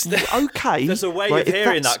 Because okay, there's a way of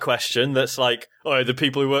hearing that question that's like, oh, the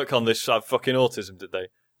people who work on this have fucking autism, did they?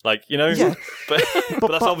 Like, Yeah.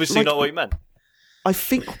 but that's obviously not what he meant. I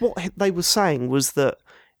think what they were saying was that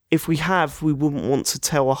if we wouldn't want to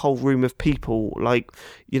tell a whole room of people, like,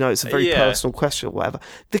 it's a very personal question or whatever.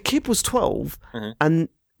 The kid was 12, and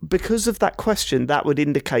because of that question, that would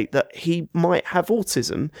indicate that he might have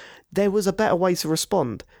autism. There was a better way to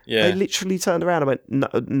respond. Yeah. They literally turned around and went,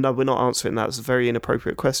 no, we're not answering that. It's a very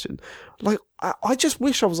inappropriate question. Like, I just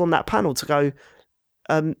wish I was on that panel to go,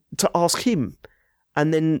 to ask him,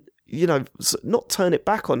 and then, not turn it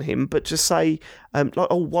back on him, but just say,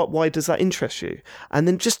 why does that interest you? And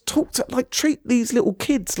then just treat these little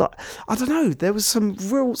kids like, I don't know, there was some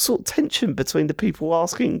real sort of tension between the people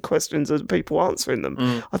asking questions and the people answering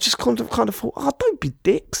them. I just kind of thought, don't be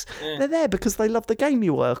dicks. Yeah. They're there because they love the game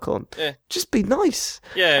you work on. Yeah. Just be nice.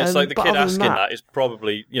 Yeah, it's like the kid asking that is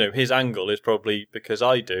probably, his angle is probably because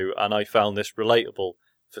I do, and I found this relatable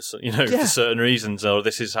for certain reasons, or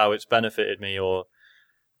this is how it's benefited me, or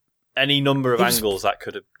any number of angles that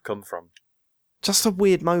could have come from. Just a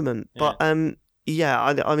weird moment, but I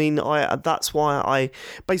mean, that's why I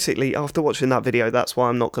basically, after watching that video, that's why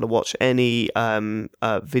I'm not going to watch any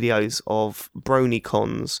videos of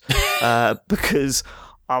BronyCons because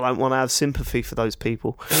I don't want to have sympathy for those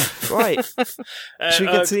people. Right. Should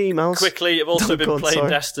we get to the emails? Quickly, I've also been playing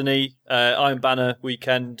Destiny, Iron Banner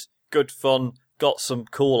weekend, good fun, got some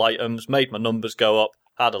cool items, made my numbers go up,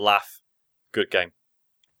 had a laugh, good game.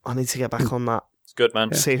 I need to get back on that. It's good,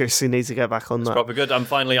 man. Seriously, need to get back on that. It's proper good. I'm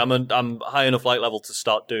high enough light level to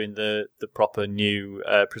start doing the proper new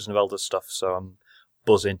Prison of Elders stuff, so I'm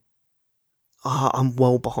buzzing. I'm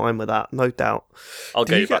well behind with that, no doubt.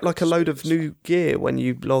 Do you get like a load of new gear when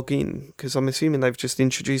you log in? Because I'm assuming they've just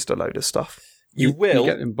introduced a load of stuff. You will.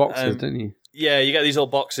 You get in boxes, don't you? Yeah, you get these little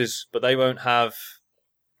boxes, but they won't have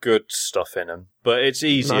good stuff in them. But it's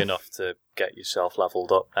easy enough to get yourself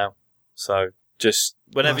leveled up now. So just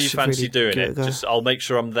whenever you fancy doing it, I'll make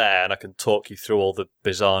sure I'm there and I can talk you through all the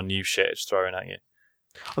bizarre new shit it's throwing at you.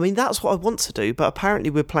 I mean, that's what I want to do, but apparently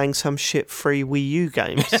we're playing some shit-free Wii U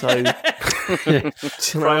game, so...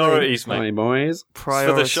 Priorities, mate. Hi, boys.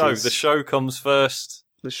 Priorities. For the show. The show comes first.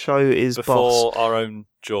 The show is before boss. our own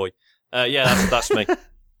joy. That's me.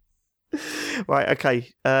 Right, okay.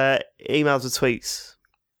 Emails or tweets?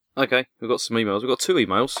 Okay, we've got some emails. We've got 2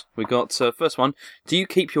 emails. We've got, first one, do you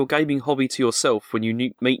keep your gaming hobby to yourself when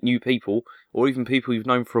you meet new people, or even people you've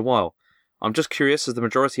known for a while? I'm just curious, as the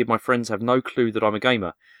majority of my friends have no clue that I'm a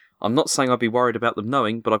gamer. I'm not saying I'd be worried about them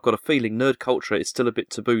knowing, but I've got a feeling nerd culture is still a bit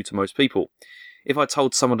taboo to most people. If I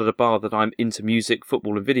told someone at a bar that I'm into music,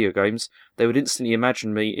 football and video games, they would instantly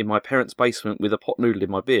imagine me in my parents' basement with a pot noodle in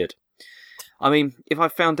my beard. I mean, if I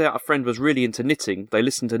found out a friend was really into knitting, they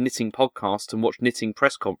listened to knitting podcasts and watched knitting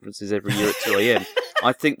press conferences every year at 2 a.m,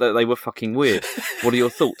 I think that they were fucking weird. What are your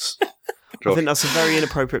thoughts, Josh? I think that's a very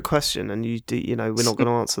inappropriate question, and we're not going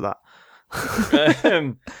to answer that.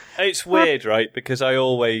 It's weird, right? Because I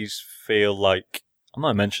always feel like, I might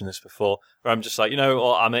have mentioned this before, where I'm just like,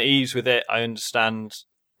 I'm at ease with it. I understand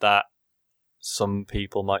that some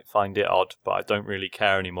people might find it odd, but I don't really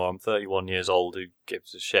care anymore. I'm 31 years old. Who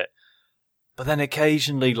gives a shit? But then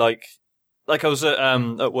occasionally, like I was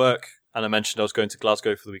at work, and I mentioned I was going to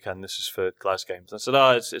Glasgow for the weekend. This is for Glasgow Games. I said,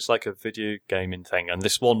 it's like a video gaming thing. And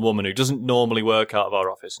this one woman who doesn't normally work out of our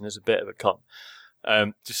office and is a bit of a cunt,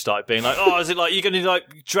 just started being like, is it like you're going to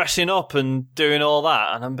like dressing up and doing all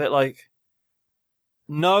that? And I'm a bit like,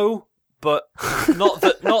 no, but not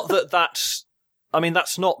that's, I mean,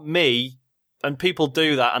 that's not me, and people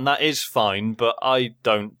do that, and that is fine, but I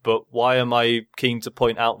don't. But why am I keen to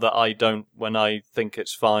point out that I don't when I think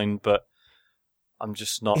it's fine, but I'm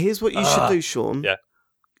just not? Here's what you should do, Sean. Yeah.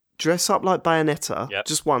 Dress up like Bayonetta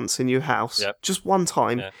just once in your house, just one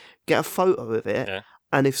time, get a photo of it,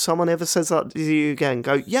 and if someone ever says that to you again,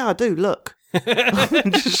 go, yeah, I do, look.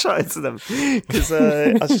 Just show it to them, because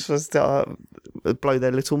I just want to blow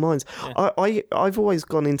their little minds. I've always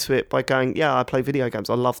gone into it by going, I play video games,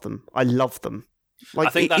 I love them. Like,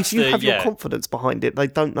 I think if you have your confidence behind it, they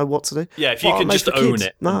don't know what to do. Yeah, if you can just own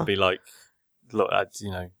it and be like, look,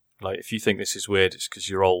 like if you think this is weird, it's because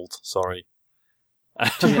you're old. Sorry.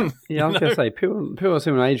 I was going to say, people are a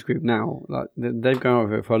similar age group now. Like they've gone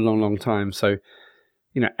over it for a long, long time. So,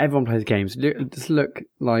 everyone plays games. Just look at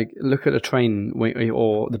the train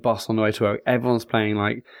or the bus on the way to work. Everyone's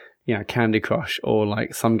playing Candy Crush or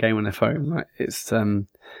like some game on their phone. Like it's I'm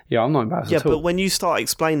not embarrassed at all. Yeah, but when you start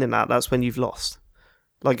explaining that, that's when you've lost.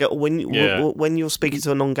 Like when you're speaking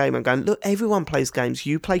to a non-gamer and going, look, everyone plays games.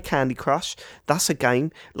 You play Candy Crush. That's a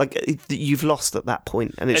game. Like you've lost at that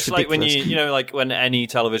point, and it's ridiculous. Like when like when any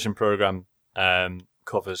television program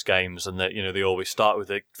covers games, and that they always start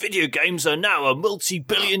with video games are now a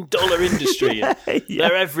multi-billion-dollar industry. And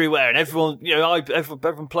they're everywhere, and everyone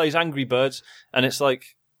everyone plays Angry Birds, and it's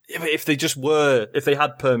like if they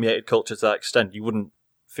had permeated culture to that extent, you wouldn't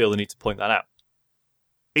feel the need to point that out.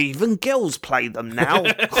 Even girls play them now.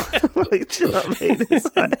 Like, do you know what I mean?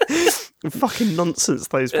 It's like fucking nonsense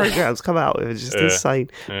those programs come out with. It's just insane.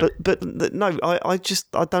 Yeah. But no, I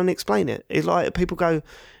don't explain it. It's like people go,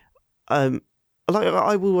 like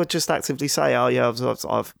I will just actively say,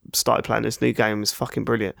 I've started playing this new game. It's fucking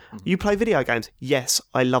brilliant. Mm-hmm. You play video games? Yes,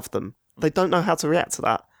 I love them. They don't know how to react to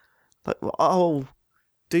that. Like,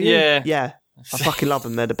 do you? Yeah. I fucking love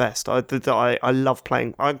them. They're the best. I love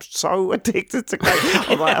playing. I'm so addicted to games.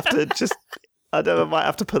 I might have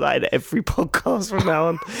to put that in every podcast from now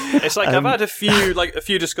on. It's like I've had a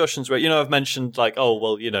few discussions where I've mentioned like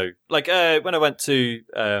when I went to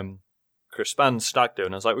Chris Spann's stag do,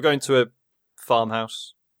 and I was like, we're going to a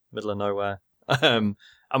farmhouse middle of nowhere, and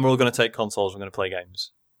we're all going to take consoles. We're going to play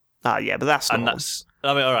games. Yeah, but that's not.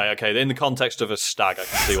 I mean, all right, okay. In the context of a stag, I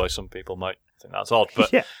can see why some people might think that's odd,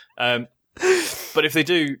 but but if they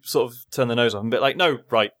do sort of turn their nose off and be like, no,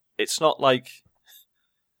 right, it's not like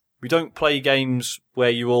we don't play games where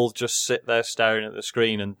you all just sit there staring at the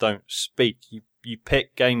screen and don't speak. You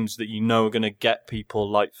pick games that you know are going to get people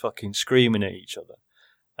like fucking screaming at each other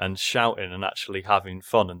and shouting and actually having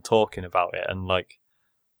fun and talking about it. And like,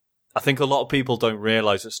 I think a lot of people don't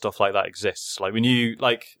realise that stuff like that exists. Like when you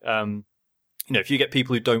if you get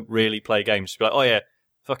people who don't really play games, be like, oh yeah,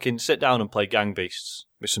 fucking sit down and play Gang Beasts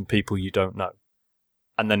with some people you don't know.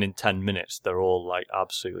 And then in 10 minutes, they're all like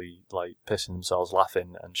absolutely like pissing themselves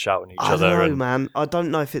laughing and shouting at each other. I don't know, man. I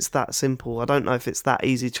don't know if it's that simple. I don't know if it's that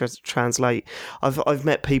easy to translate. I've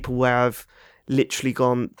met people where I've literally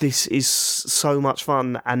gone, this is so much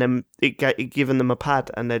fun, and then it given them a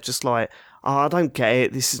pad, and they're just like, oh, I don't get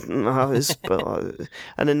it. This is and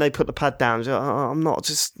then they put the pad down. Like, I'm not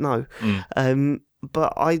just no.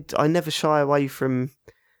 But I never shy away from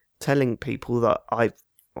telling people that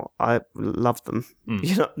I love them.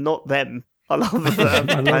 You know, not them. I love them.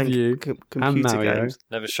 I love you. Computer games.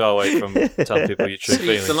 Never shy away from telling people your true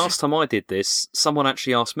feelings. The last time I did this, someone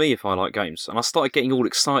actually asked me if I like games, and I started getting all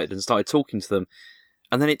excited and started talking to them.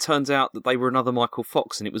 And then it turns out that they were another Michael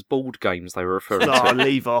Fox, and it was board games they were referring to. Oh,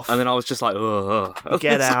 leave off. And then I was just like, ugh.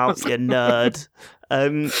 Get out, you nerd.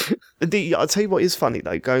 I'll tell you what is funny,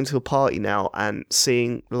 though, going to a party now and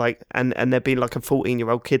seeing, like, and there being, like, a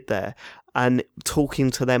 14-year-old kid there, and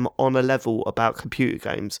talking to them on a level about computer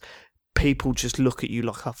games. People just look at you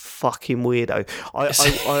like a fucking weirdo.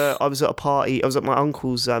 I was at a party. I was at my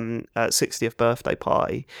uncle's 60th birthday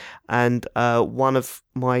party, and one of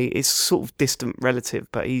it's sort of distant relative,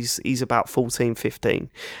 but he's about 14,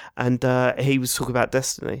 15, and he was talking about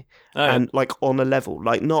Destiny, and like on a level,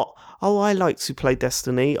 like not, oh, I like to play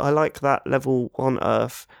Destiny, I like that level on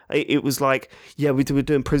Earth. It was like, yeah, we were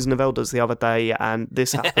doing Prison of Elders the other day, and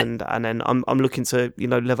this happened, and then I'm looking to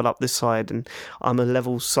level up this side, and I'm a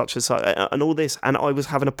level such and such, and all this, and I was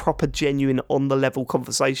having a proper genuine on the level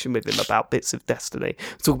conversation with him about bits of Destiny.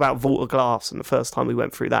 Talk about Vault of Glass and the first time we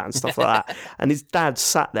went through that and stuff like that. And his dad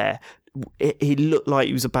sat there. He looked like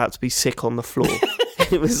he was about to be sick on the floor.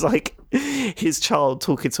 It was like his child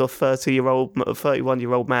talking to a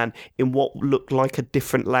 31-year-old man in what looked like a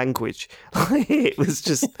different language. It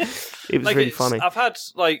was like, really funny. I've had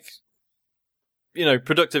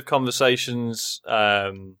productive conversations.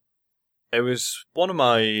 It was one of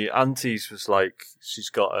my aunties was like, she's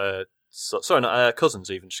got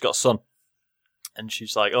cousins even. She's got a son, and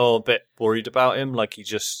she's like, oh, a bit worried about him. Like he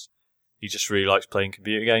just really likes playing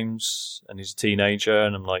computer games, and he's a teenager.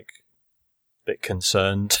 And I'm like, a bit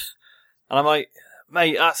concerned. And I'm like,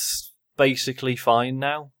 mate, that's basically fine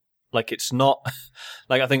now. Like it's not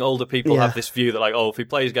like I think older people have this view that like, oh, if he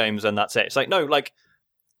plays games, then that's it. It's like no, like.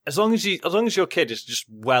 As long as your kid is just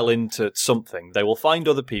well into something, they will find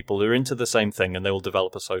other people who are into the same thing, and they will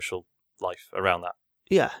develop a social life around that.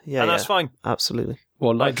 Yeah, and that's fine. Absolutely.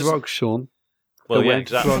 Well, like drugs, Sean. Well, yeah,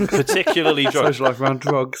 exactly. Particularly drugs. Social life around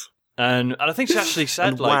drugs. And I think she actually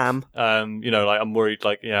said like, like I'm worried,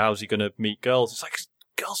 like, how's he going to meet girls? It's like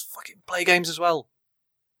girls fucking play games as well.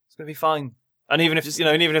 It's going to be fine. And even if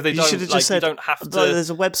even if they don't, like, you don't have to. There's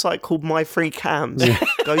a website called My Free Cams.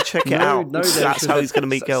 Go check it out. That's how he's going to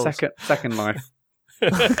meet girls. Second life.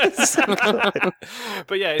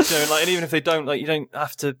 But yeah, and even if they don't, like, you don't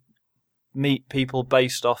have to meet people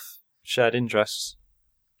based off shared interests.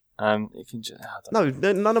 You can just,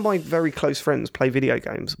 none of my very close friends play video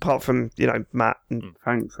games, apart from Matt and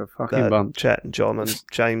thanks a fucking bunch, Chet and John and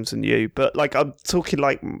James and you. But like I'm talking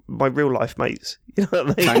like my real life mates. You know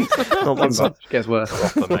what I mean? Not ones that gets worse.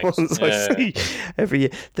 I see every year.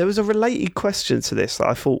 There was a related question to this that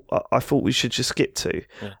I thought we should just skip to.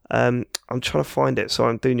 Yeah. I'm trying to find it, so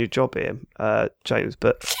I'm doing your job here, James.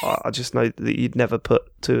 But I just know that you'd never put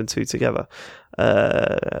two and two together.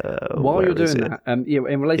 While you're doing that,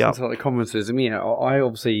 in relation to like the conferences, I mean, I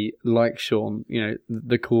obviously, like Sean,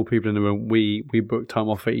 the cool people in the room, we booked time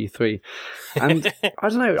off at E3, and I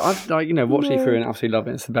don't know, I've watched E3 and absolutely love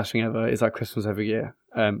it. It's the best thing ever. It's like Christmas every year,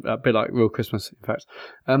 a bit like real Christmas, in fact.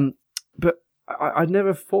 But I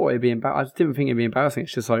never thought it'd be embarrassing. I just didn't think it'd be embarrassing.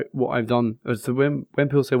 It's just like what I've done. So when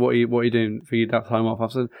people say, "What are you doing for that time off?"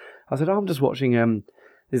 I said, I'm just watching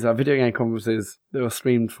these video game conferences that were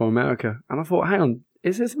streamed from America, and I thought, hang on,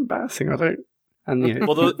 is this embarrassing? I don't. And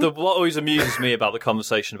well, what always amuses me about the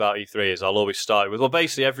conversation about E3 is I'll always start with, well,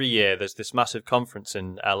 basically every year there's this massive conference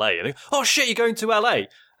in LA, and they go, oh shit, you're going to LA?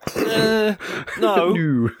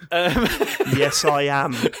 No. Yes, I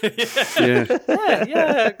am.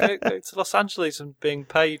 Yeah. Go to Los Angeles and being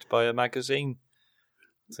paid by a magazine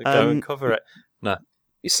to go and cover it. No.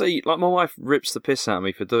 You see, like, my wife rips the piss out of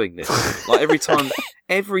me for doing this. Like,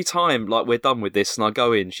 every time, like, we're done with this and I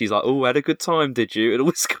go in, she's like, "Oh, had a good time, did you?" And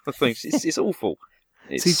all this kind of thing. It's awful.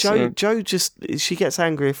 See, Jo she gets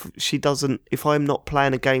angry if I'm not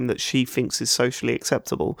playing a game that she thinks is socially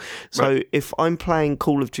acceptable. So right. If I'm playing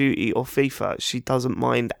Call of Duty or FIFA, she doesn't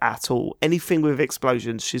mind at all. Anything with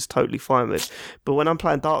explosions, she's totally fine with. But when I'm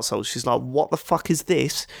playing Dark Souls, she's like, "What the fuck is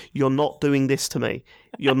this? You're not doing this to me.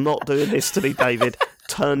 You're not doing this to me, David.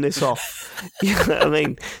 Turn this off." You know what I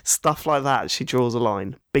mean? Stuff like that, she draws a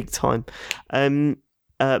line. Big time.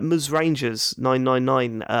 Ms. Rangers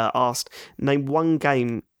 999 asked, name one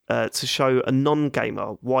game to show a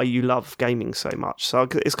non-gamer why you love gaming so much. So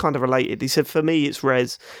it's kind of related. He said, for me, it's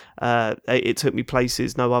Rez. It took me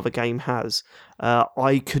places no other game has.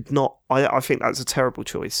 I could not. I think that's a terrible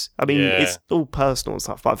choice. I mean, it's all personal and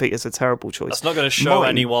stuff, but I think it's a terrible choice. That's not going to show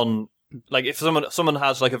anyone. Like, if someone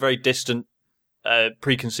has like a very distant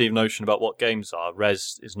preconceived notion about what games are,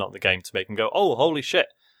 Rez is not the game to make them go, "Oh, holy shit."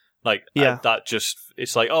 Like, that just,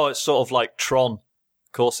 it's like, oh, it's sort of like Tron.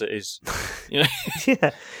 Of course it is. You know?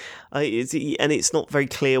 Yeah. And it's not very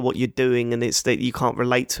clear what you're doing, and it's that you can't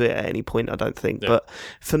relate to it at any point, I don't think. Yeah. But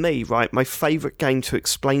for me, right, my favourite game to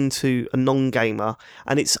explain to a non-gamer,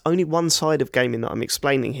 and it's only one side of gaming that I'm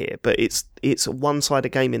explaining here, but it's one side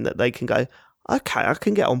of gaming that they can go, okay, I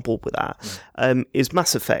can get on board with that, is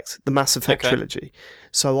Mass Effect, the Mass Effect trilogy.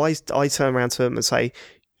 So I turn around to them and say,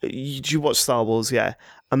 "Do you watch Star Wars?" Yeah.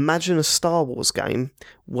 Imagine a Star Wars game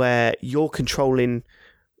where you're controlling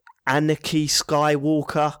Anakin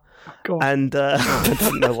Skywalker and I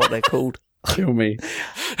don't know what they're called. Kill me.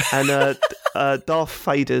 And Darth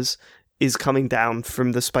Vader's is coming down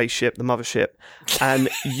from the spaceship, the mothership, and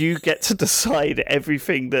you get to decide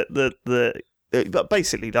everything but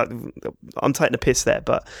basically, I'm taking a piss there,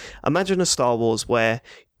 but imagine a Star Wars where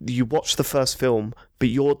you watch the first film, but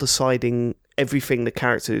you're deciding everything the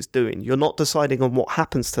character is doing. You're not deciding on what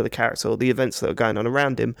happens to the character or the events that are going on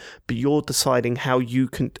around him, but you're deciding how you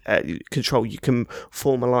can control. You can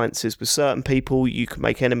form alliances with certain people, you can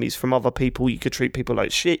make enemies from other people, you could treat people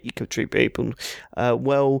like shit, you could treat people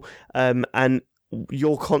well, and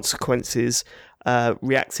your consequences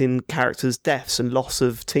reacting characters' deaths and loss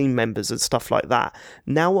of team members and stuff like that.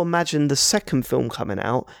 Now imagine the second film coming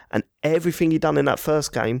out, and everything you've done in that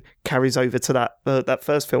first game carries over to that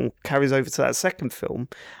first film, carries over to that second film,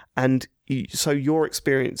 and so your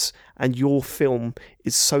experience and your film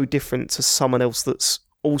is so different to someone else that's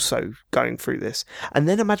also going through this. And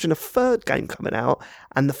then imagine a third game coming out,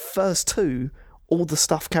 and the first two, all the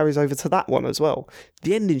stuff carries over to that one as well.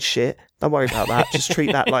 The ending shit, don't worry about that. Just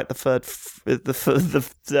treat that like the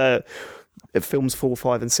films 4,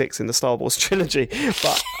 5, and 6 in the Star Wars trilogy.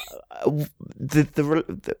 But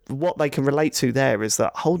what they can relate to there is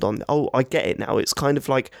that, hold on, I get it now. It's kind of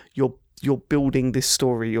like you're building this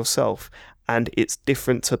story yourself, and it's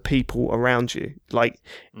different to people around you. Like,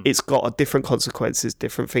 it's got different consequences,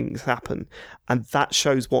 different things happen. And that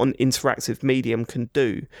shows what an interactive medium can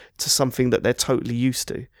do to something that they're totally used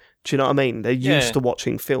to. Do you know what I mean? They're used to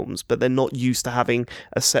watching films, but they're not used to having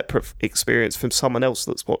a separate experience from someone else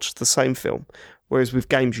that's watched the same film. Whereas with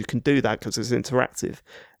games, you can do that because it's interactive.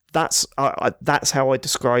 That's how I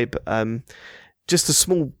describe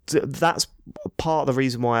that's part of the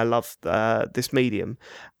reason why I love this medium.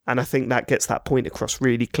 And I think that gets that point across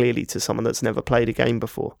really clearly to someone that's never played a game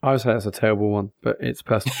before. I would say that's a terrible one, but it's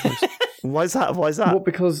personal choice. Why is that? Well,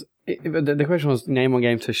 because the question was name one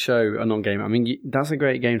game to show a non-gamer. I mean, that's a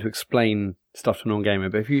great game to explain stuff to a non-gamer,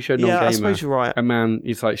 but if you show a non-gamer, I suppose you're right. A man,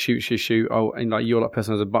 it's like shoot, and like you're that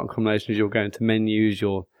person has a button combinations, you're going to menus,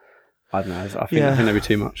 I don't know, I think that'd be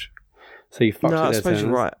too much. So you fucked it there. I suppose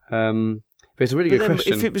you're right. But it's a really good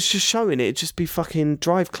question. If it was just showing it, it'd just be fucking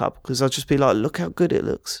Drive Club, because I'd just be like, look how good it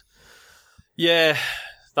looks. Yeah,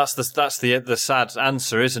 that's the sad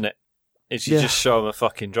answer, isn't it? Is you just show them a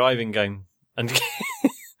fucking driving game, and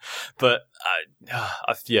but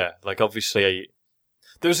like obviously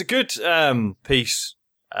there was a good piece.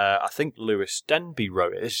 I think Lewis Denby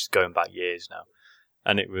wrote it. This is going back years now,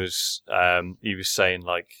 and it was he was saying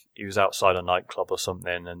like he was outside a nightclub or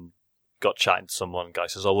something and got chatting to someone. Guy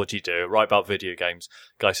says, "Oh, what do you do?" Write about video games.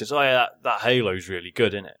 Guy says, "Oh yeah, that Halo's really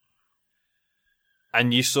good, isn't it?"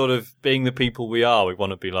 And you sort of, being the people we are, we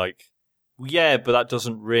want to be like, well, yeah, but that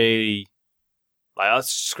doesn't really, like,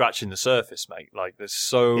 that's scratching the surface, mate. Like, there's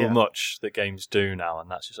so much that games do now, and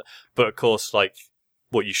that's just, but of course, like,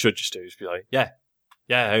 what you should just do is be like, yeah,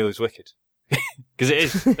 Halo's wicked. because it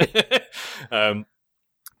is.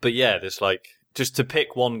 But yeah, there's like just to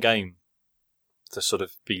pick one game to sort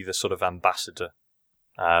of be the sort of ambassador.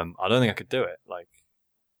 I don't think I could do it. Like,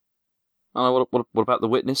 what about The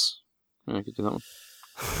Witness? Yeah, I could do that one.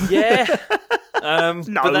 Yeah.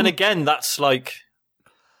 No. But then again, that's like,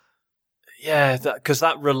 yeah, because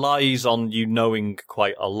that relies on you knowing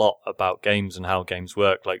quite a lot about games and how games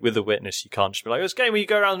work. Like with The Witness, you can't just be like, this game where you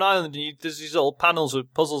go around an island and there's these little panels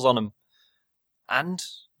with puzzles on them. And,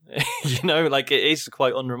 like it is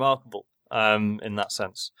quite unremarkable in that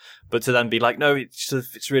sense. But to then be like, no,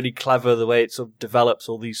 it's really clever the way it sort of develops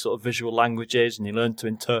all these sort of visual languages and you learn to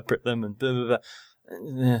interpret them and blah, blah, blah.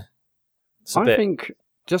 Yeah. I think,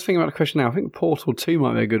 just thinking about the question now, I think Portal 2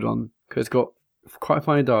 might be a good one because it's got quite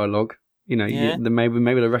funny dialogue. Yeah. Maybe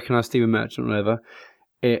they recognise Stephen Merchant or whatever.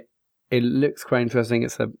 It looks quite interesting.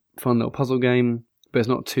 It's a fun little puzzle game, but it's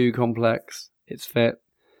not too complex. It's fit.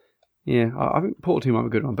 Yeah, I think Portal 2 might be a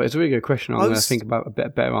good one, but it's a really good question. I'm going to think about a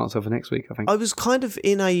better answer for next week, I think. I was kind of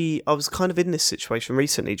in this situation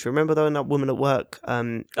recently. Do you remember though, that woman at work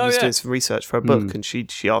was doing some research for a book and she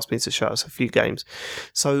asked me to show us a few games.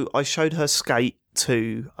 So I showed her Skate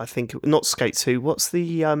 2, I think, not Skate 2, what's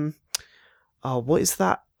the what is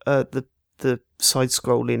that? The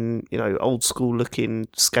side-scrolling, old school looking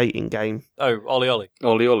skating game. Oh, Ollie Ollie.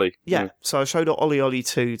 Ollie Ollie. Yeah. So I showed her Ollie Ollie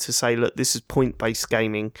 2 to say, look, this is point-based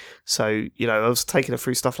gaming. So, I was taking her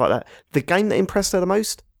through stuff like that. The game that impressed her the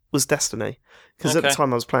most was Destiny. Because at the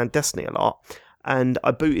time I was playing Destiny a lot. And I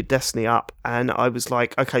booted Destiny up and I was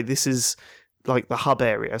like, okay, this is like the hub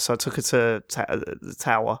area. So I took her to the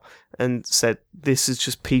tower and said, this is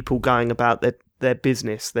just people going about their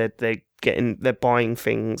business. They're buying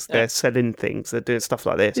things, they're selling things, they're doing stuff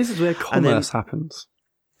like this. This is where commerce happens.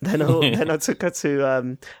 Then I took her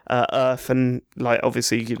to Earth, and like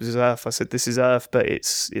obviously it was Earth. I said, "This is Earth, but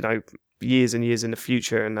it's years and years in the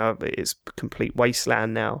future, and it's a complete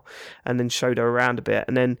wasteland now." And then showed her around a bit,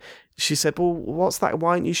 and then she said, "Well, what's that?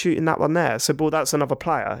 Why aren't you shooting that one there?" I said, "Well, that's another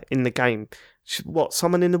player in the game." She, what,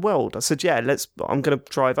 someone in the world? I said, yeah, I'm going to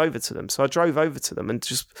drive over to them. So I drove over to them and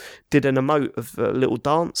just did an emote of a little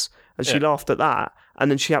dance. And she laughed at that.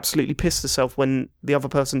 And then she absolutely pissed herself when the other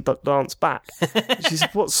person danced back. She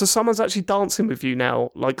said, what? So someone's actually dancing with you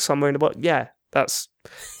now, like somewhere in the world? Yeah, that's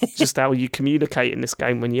just how you communicate in this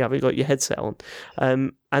game when you haven't got your headset on.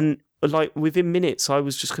 And like within minutes, I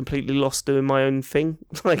was just completely lost doing my own thing.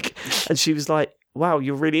 And she was like, wow,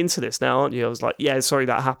 you're really into this now, aren't you? I was like, yeah, sorry,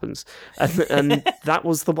 that happens. And that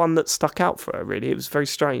was the one that stuck out for her, really. It was very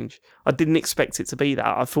strange. I didn't expect it to be that.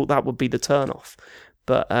 I thought that would be the turn-off.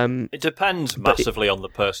 But it depends massively on the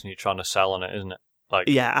person you're trying to sell on it, isn't it? Like,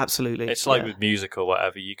 yeah, absolutely. It's like with music or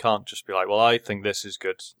whatever. You can't just be like, well, I think this is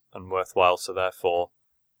good and worthwhile, so therefore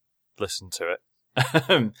listen to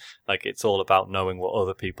it. Like, it's all about knowing what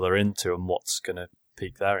other people are into and what's going to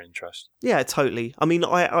pique their interest. Yeah, totally. I mean,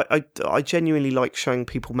 I genuinely like showing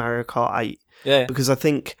people Mario Kart 8 because I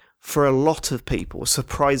think for a lot of people, a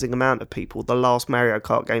surprising amount of people, the last Mario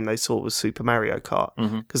Kart game they saw was Super Mario Kart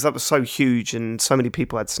because that was so huge and so many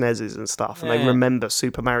people had SNESes and stuff and they remember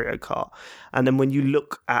Super Mario Kart. And then when you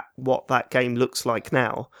look at what that game looks like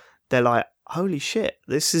now, they're like, holy shit,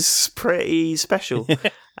 this is pretty special.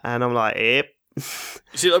 And I'm like, yep.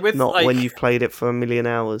 See, like not when you've played it for a million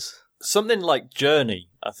hours. Something like Journey,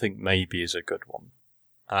 I think maybe is a good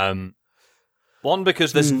one. One,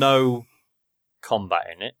 because there's no combat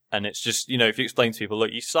in it, and it's just, if you explain to people,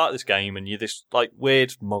 look, you start this game and you're this like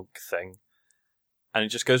weird monk thing, and it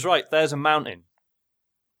just goes, right, there's a mountain.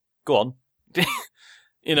 Go on.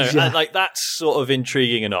 And like that's sort of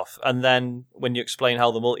intriguing enough. And then when you explain how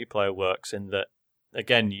the multiplayer works, in that,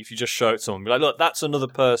 again, if you just show it to someone, be like, look, that's another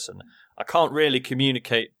person. I can't really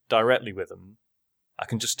communicate directly with them. I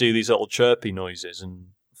can just do these little chirpy noises and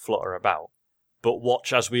flutter about. But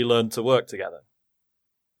watch as we learn to work together.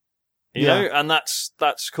 You know? And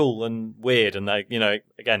that's cool and weird. And,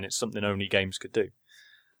 again, it's something only games could do.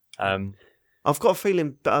 I've got a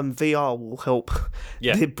feeling VR will help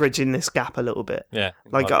bridging this gap a little bit. Yeah.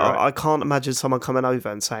 Like, I can't imagine someone coming over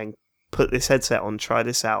and saying, put this headset on, try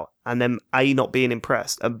this out, and then A, not being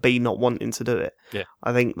impressed, and B, not wanting to do it. Yeah.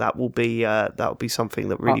 I think that will be something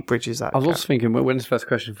that really bridges that. I was also thinking, when this first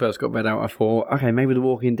question first got read out, I thought, okay, maybe The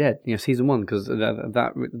Walking Dead, season 1, because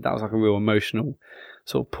that was like a real emotional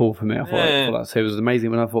sort of pull for me. I thought so it was amazing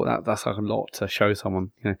when I thought that's like a lot to show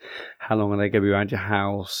someone. How long are they going to be around your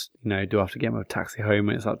house? Do I have to get them a taxi home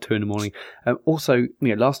when it's like 2 a.m? Also,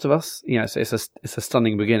 Last of Us, it's a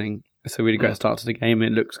stunning beginning. It's a really great start to the game.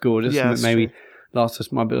 It looks gorgeous. Yeah, maybe Last of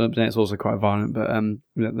Us might be, it's also quite violent, but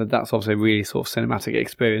that's obviously a really sort of cinematic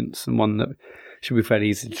experience and one that should be fairly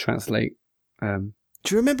easy to translate Do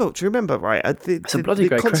you remember? Right, it's a bloody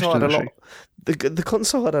great question. The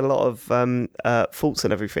console had a lot of faults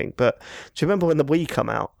and everything. But do you remember when the Wii come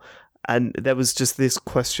out and there was just this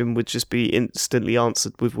question would just be instantly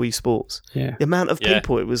answered with Wii Sports? Yeah. The amount of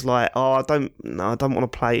people it was like, I don't want to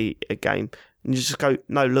play a game, and you just go,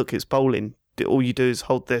 no, look, it's bowling. All you do is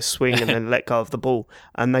hold their swing and then let go of the ball,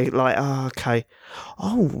 and they like, okay,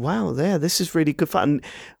 oh wow, this is really good fun.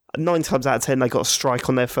 And 9 times out of 10, they got a strike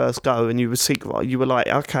on their first go, and you were like,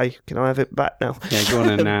 okay, can I have it back now? Yeah, go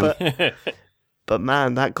on in now. but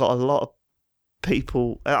man, that got a lot of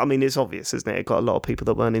people. I mean, it's obvious, isn't it? It got a lot of people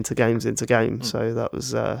that weren't into games. So that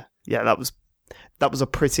was that was a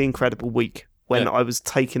pretty incredible week when I was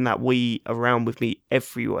taking that Wii around with me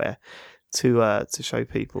everywhere to show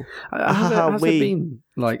people. Has there been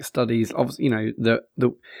like studies? Obviously, at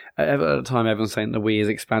the time everyone's saying the Wii is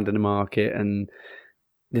expanding the market and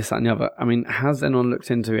this, that, and the other. I mean, has anyone looked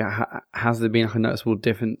into it? Has there been like a noticeable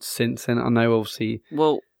difference since then? I know, obviously,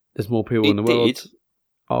 there's more people in the world.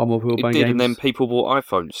 Are more people buying games? And then people bought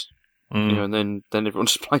iPhones. And then everyone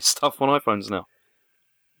just plays stuff on iPhones now.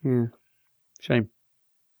 Yeah, shame.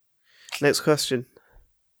 Next question.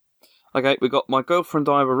 Okay, we got, my girlfriend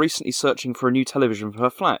and I were recently searching for a new television for her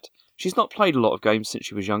flat. She's not played a lot of games since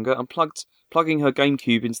she was younger, and plugging her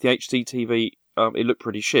GameCube into the HD TV, it looked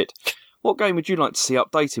pretty shit. What game would you like to see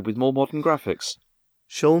updated with more modern graphics?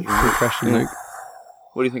 Sean? Good question, Luke.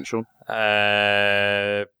 What do you think, Sean?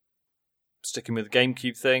 Sticking with the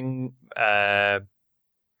GameCube thing,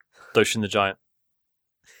 Doshin the Giant.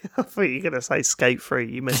 I thought you were going to say Skate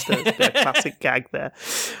 3. You missed a classic gag there.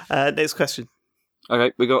 Next question.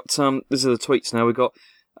 Okay, we got, this are the tweets now. We got,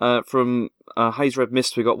 from Haze Red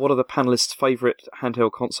Mist, we got, what are the panelists' favourite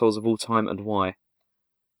handheld consoles of all time and why?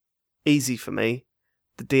 Easy for me.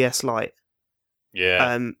 The DS Lite.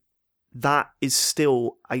 Yeah. That is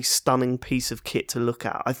still a stunning piece of kit to look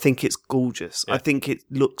at. I think it's gorgeous. Yeah. I think it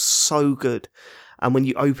looks so good. And when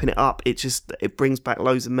you open it up, it brings back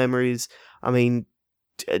loads of memories. I mean,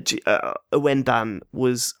 Wendan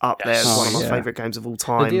was up there as one of my favourite games of all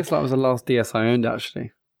time. The DS Lite was the last DS I owned,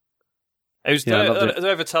 actually. It was. Did I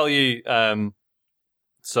ever tell you?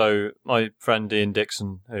 So my friend Ian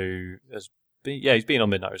Dixon, who has he's been on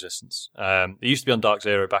Midnight Resistance. He used to be on Dark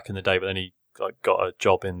Zero back in the day, but then he got a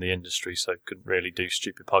job in the industry, so couldn't really do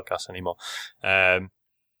stupid podcasts anymore.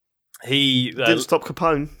 He didn't stop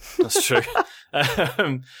Capone. That's true.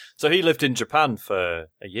 So he lived in Japan for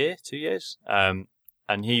a year, 2 years,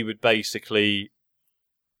 and he would basically,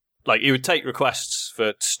 he would take requests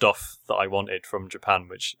for stuff that I wanted from Japan,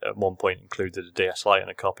 which at one point included a DS Lite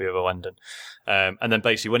and a copy of Owenden. And then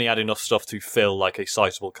basically when he had enough stuff to fill a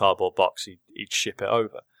sizable cardboard box, he'd ship it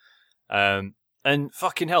over. And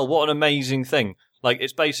fucking hell, what an amazing thing.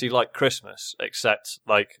 It's basically like Christmas, except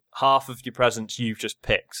half of your presents you've just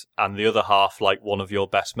picked and the other half one of your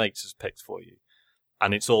best mates has picked for you.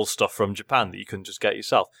 And it's all stuff from Japan that you couldn't just get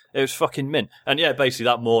yourself. It was fucking mint. And yeah, basically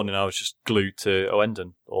that morning I was just glued to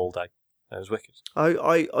Owenden all day. It was wicked.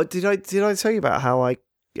 Did I tell you about how I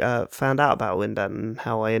found out about Owenden and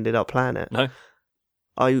how I ended up playing it? No.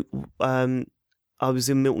 I was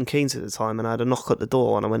in Milton Keynes at the time and I had a knock at the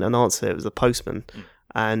door and I went and answered it. It was the postman.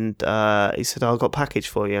 And he said, I've got a package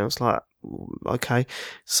for you. And I was like, okay.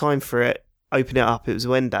 Signed for it. Open it up, it was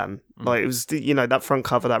Wendan. It was, that front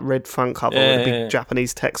cover, that red front cover with the big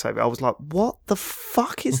Japanese text over it. I was like, what the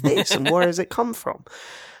fuck is this? And where has it come from?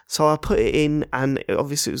 So I put it in, and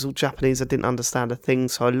obviously it was all Japanese. I didn't understand a thing,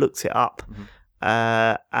 so I looked it up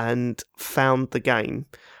and found the game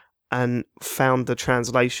and found the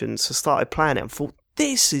translation. So started playing it and thought,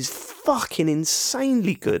 this is fucking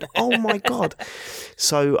insanely good. Oh my God.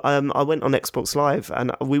 So I went on Xbox Live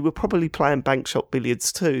and we were probably playing Bank Shot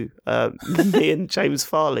Billiards too, me and James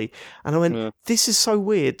Farley. And I went, this is so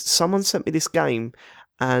weird. Someone sent me this game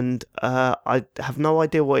and I have no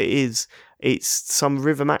idea what it is. It's some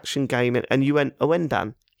rhythm action game. And you went,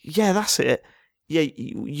 Owenden? Yeah, that's it. Yeah,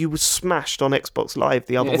 you were smashed on Xbox Live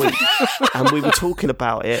the other week, and we were talking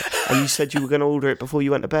about it, and you said you were going to order it before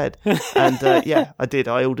you went to bed. And I did.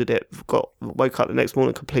 I ordered it. Woke up the next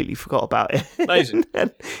morning, completely forgot about it. Amazing. Do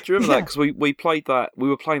you remember that? Because we played that. We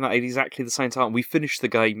were playing that at exactly the same time. We finished the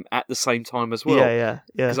game at the same time as well. Yeah.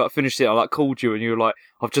 Because I finished it, I called you, and you were like,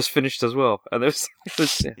 "I've just finished as well." And it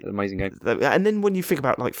was an amazing game. And then when you think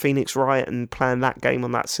about Phoenix Wright and playing that game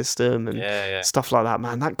on that system and stuff like that,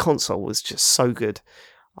 man, that console was just so good.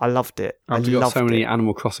 I loved it. I've got so many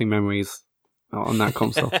Animal Crossing memories on that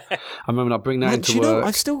console. I remember not bring that into work.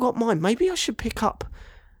 I've still got mine. Maybe I should pick up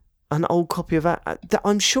an old copy of that.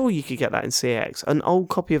 I'm sure you could get that in CX. An old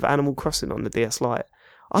copy of Animal Crossing on the DS Lite.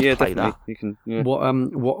 I'd play definitely. that. You can. Yeah.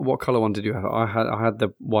 What colour one did you have? I had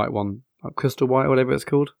the white one, like crystal white, whatever it's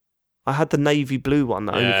called. I had the navy blue one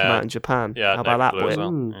that only came out in Japan. Yeah, how about that, blue as Whit?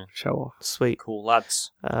 well. Yeah. Show off. Sweet. Cool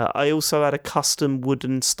lads. I also had a custom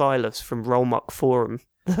wooden stylus from Rollmuck Forum.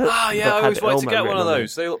 Ah, yeah, I always wanted to get one of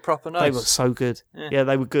those. They look proper nice. They were so good. Yeah,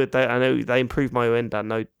 they were good. I know they improved my Oenda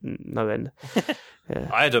no end. Yeah.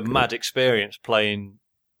 I had a mad experience playing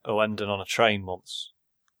Oendan on a train once.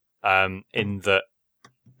 In that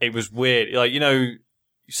it was weird. Like, you've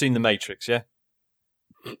seen The Matrix, yeah?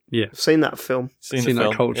 Yeah. I've seen that film. Seen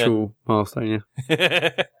that cultural milestone,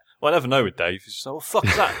 yeah. Well, I never know with Dave. He's just like, fuck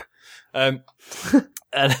is that? And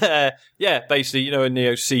basically, when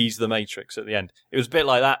Neo sees the Matrix at the end, it was a bit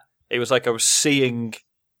like that. It was like I was seeing,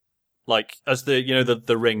 like, as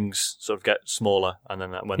the rings sort of get smaller, and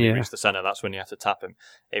then when they reach the center, that's when you have to tap him.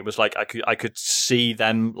 It was like I could see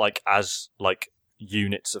them like as like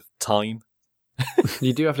units of time.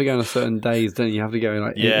 You do have to go on a certain days, don't you? You have to go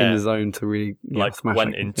in the zone to really smash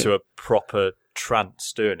went into a proper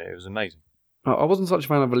trance doing it. It was amazing. I wasn't such a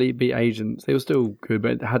fan of Elite Beat Agents. They were still good,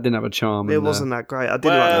 but it didn't have a charm. It wasn't that great. I did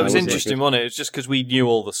like it was interesting, wasn't it? It was just because we knew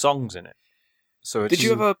all the songs in it. So did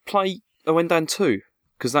you ever play Oendan 2?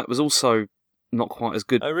 Because that was also not quite as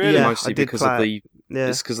good. Oh, really? Yeah, mostly because of the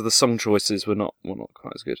song choices were not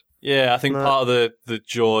quite as good. Yeah, I think part of the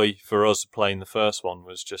joy for us playing the first one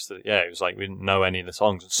was just that. Yeah, it was like we didn't know any of the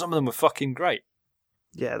songs, and some of them were fucking great.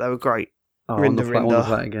 Yeah, they were great. Oh, Rinda. I want to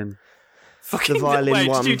play it again. Fucking the violin wait,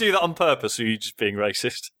 one. Did you do that on purpose, or are you just being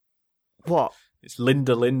racist? What? It's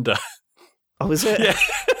Linda. Oh, is it? Yeah.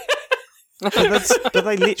 Do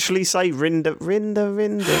they literally say Rinda? Do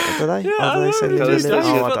they? Yeah, do they say Linda?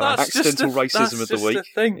 Accidental racism of the week.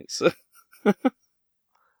 Thing.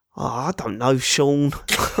 I don't know, Sean.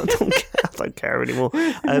 I don't care anymore.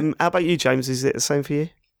 How about you, James? Is it the same for you?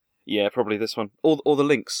 Yeah, probably this one. All the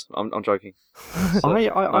links. I'm joking. I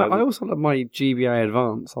also love my GBA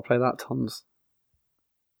Advance. I play that tons.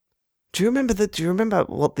 Do you remember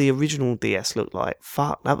what the original DS looked like?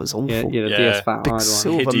 Fuck, that was awful. Yeah, the DS Fat Big Hard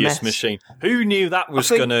silver one. Hideous mess. machine. Who knew that was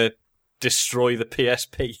going to destroy the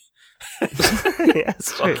PSP? Yeah,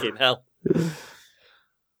 that's true. Fucking hell.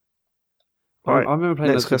 Right, I remember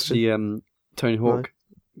playing next the Tony Hawk.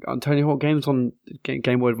 Tony Hawk games on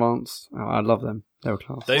Game Boy Advance. Oh, I love them. They were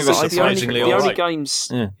class. They were surprisingly the only alright. games.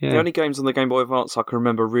 Yeah. The only games on the Game Boy Advance I can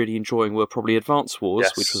remember really enjoying were probably Advance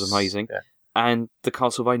Wars, which was amazing, and the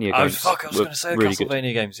Castlevania games. I was going to say the really Castlevania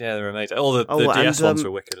good. games. Yeah, they're amazing. All the DS ones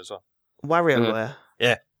were wicked as well. WarioWare.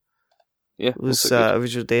 Yeah. Yeah, was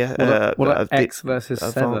original DS. X versus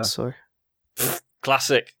Sever. Sorry.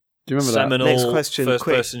 Classic. Do you remember Seminal Next question,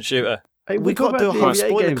 first-person shooter. Hey, we got to do a whole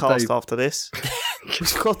spoiler games, cast Dave. after this.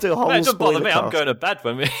 We've got to do a whole Mate, don't bother spoiler me. cast. I'm going to bed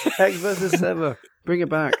when we. X versus Sever. Bring it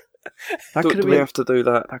back. Do we have to do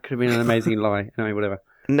that? That could have been an amazing lie. Anyway, whatever.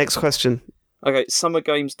 Next question. Okay, Summer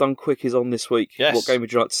Games Done Quick is on this week. Yes. What game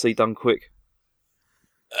would you like to see done quick?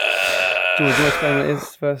 Do you want to explain what it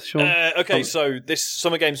is first, Sean? Okay, so this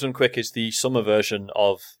Summer Games Done Quick is the summer version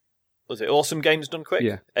of, was it Awesome Games Done Quick?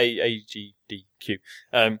 Yeah. AGDQ.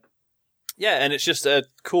 Yeah, and it's just a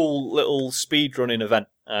cool little speedrunning event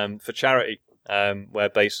for charity, where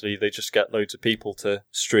basically they just get loads of people to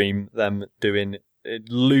stream them doing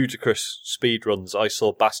ludicrous speedruns. I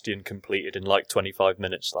saw Bastion completed in like 25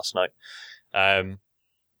 minutes last night. And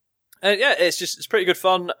yeah, it's pretty good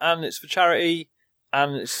fun, and it's for charity.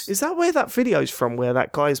 And Is that where that video's from, where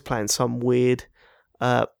that guy's playing some weird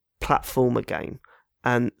platformer game,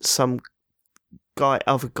 and some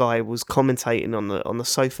other guy was commentating on the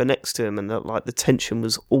sofa next to him, and the tension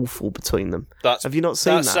was awful between them? Have you not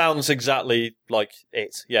seen that? That sounds exactly like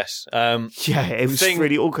it, yes. Yeah, it was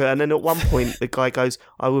really awkward. And then at one point, the guy goes,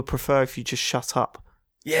 "I would prefer if you just shut up."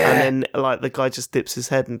 Yeah. And then the guy just dips his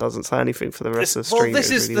head and doesn't say anything for the rest of the stream. Well,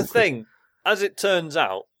 this is the thing. As it turns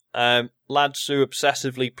out, lads who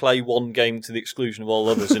obsessively play one game to the exclusion of all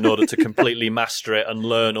others in order to completely master it and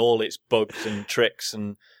learn all its bugs and tricks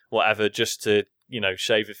and whatever, just to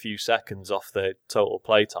shave a few seconds off their total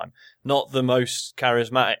playtime. Not the most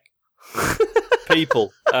charismatic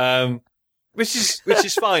people, which is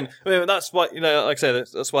fine. I mean, that's why like I say,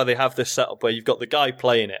 that's why they have this setup where you've got the guy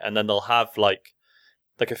playing it, and then they'll have like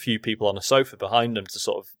a few people on a sofa behind them to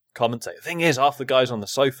sort of commentate. The thing is, half the guys on the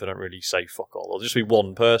sofa don't really say fuck all. There'll just be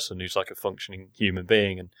one person who's like a functioning human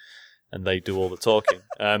being, and they do all the talking.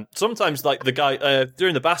 Sometimes, like the guy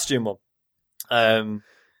during the Bastion one,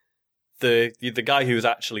 the guy who was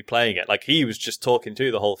actually playing it, like he was just talking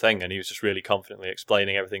to the whole thing, and he was just really confidently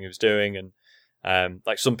explaining everything he was doing. And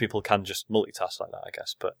like some people can just multitask like that, I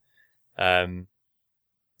guess. But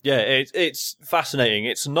yeah, it's fascinating.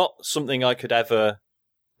 It's not something I could ever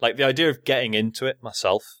like the idea of getting into it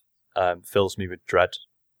myself fills me with dread.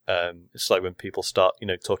 It's like when people start,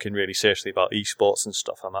 talking really seriously about esports and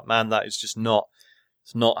stuff. I'm like, man, that is just not.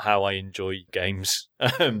 It's not how I enjoy games.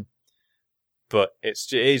 But it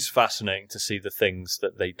is fascinating to see the things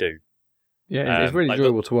that they do. Yeah, it's really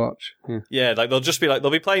enjoyable to watch. Yeah, like they'll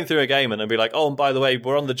be playing through a game and they'll be like, oh, and by the way,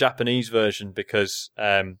 we're on the Japanese version because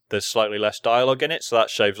there's slightly less dialogue in it, so that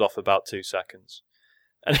shaves off about 2 seconds.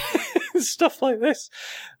 And stuff like this.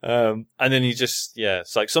 And then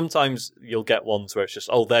it's like sometimes you'll get ones where it's just,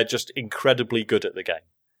 oh, they're just incredibly good at the game.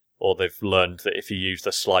 Or they've learned that if you use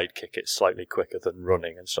the slide kick, it's slightly quicker than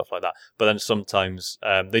running and stuff like that. But then sometimes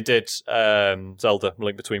they did Zelda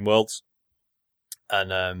Link Between Worlds.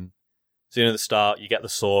 And so, at the start, you get the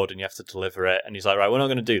sword and you have to deliver it. And he's like, right, we're not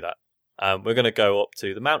going to do that. We're going to go up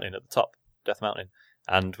to the mountain at the top, Death Mountain.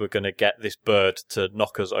 And we're going to get this bird to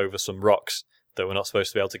knock us over some rocks that we're not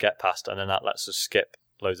supposed to be able to get past. And then that lets us skip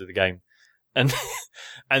loads of the game. And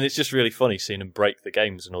and it's just really funny seeing them break the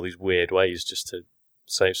games in all these weird ways just to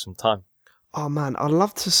save some time. Oh man, I'd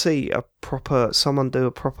love to see someone do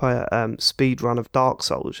a proper speed run of Dark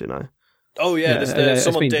Souls. Oh yeah,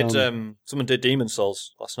 someone did Demon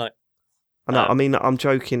Souls last night. I mean, I'm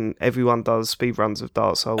joking. Everyone does speed runs of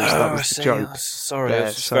Dark Souls. That was the joke. Sorry,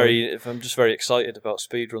 I'm just very excited about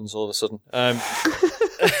speed runs all of a sudden.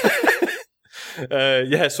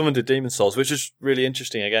 Someone did Demon Souls, which is really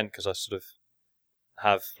interesting again because I sort of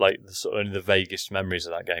have like only the vaguest memories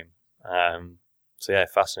of that game. So yeah,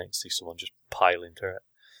 fascinating to see someone just piling through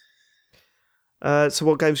it. So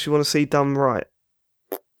what games do you want to see done right?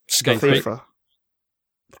 Skate 3.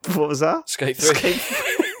 What was that? Skate 3.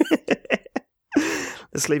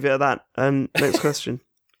 Let's leave it at that. Next question.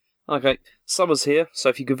 Okay, summer's here, so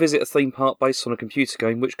if you could visit a theme park based on a computer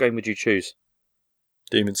game, which game would you choose?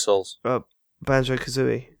 Demon Souls.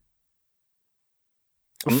 Banjo-Kazooie.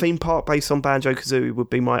 A theme park based on Banjo-Kazooie would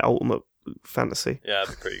be my ultimate fantasy. Yeah,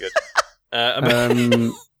 that'd be pretty good.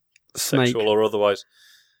 Sexual or otherwise.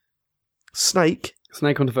 Snake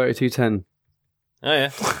on the 3210. Oh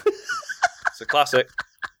yeah. It's a classic.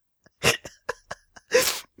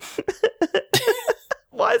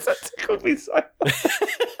 Why has that tickled me so much?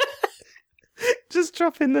 Just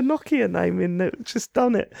dropping the Nokia name in it, just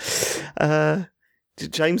done it.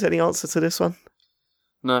 James, any answer to this one?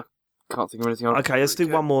 No, can't think of anything. Okay, let's do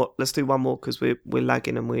one more. Let's do one more because we're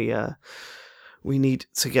lagging and we need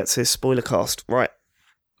to get to this spoiler cast. Right.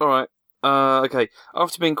 All right. Okay.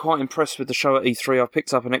 After being quite impressed with the show at E3, I've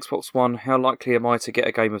picked up an Xbox One. How likely am I to get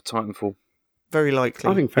a game of Titanfall? Very likely.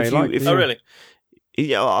 I think very likely. Oh, really?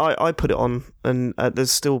 Yeah, I put it on, and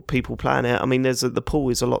there's still people playing it. I mean, the pool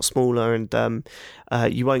is a lot smaller, and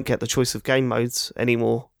you won't get the choice of game modes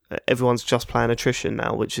anymore. Everyone's just playing attrition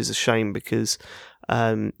now, which is a shame because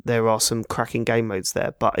there are some cracking game modes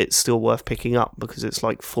there, but it's still worth picking up because it's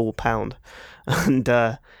like £4, and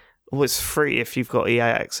it's free if you've got EA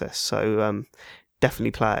access. So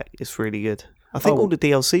definitely play it; it's really good. I think all the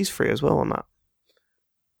DLC's free as well on that.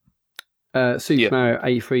 Super Mario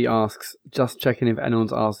 83 asks, just checking if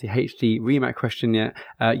anyone's asked the HD remake question yet.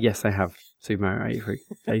 Yes, they have. Super Mario 83.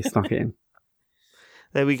 They snuck it in.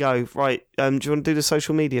 There we go. Right. Do you want to do the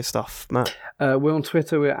social media stuff, Matt? We're on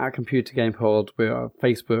Twitter. We're at Computer Game Pod. We're on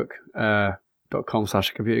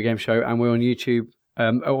Facebook.com/Computer Game Show. And we're on YouTube.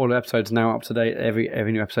 All the episodes are now up to date.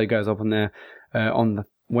 Every new episode goes up on there on the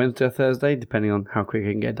Wednesday or Thursday, depending on how quick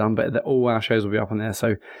it can get done. But all our shows will be up on there.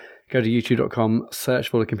 So go to youtube.com, search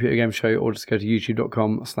for The Computer Game Show, or just go to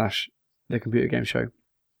youtube.com/The Computer Game Show. And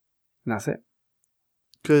that's it.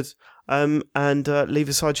 Good. And leave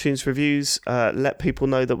us iTunes reviews. Let people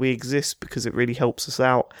know that we exist because it really helps us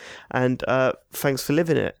out. And thanks for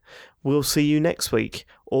living it. We'll see you next week.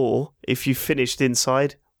 Or if you've finished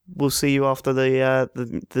Inside, we'll see you after the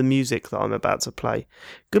music that I'm about to play.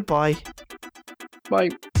 Goodbye.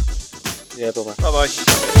 Bye. Yeah, bye-bye. Bye-bye.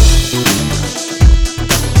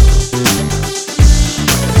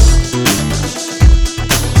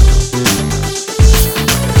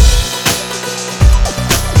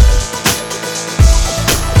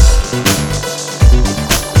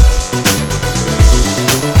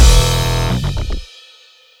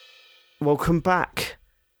 Welcome back.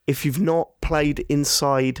 If you've not played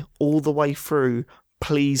Inside all the way through,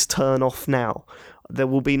 please turn off now. There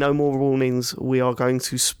will be no more warnings. We are going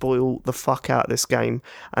to spoil the fuck out of this game.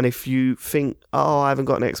 And if you think, I haven't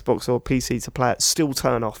got an Xbox or PC to play it, still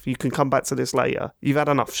turn off. You can come back to this later. You've had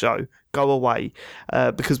enough show. Go away.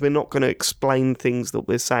 Because we're not going to explain things that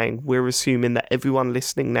we're saying. We're assuming that everyone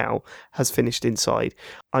listening now has finished Inside.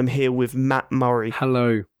 I'm here with Matt Murray.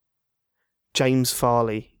 Hello. James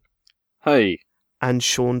Farley. Hey. And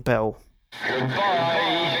Sean Bell.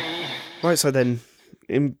 Goodbye. Right, so then,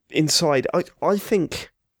 inside, I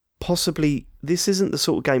think possibly this isn't the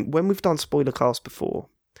sort of game... When we've done spoiler cast before,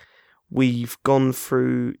 we've gone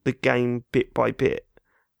through the game bit by bit.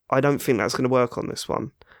 I don't think that's going to work on this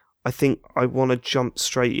one. I think I want to jump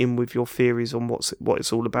straight in with your theories on what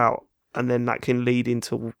it's all about, and then that can lead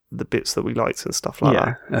into the bits that we liked and stuff like that.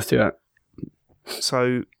 Yeah, let's do that.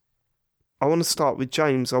 So, I want to start with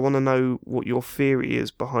James. I want to know what your theory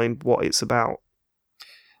is behind what it's about.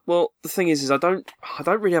 Well, the thing is I don't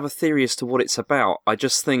really have a theory as to what it's about. I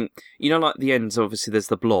just think, like the end, obviously there's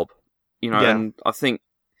the blob, and I think,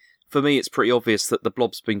 for me, it's pretty obvious that the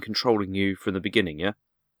blob's been controlling you from the beginning, yeah?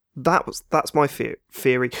 That's my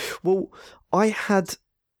theory. Well, I had...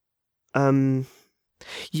 I'll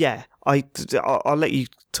let you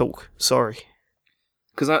talk. Sorry.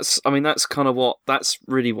 Because that's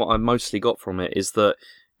really what I mostly got from it, is that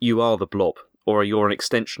you are the blob, or you're an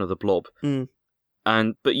extension of the blob. Mm.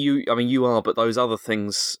 You are, but those other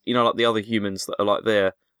things, like the other humans that are like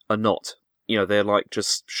there, are not. They're like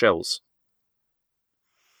just shells.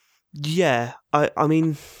 Yeah, I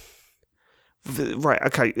mean... Right,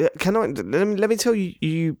 okay. Let me tell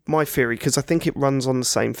you my theory, because I think it runs on the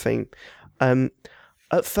same thing.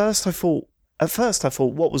 At first I thought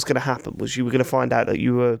what was going to happen was you were going to find out that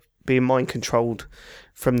you were being mind controlled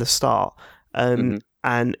from the start, but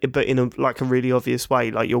in a really obvious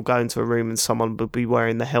way, like you'll go into a room and someone would be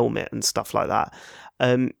wearing the helmet and stuff like that.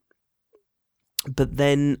 But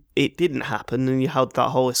then it didn't happen, and you had that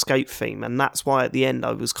whole escape theme, and that's why at the end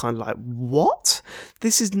I was kind of like, what?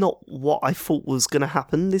 This is not what I thought was going to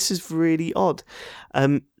happen. This is really odd.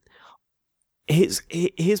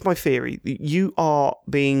 Here's my theory. You are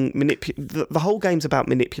being manipulated. The whole game's about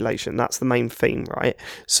manipulation. That's the main theme, right?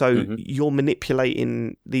 So you're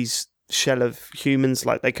manipulating these shell of humans,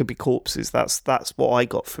 like they could be corpses. That's what I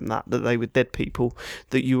got from that they were dead people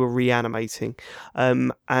that you were reanimating,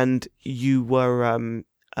 and you were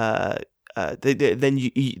there's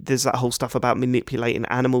that whole stuff about manipulating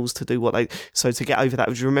animals to do what they. So to get over that,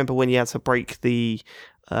 do you remember when you had to break the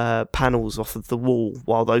panels off of the wall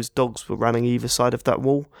while those dogs were running either side of that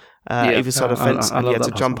wall, either side of the fence, and you had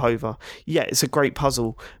to jump over? Yeah, it's a great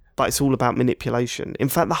puzzle. But it's all about manipulation. In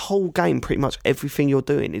fact, the whole game, pretty much everything you're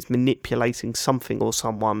doing is manipulating something or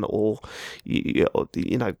someone, or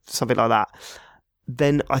something like that.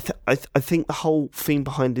 Then I think the whole theme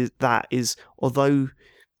behind that is, although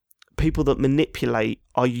people that manipulate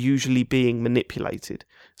are usually being manipulated.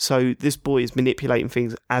 So this boy is manipulating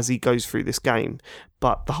things as he goes through this game,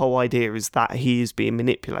 but the whole idea is that he is being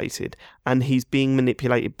manipulated, and he's being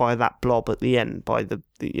manipulated by that blob at the end, by the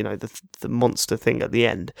monster thing at the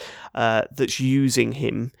end, that's using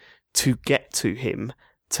him to get to him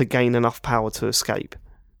to gain enough power to escape.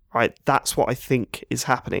 Right? That's what I think is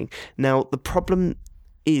happening. Now, the problem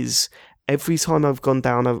is, every time I've gone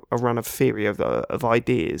down a run of theory of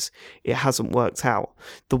ideas, it hasn't worked out.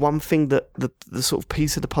 The one thing that the sort of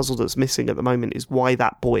piece of the puzzle that's missing at the moment is why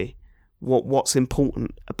that boy. What's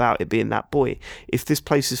important about it being that boy? If this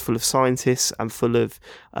place is full of scientists and full of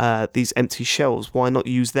these empty shells, why not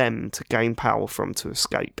use them to gain power from to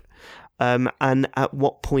escape? And at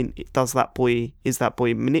what point is that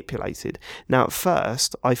boy manipulated? Now, at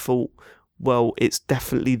first, I thought, well, it's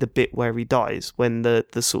definitely the bit where he dies, when the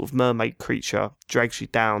sort of mermaid creature drags you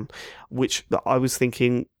down, which I was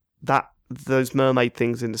thinking that those mermaid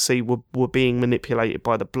things in the sea were being manipulated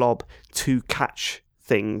by the blob to catch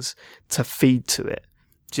things to feed to it.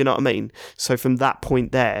 Do you know what I mean? So from that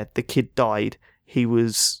point there, the kid died, he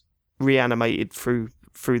was reanimated through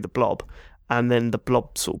the blob, and then the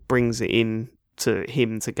blob sort of brings it in to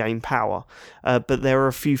him to gain power. But there are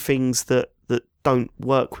a few things that don't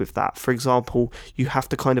work with that. For example, you have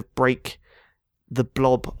to kind of break the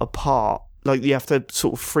blob apart. Like, you have to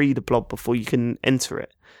sort of free the blob before you can enter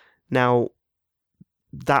it. Now,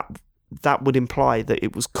 that would imply that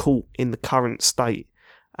it was caught in the current state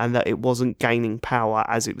and that it wasn't gaining power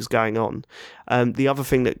as it was going on. The other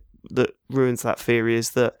thing that ruins that theory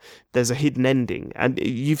is that there's a hidden ending. And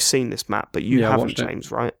you've seen this, Matt, but you haven't, James,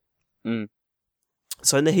 right? Mm.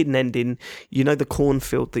 So in the hidden ending, the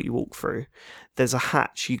cornfield that you walk through, there's a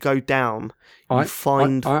hatch. You go down,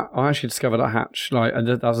 find... I actually discovered that hatch, and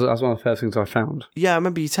that's one of the first things I found. Yeah, I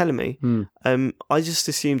remember you telling me. Mm. I just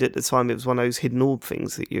assumed at the time it was one of those hidden orb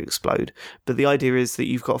things that you explode. But the idea is that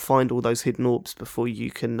you've got to find all those hidden orbs before you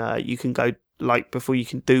can go, before you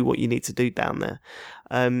can do what you need to do down there.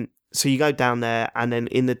 So you go down there, and then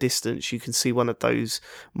in the distance you can see one of those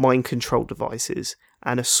mind control devices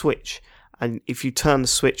and a switch. And if you turn the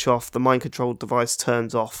switch off, the mind control device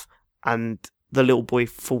turns off, and the little boy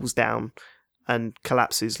falls down and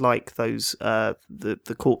collapses like those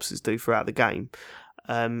the corpses do throughout the game.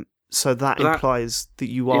 So that implies that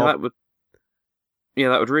you are.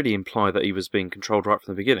 That would really imply that he was being controlled right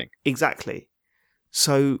from the beginning. Exactly.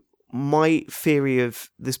 So my theory of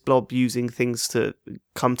this blob using things to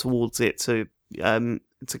come towards it to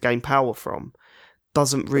gain power from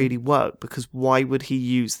doesn't really work, because why would he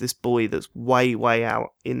use this boy that's way, way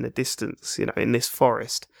out in the distance, in this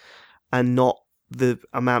forest, and not the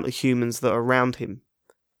amount of humans that are around him?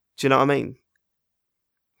 Do you know what I mean?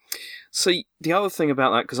 See, the other thing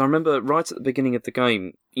about that, because I remember right at the beginning of the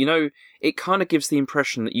game, it kind of gives the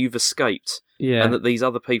impression that you've escaped, and that these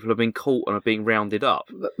other people have been caught and are being rounded up.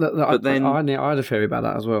 But then I had a theory about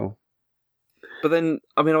that as well. But then,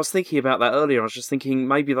 I was thinking about that earlier. I was just thinking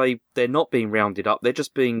maybe they're not being rounded up. They're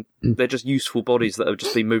just useful bodies that have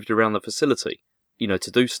just been moved around the facility,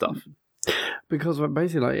 to do stuff. Because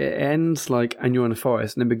basically, it ends and you're in the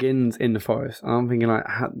forest, and it begins in the forest. And I'm thinking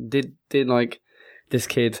did this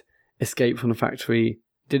kid escape from the factory?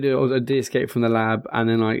 Did he escape from the lab, and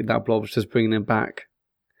then that blob's just bringing him back?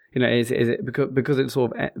 Is it because it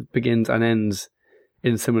sort of begins and ends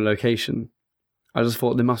in a similar location? I just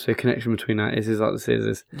thought there must be a connection between that. This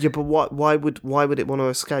is. Yeah, but why would it want to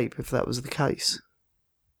escape if that was the case?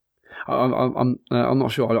 I'm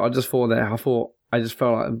not sure. I just thought that. I just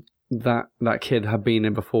felt like that kid had been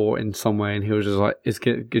there before in some way, and he was just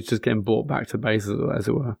it's just getting brought back to base, as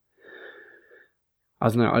it were. I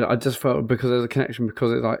don't know. I just felt because there's a connection,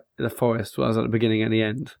 because it's the forest was at the beginning and the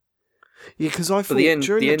end. Yeah, because I thought the end's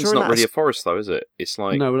not really a forest, though, is it? It's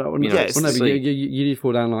but you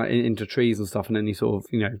fall down into trees and stuff, and then you sort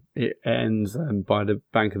of it ends by the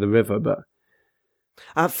bank of the river. But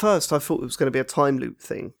at first, I thought it was going to be a time loop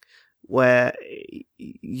thing, where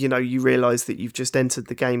you realise that you've just entered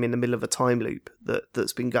the game in the middle of a time loop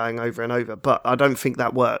that's been going over and over. But I don't think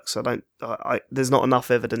that works. There's not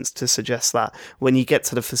enough evidence to suggest that. When you get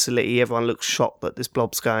to the facility, everyone looks shocked that this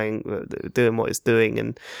blob's doing what it's doing,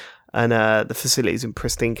 and the facility's in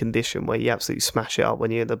pristine condition, where you absolutely smash it up when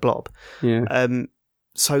you're in the blob. Yeah.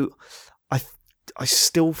 So I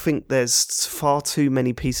still think there's far too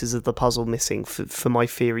many pieces of the puzzle missing for my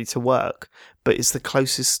theory to work, but it's the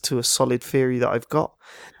closest to a solid theory that I've got.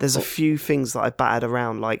 There's a few things that I batted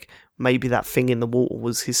around, like maybe that thing in the water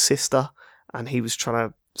was his sister and he was trying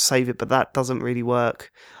to save it, but that doesn't really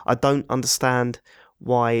work. I don't understand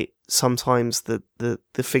why sometimes the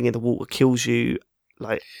thing in the water kills you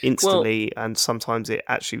instantly, and sometimes it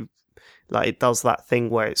actually it does that thing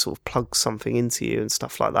where it sort of plugs something into you and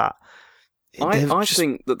stuff like that. I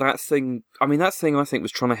think that thing, that thing I think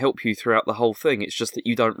was trying to help you throughout the whole thing. It's just that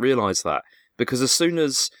you don't realise that, because as soon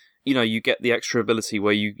as you get the extra ability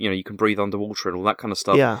where you can breathe underwater and all that kind of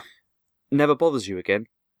stuff, never bothers you again.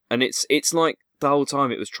 And it's like the whole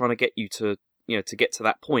time it was trying to get you to to get to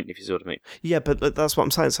that point, if you see what I mean. Yeah, but that's what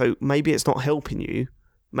I'm saying. So maybe it's not helping you.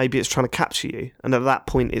 Maybe it's trying to capture you, and at that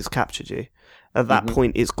point it's captured you. At that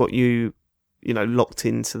point it's got you, locked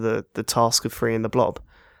into the task of freeing the blob.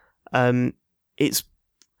 It's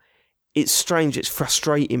strange, it's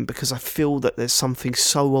frustrating, because I feel that there's something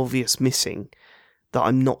so obvious missing that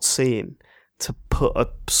I'm not seeing to put a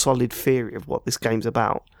solid theory of what this game's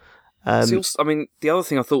about. The other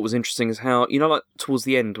thing I thought was interesting is how, towards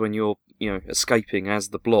the end when you're, escaping as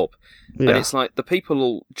the blob, and it's like the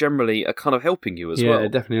people generally are kind of helping you as well. Yeah, they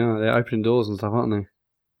definitely are. They're opening doors and stuff, aren't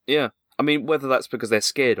they? Yeah. Whether that's because they're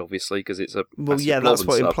scared, obviously, because it's a that's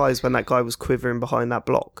what it implies when that guy was quivering behind that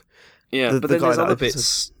block. Yeah, but then there's other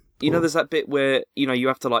bits. There's that bit where you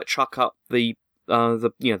have to chuck up the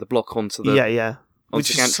block onto the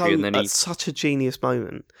which is that's such a genius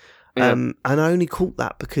moment. And I only caught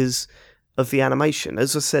that because of the animation.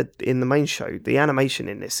 As I said in the main show, the animation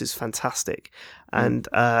in this is fantastic, and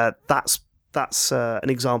that's an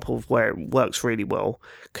example of where it works really well,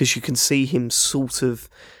 because you can see him sort of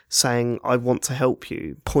saying, "I want to help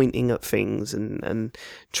you," pointing at things and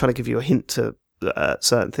trying to give you a hint to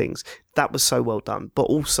certain things. That was so well done. But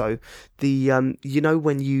also the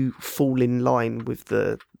when you fall in line with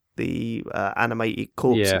the animated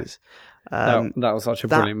corpses, that was such a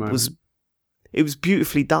brilliant moment. It was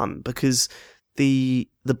beautifully done, because the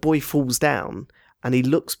boy falls down and he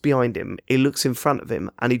looks behind him, he looks in front of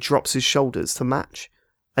him, and he drops his shoulders to match,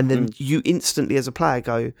 and then you instantly as a player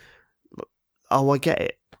go, "Oh, I get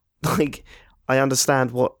it." I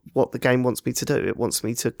understand what the game wants me to do. It wants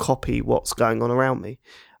me to copy what's going on around me.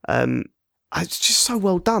 It's just so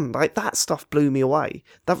well done. That stuff blew me away.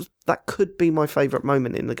 That could be my favourite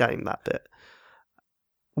moment in the game, that bit.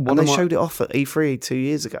 And they showed it off at E3 2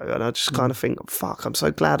 years ago, and I just kind of think, fuck, I'm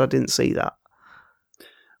so glad I didn't see that.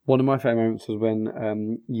 One of my favourite moments was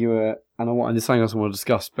when you were, and this is something else I want to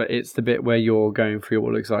discuss, but it's the bit where you're going through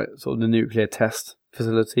what looks like sort of the nuclear test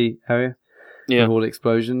facility area, with all the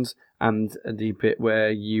explosions, and the bit where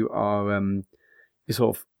you are you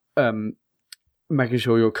sort of making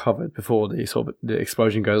sure you're covered before the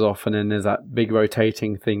explosion goes off, and then there's that big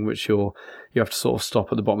rotating thing which you have to sort of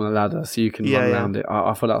stop at the bottom of the ladder so you can run around it.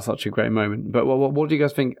 I thought that was such a great moment. But what do you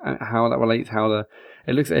guys think? How that relates?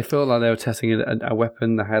 It felt like they were testing a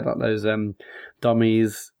weapon. They had like those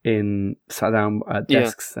dummies sat down at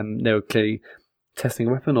desks, and they were clearly testing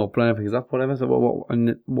a weapon or blowing things up, whatever. So what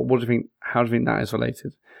do you think? How do you think that is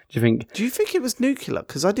related? Do you think it was nuclear?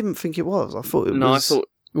 Because I didn't think it was. I thought it was. No, I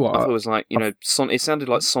thought it was like it sounded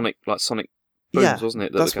like Sonic booms, wasn't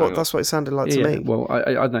it? That's what it sounded like to me. Well,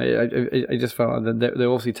 I don't know. It just felt like they're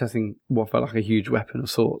obviously testing what felt like a huge weapon of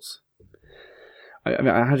sorts. I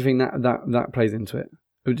mean, how do you think that plays into it?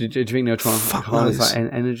 Do you think they're trying to harness that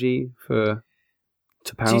energy to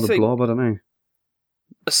power the blob? I don't know.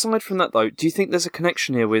 Aside from that, though, do you think there's a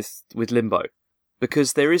connection here with Limbo?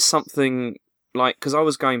 Because there is something like, because I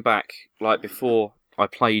was going back like before I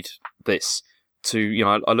played this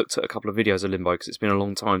to, I looked at a couple of videos of Limbo because it's been a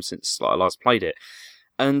long time since I last played it,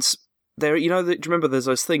 and there, do you remember there's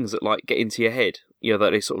those things that like get into your head,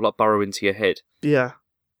 that they sort of like burrow into your head,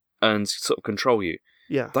 and sort of control you.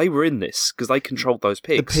 Yeah, they were in this because they controlled those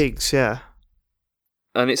pigs. The pigs, yeah.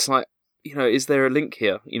 And it's like, is there a link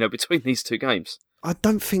here, between these two games? I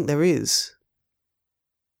don't think there is.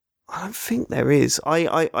 I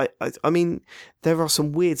mean, there are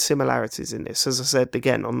some weird similarities in this. As I said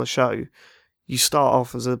again on the show, you start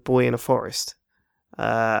off as a boy in a forest,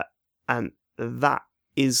 and that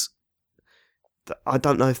is. I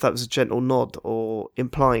don't know if that was a gentle nod or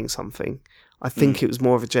implying something. I think it was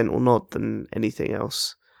more of a gentle nod than anything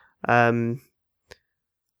else. Oh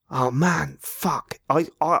man, fuck!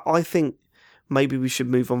 I think maybe we should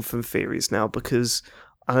move on from theories now, because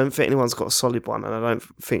I don't think anyone's got a solid one, and I don't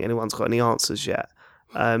think anyone's got any answers yet.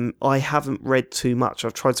 I haven't read too much.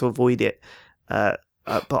 I've tried to avoid it,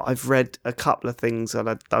 but I've read a couple of things, and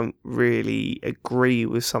I don't really agree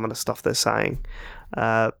with some of the stuff they're saying.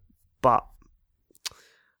 But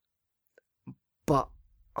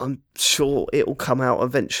I'm sure it'll come out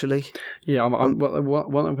eventually. Yeah,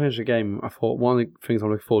 when I finished the game, I thought one of the things I'm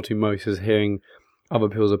looking forward to most is hearing other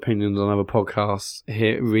people's opinions on other podcasts,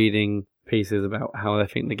 reading pieces about how they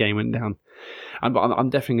think the game went down. But I'm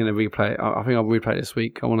definitely going to replay it. I think I'll replay it this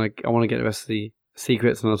week. I want to get the rest of the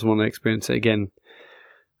secrets, and I just want to experience it again.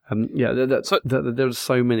 There's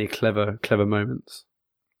so many clever moments.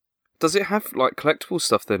 Does it have like collectible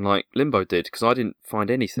stuff then, like Limbo did? Because I didn't find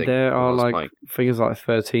anything. There are like things like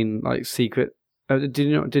 13 like secret. Did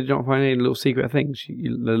you not find any little secret things? The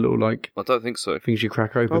little like. I don't think so. Things you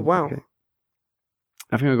crack open. Oh wow! Okay.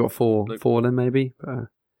 I think I got four of them maybe. But,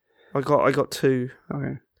 I got 2.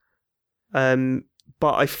 Okay.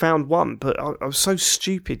 But I found one. But I was so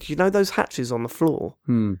stupid. You know those hatches on the floor.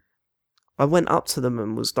 I went up to them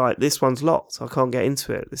and was like, "This one's locked. I can't get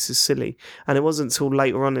into it. This is silly." And it wasn't until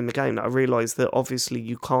later on in the game that I realised that obviously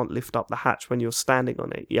you can't lift up the hatch when you're standing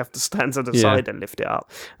on it. You have to stand to the side and lift it up.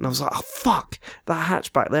 And I was like, "Oh fuck! That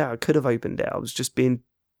hatch back there, I could have opened it. I was just being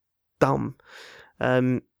dumb."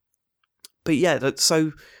 But yeah,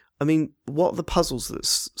 so I mean, what are the puzzles that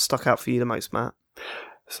stuck out for you the most, Matt?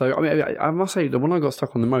 So I mean, I must say the one I got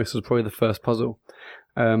stuck on the most was probably the first puzzle.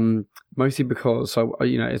 Mostly because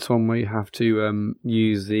it's one where you have to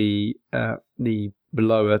use the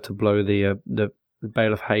blower to blow the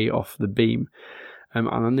bale of hay off the beam, and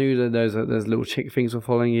I knew that there's little chick things were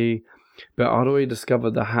following you, but I'd already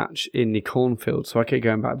discovered the hatch in the cornfield, so I kept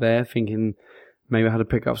going back there thinking maybe I had to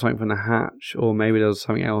pick up something from the hatch, or maybe there was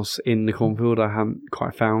something else in the cornfield I hadn't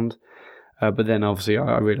quite found. But then obviously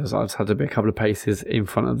I realised I just had to be a couple of paces in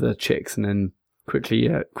front of the chicks, and then quickly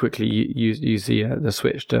use the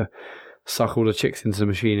switch to suck all the chicks into the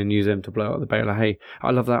machine and use them to blow up the bale of hay. I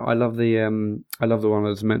love that. I love the one I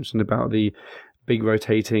was mentioned about the big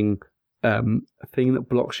rotating thing that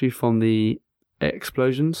blocks you from the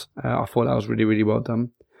explosions. I thought that was really, really well done.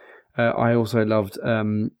 I also loved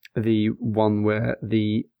the one where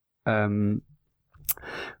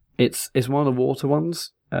it's one of the water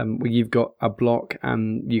ones. Where you've got a block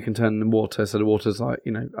and you can turn the water, so the water's like,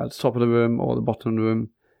 at the top of the room or the bottom of the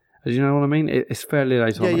room. Do you know what I mean? It's fairly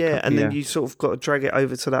late on. And then you sort of got to drag it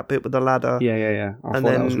over to that bit with the ladder. Yeah. I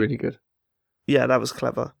thought that was really good. Yeah, that was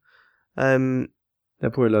clever. There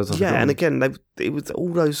probably loads of and again, it was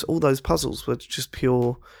all those puzzles were just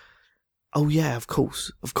pure. Oh yeah, of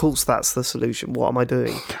course, that's the solution. What am I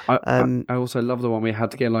doing? I also love the one we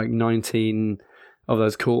had to get like 19 of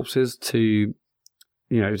those corpses to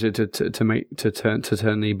to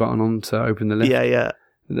turn the button on to open the lift. Yeah.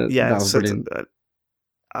 That was brilliant.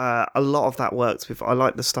 A lot of that worked with. I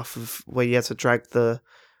like the stuff of where you had to drag the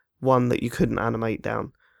one that you couldn't animate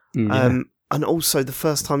down, and also the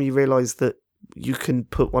first time you realise that you can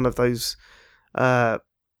put one of those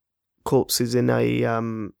corpses in a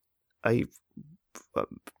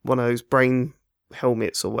one of those brain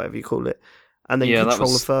helmets or whatever you call it, and then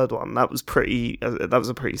control a third one. That was pretty. That was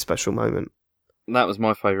a pretty special moment. That was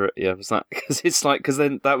my favourite, was that, because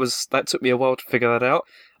then that took me a while to figure that out,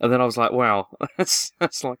 and then I was like, wow, that's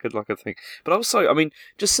like a thing. But also, I mean,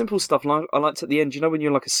 just simple stuff. Like I liked at the end, when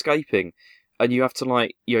you're like escaping, and you have to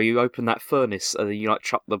you open that furnace, and then you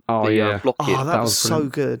chuck the block in. Oh, that was so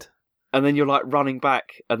good. And then you're running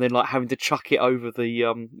back, and then having to chuck it over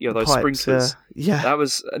the those pipes, sprinklers. Yeah. That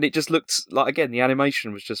was, and it just looked like, again, the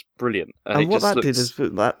animation was just brilliant. And what that did is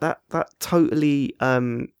that totally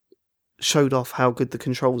showed off how good the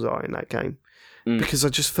controls are in that game, because I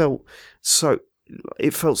just felt so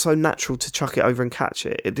natural to chuck it over and catch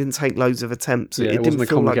it. It didn't take loads of attempts. It didn't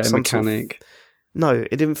feel like some mechanic. No,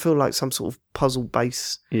 it didn't feel like some sort of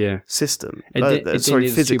puzzle-based system. It didn't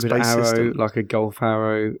physics-based arrow, system. like a golf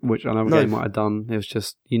arrow, which another game might have done. It was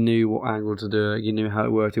just, you knew what angle to do it, you knew how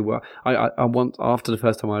it worked. I once, after the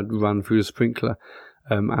first time I'd run through the sprinkler,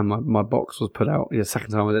 and my box was put out, the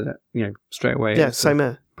second time I did it, straight away. Yeah, same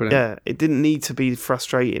here. Brilliant. Yeah, it didn't need to be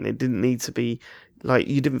frustrating. It didn't need to be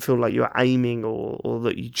you didn't feel like you were aiming or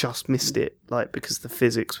that you just missed it, because the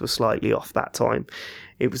physics were slightly off that time.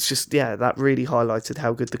 It was just, that really highlighted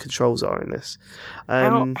how good the controls are in this.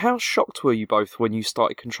 How shocked were you both when you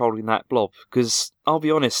started controlling that blob? Because I'll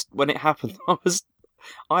be honest, when it happened,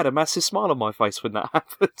 I had a massive smile on my face when that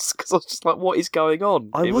happened, because I was just like, what is going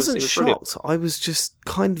on? I wasn't shocked. I was just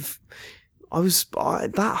kind of...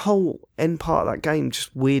 that whole end part of that game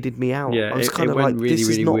just weirded me out. Yeah, I was kind of went like, really, this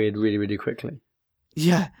really is not... weird, really, really quickly.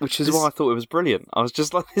 Yeah. Which is why I thought it was brilliant. I was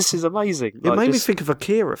just like, this is amazing. It made me think of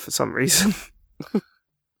Akira for some reason.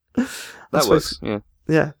 That works, yeah.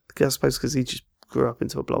 Yeah, I suppose because he just grew up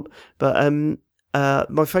into a blob. But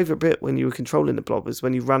my favourite bit when you were controlling the blob was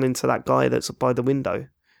when you run into that guy that's by the window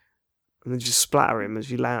and then just splatter him as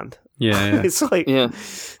you land. Yeah. It's like... Yeah.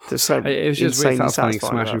 There's so it was just really satisfying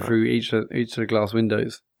smashing about through each of the glass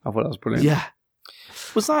windows. I thought that was brilliant. Yeah.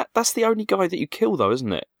 That's the only guy that you kill, though,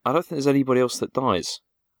 isn't it? I don't think there's anybody else that dies.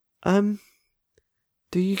 Do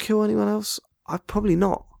you kill anyone else? Probably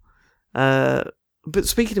not. But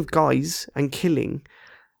speaking of guys and killing,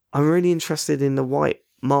 I'm really interested in the white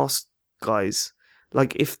mask guys.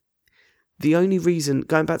 If the only reason,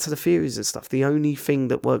 going back to the theories and stuff, the only thing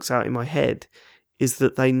that works out in my head is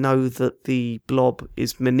that they know that the blob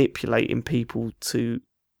is manipulating people to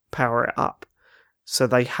power it up. So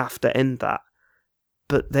they have to end that.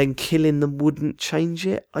 But then killing them wouldn't change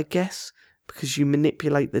it, I guess, because you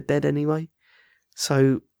manipulate the dead anyway.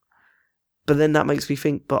 So, but then that makes me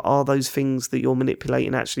think, but are those things that you're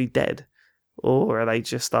manipulating actually dead? Or are they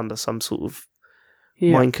just under some sort of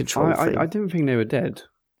mind control thing? I didn't think they were dead.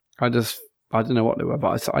 I don't know what they were,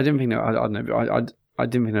 but I didn't think I don't know. I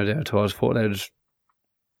didn't think they were dead at all. I just thought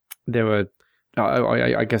they were.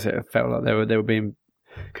 I guess it felt like they were being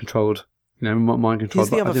controlled. Mind controlled.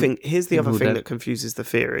 Here's the other thing that confuses the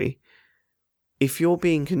theory. If you're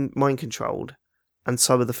being mind controlled, and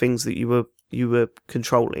some of the things that you were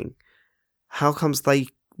controlling, how comes they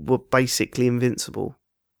were basically invincible,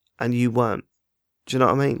 and you weren't? Do you know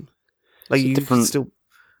what I mean?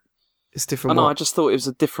 It's different. I just thought it was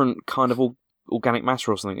a different kind of organic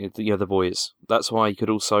matter or something. The boys. That's why you could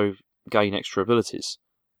also gain extra abilities.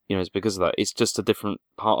 It's because of that. It's just a different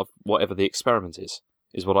part of whatever the experiment is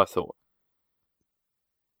what I thought.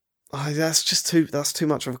 That's too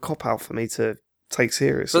much of a cop-out for me to take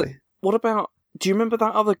seriously. But what about, do you remember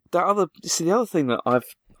that other, see, the other thing that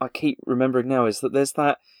I keep remembering now is that there's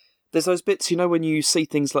those bits, when you see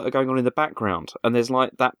things that are going on in the background, and there's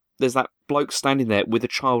that bloke standing there with a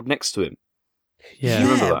child next to him. Yeah. Do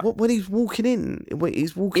you remember that? When he's walking in,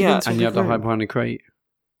 into and you have to hide behind a crate.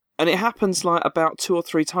 And it happens about 2 or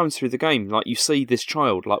 3 times through the game. You see this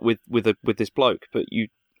child with this bloke, but you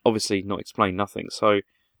obviously not explain nothing. So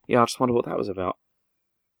yeah, I just wonder what that was about.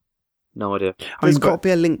 No idea. There's got to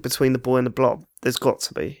be a link between the boy and the blob. There's got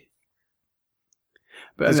to be.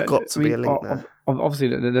 There's got to be a link there. Obviously,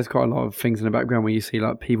 there's quite a lot of things in the background where you see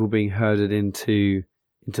people being herded into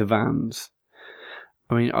vans.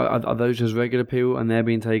 I mean, are those just regular people, and they're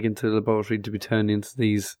being taken to the laboratory to be turned into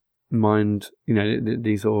these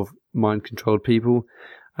these sort of mind-controlled people?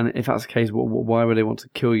 And if that's the case, why would they want to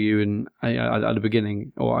kill you at the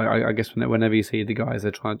beginning? Or I guess whenever you see the guys,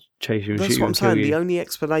 they're trying to chase you and shoot you. That's what I'm saying. The only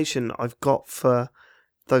explanation I've got for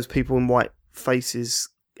those people in white faces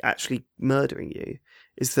actually murdering you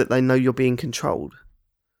is that they know you're being controlled.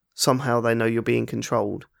 Somehow they know you're being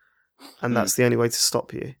controlled, and that's the only way to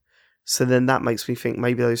stop you. So then that makes me think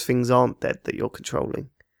maybe those things aren't dead that you're controlling.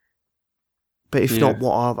 But if not,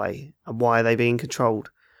 what are they? And why are they being controlled?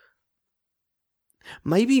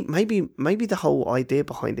 Maybe the whole idea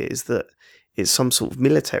behind it is that it's some sort of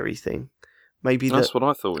military thing. Maybe that's what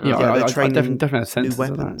I thought. Yeah, they're training definitely new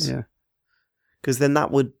weapons. Yeah, because then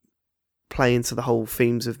that would play into the whole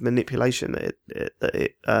themes of manipulation that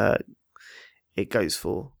it goes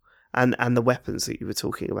for, and the weapons that you were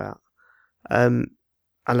talking about. And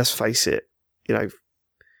let's face it, a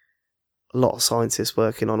lot of scientists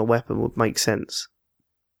working on a weapon would make sense.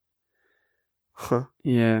 Huh.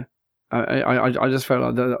 Yeah. I just felt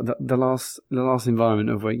like the last environment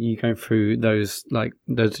of when you go through those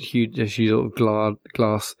huge sort of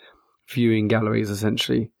glass viewing galleries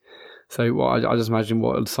essentially. So I just imagine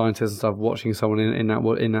what scientists and stuff watching someone in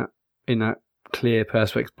that clear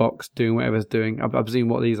perspex box doing whatever it's doing. I presume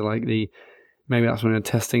what these are like maybe that's when they're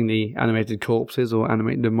testing the animated corpses or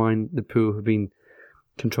animating the people who've been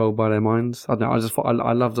controlled by their minds. I don't know. I just thought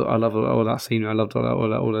I loved all that scene. I loved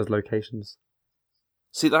all those locations.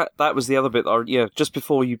 See, that was the other bit. Just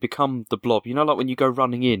before you become the blob, like when you go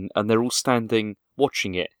running in and they're all standing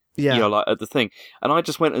watching it, like at the thing. And I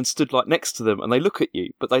just went and stood like next to them and they look at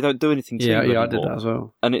you, but they don't do anything to you anymore. Yeah, I did that as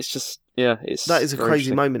well. And it's just, that is a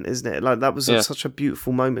crazy moment, isn't it? Like that was such a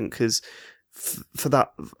beautiful moment because for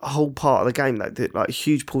that whole part of the game, like a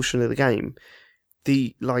huge portion of the game,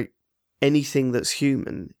 anything that's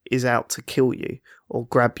human is out to kill you or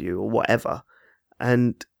grab you or whatever.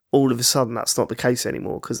 And all of a sudden that's not the case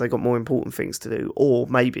anymore because they've got more important things to do, or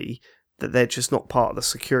maybe that they're just not part of the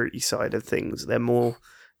security side of things. They're more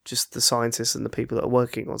just the scientists and the people that are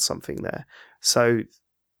working on something there. So,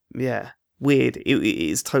 yeah, weird. It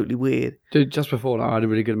is totally weird. Dude, just before that, I had a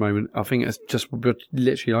really good moment. I think it's just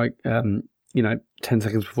literally 10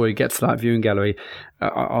 seconds before you get to that viewing gallery,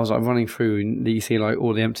 I was like running through and you see like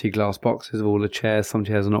all the empty glass boxes of all the chairs, some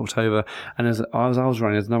chairs in October, and as I was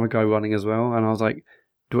running, there's another guy running as well, and I was like,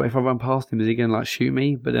 if I run past him, is he going to like shoot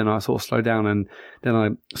me? But then I sort of slowed down and then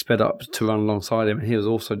I sped up to run alongside him, and he was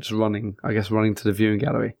also just running to the viewing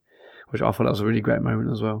gallery, which I thought that was a really great moment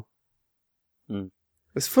as well.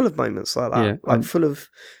 It's full of moments like that, full of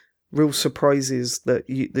real surprises that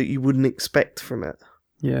you wouldn't expect from it.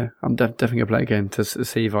 Yeah, I'm definitely going to play it again to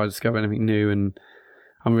see if I discover anything new, and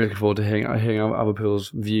I'm really looking forward to hearing other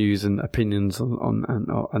people's views and opinions on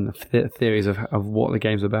the theories of what the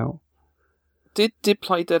game's about. Did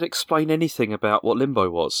Playdead explain anything about what Limbo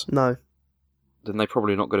was? No. Then they're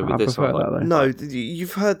probably not going to be this, are they? That, no,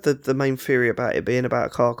 you've heard the main theory about it being about a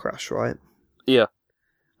car crash, right? Yeah.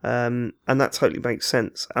 And that totally makes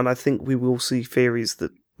sense. And I think we will see theories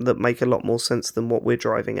that make a lot more sense than what we're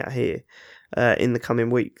driving at here in the coming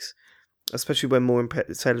weeks. Especially when more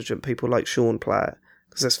intelligent people like Sean play it.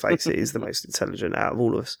 Because let's face it, he's the most intelligent out of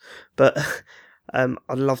all of us. But I'd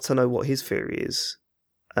love to know what his theory is.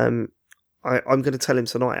 I'm going to tell him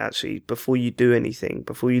tonight, actually, before you do anything,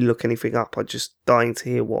 before you look anything up. I'm just dying to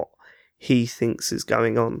hear what he thinks is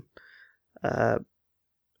going on.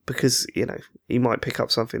 Because, he might pick up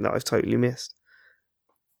something that I've totally missed.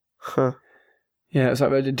 Huh. Yeah, so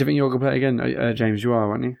do you think you're going to play it again, James? You are,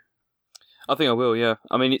 aren't you? I think I will, yeah.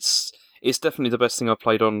 I mean, it's definitely the best thing I've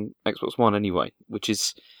played on Xbox One anyway,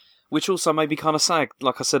 which also made me kind of sad,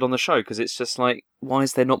 like I said on the show, because it's just like, why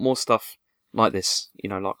is there not more stuff like this,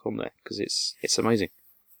 like on there? Because it's amazing.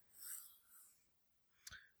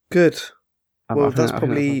 Good. Well, that's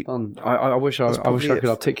probably. I wish I could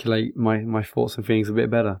articulate my thoughts and feelings a bit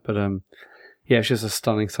better, but it's just a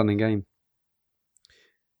stunning game.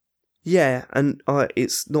 Yeah, and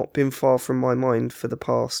it's not been far from my mind for the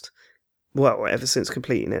past, ever since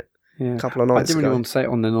completing it. Yeah. A couple of nights ago. I didn't really want to say it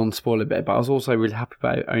on the non-spoiler bit, but I was also really happy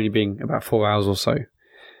about it only being about 4 hours or so.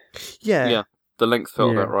 Yeah. Yeah. The length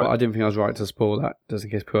felt about right. But I didn't think I was right to spoil that, just in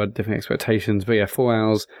case people had different expectations. But 4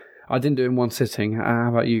 hours. I didn't do it in one sitting. How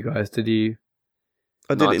about you guys? Did you?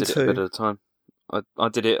 I did it a bit at a time. I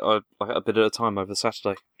did it a bit at a time over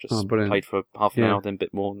Saturday. Just played for half an hour, then a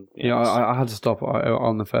bit more. I had to stop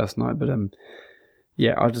on the first night, but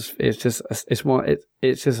it's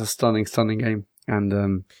just a stunning game,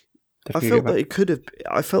 and I felt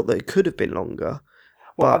that it could have been longer.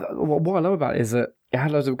 Well, what I love about it is that it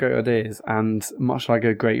had loads of great ideas, and much like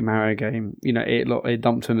a great Mario game, it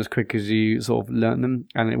dumped them as quick as you sort of learnt them,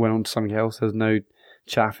 and it went on to something else. There's no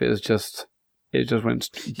chaff. It just went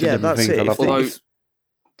to different things. I loved it.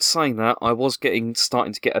 Saying that, I was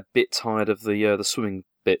starting to get a bit tired of the swimming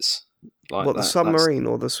bits. Like the submarine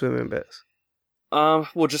or the swimming bits?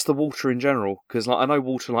 Well, just the water in general, because I know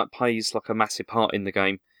water plays a massive part in the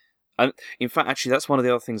game, and in fact, actually, that's one of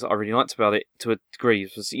the other things that I really liked about it to a degree.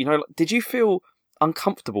 Was did you feel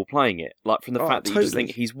uncomfortable playing it, from the fact that you just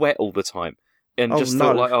think he's wet all the time, and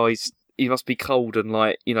thought he must be cold and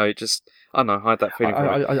just I don't know, I had that feeling.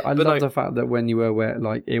 I love the fact that when you were wet,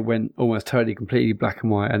 it went almost totally completely black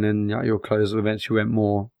and white, and then your clothes eventually went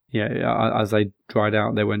more. Yeah, as they dried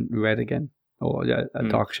out, they went red again, or a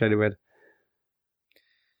dark shade of red.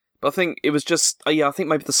 But I think it was just, I think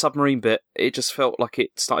maybe the submarine bit, it just felt like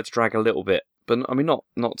it started to drag a little bit. But I mean,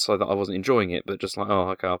 not so that I wasn't enjoying it, but just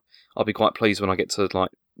okay, I'll be quite pleased when I get to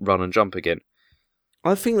run and jump again.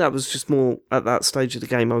 I think that was just more at that stage of the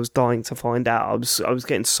game. I was dying to find out. I was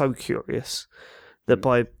getting so curious that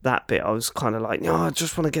by that bit I was kind of I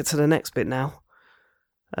just want to get to the next bit now.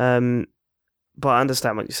 But I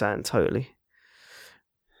understand what you're saying totally.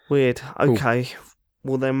 Weird. Okay. Cool.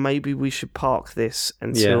 Well, then maybe we should park this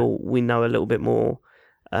until we know a little bit more.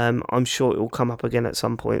 I'm sure it will come up again at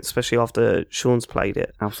some point, especially after Sean's played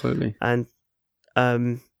it. Absolutely. And how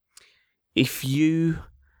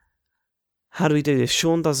do we do this?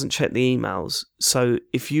 Sean doesn't check the emails, so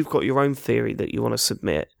if you've got your own theory that you want to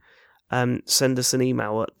submit, send us an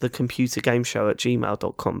email at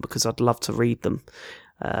thecomputergameshow@gmail.com, because I'd love to read them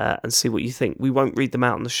and see what you think. We won't read them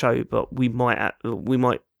out on the show, but we might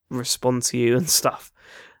respond to you and stuff.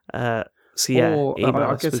 So yeah,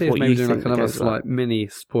 I could see us maybe doing another mini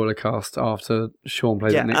spoiler cast after Sean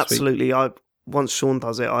plays it next absolutely. Week. Once Sean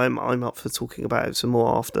does it, I'm up for talking about it some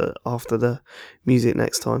more after the music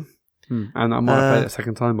next time. And I might have played it a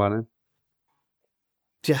second time by then.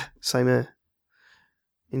 Yeah, same here.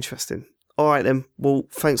 Interesting. All right then. Well,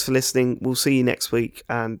 thanks for listening. We'll see you next week,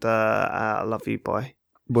 and I love you. Bye.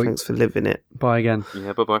 Thanks for living it. Bye again.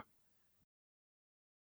 Yeah. Bye.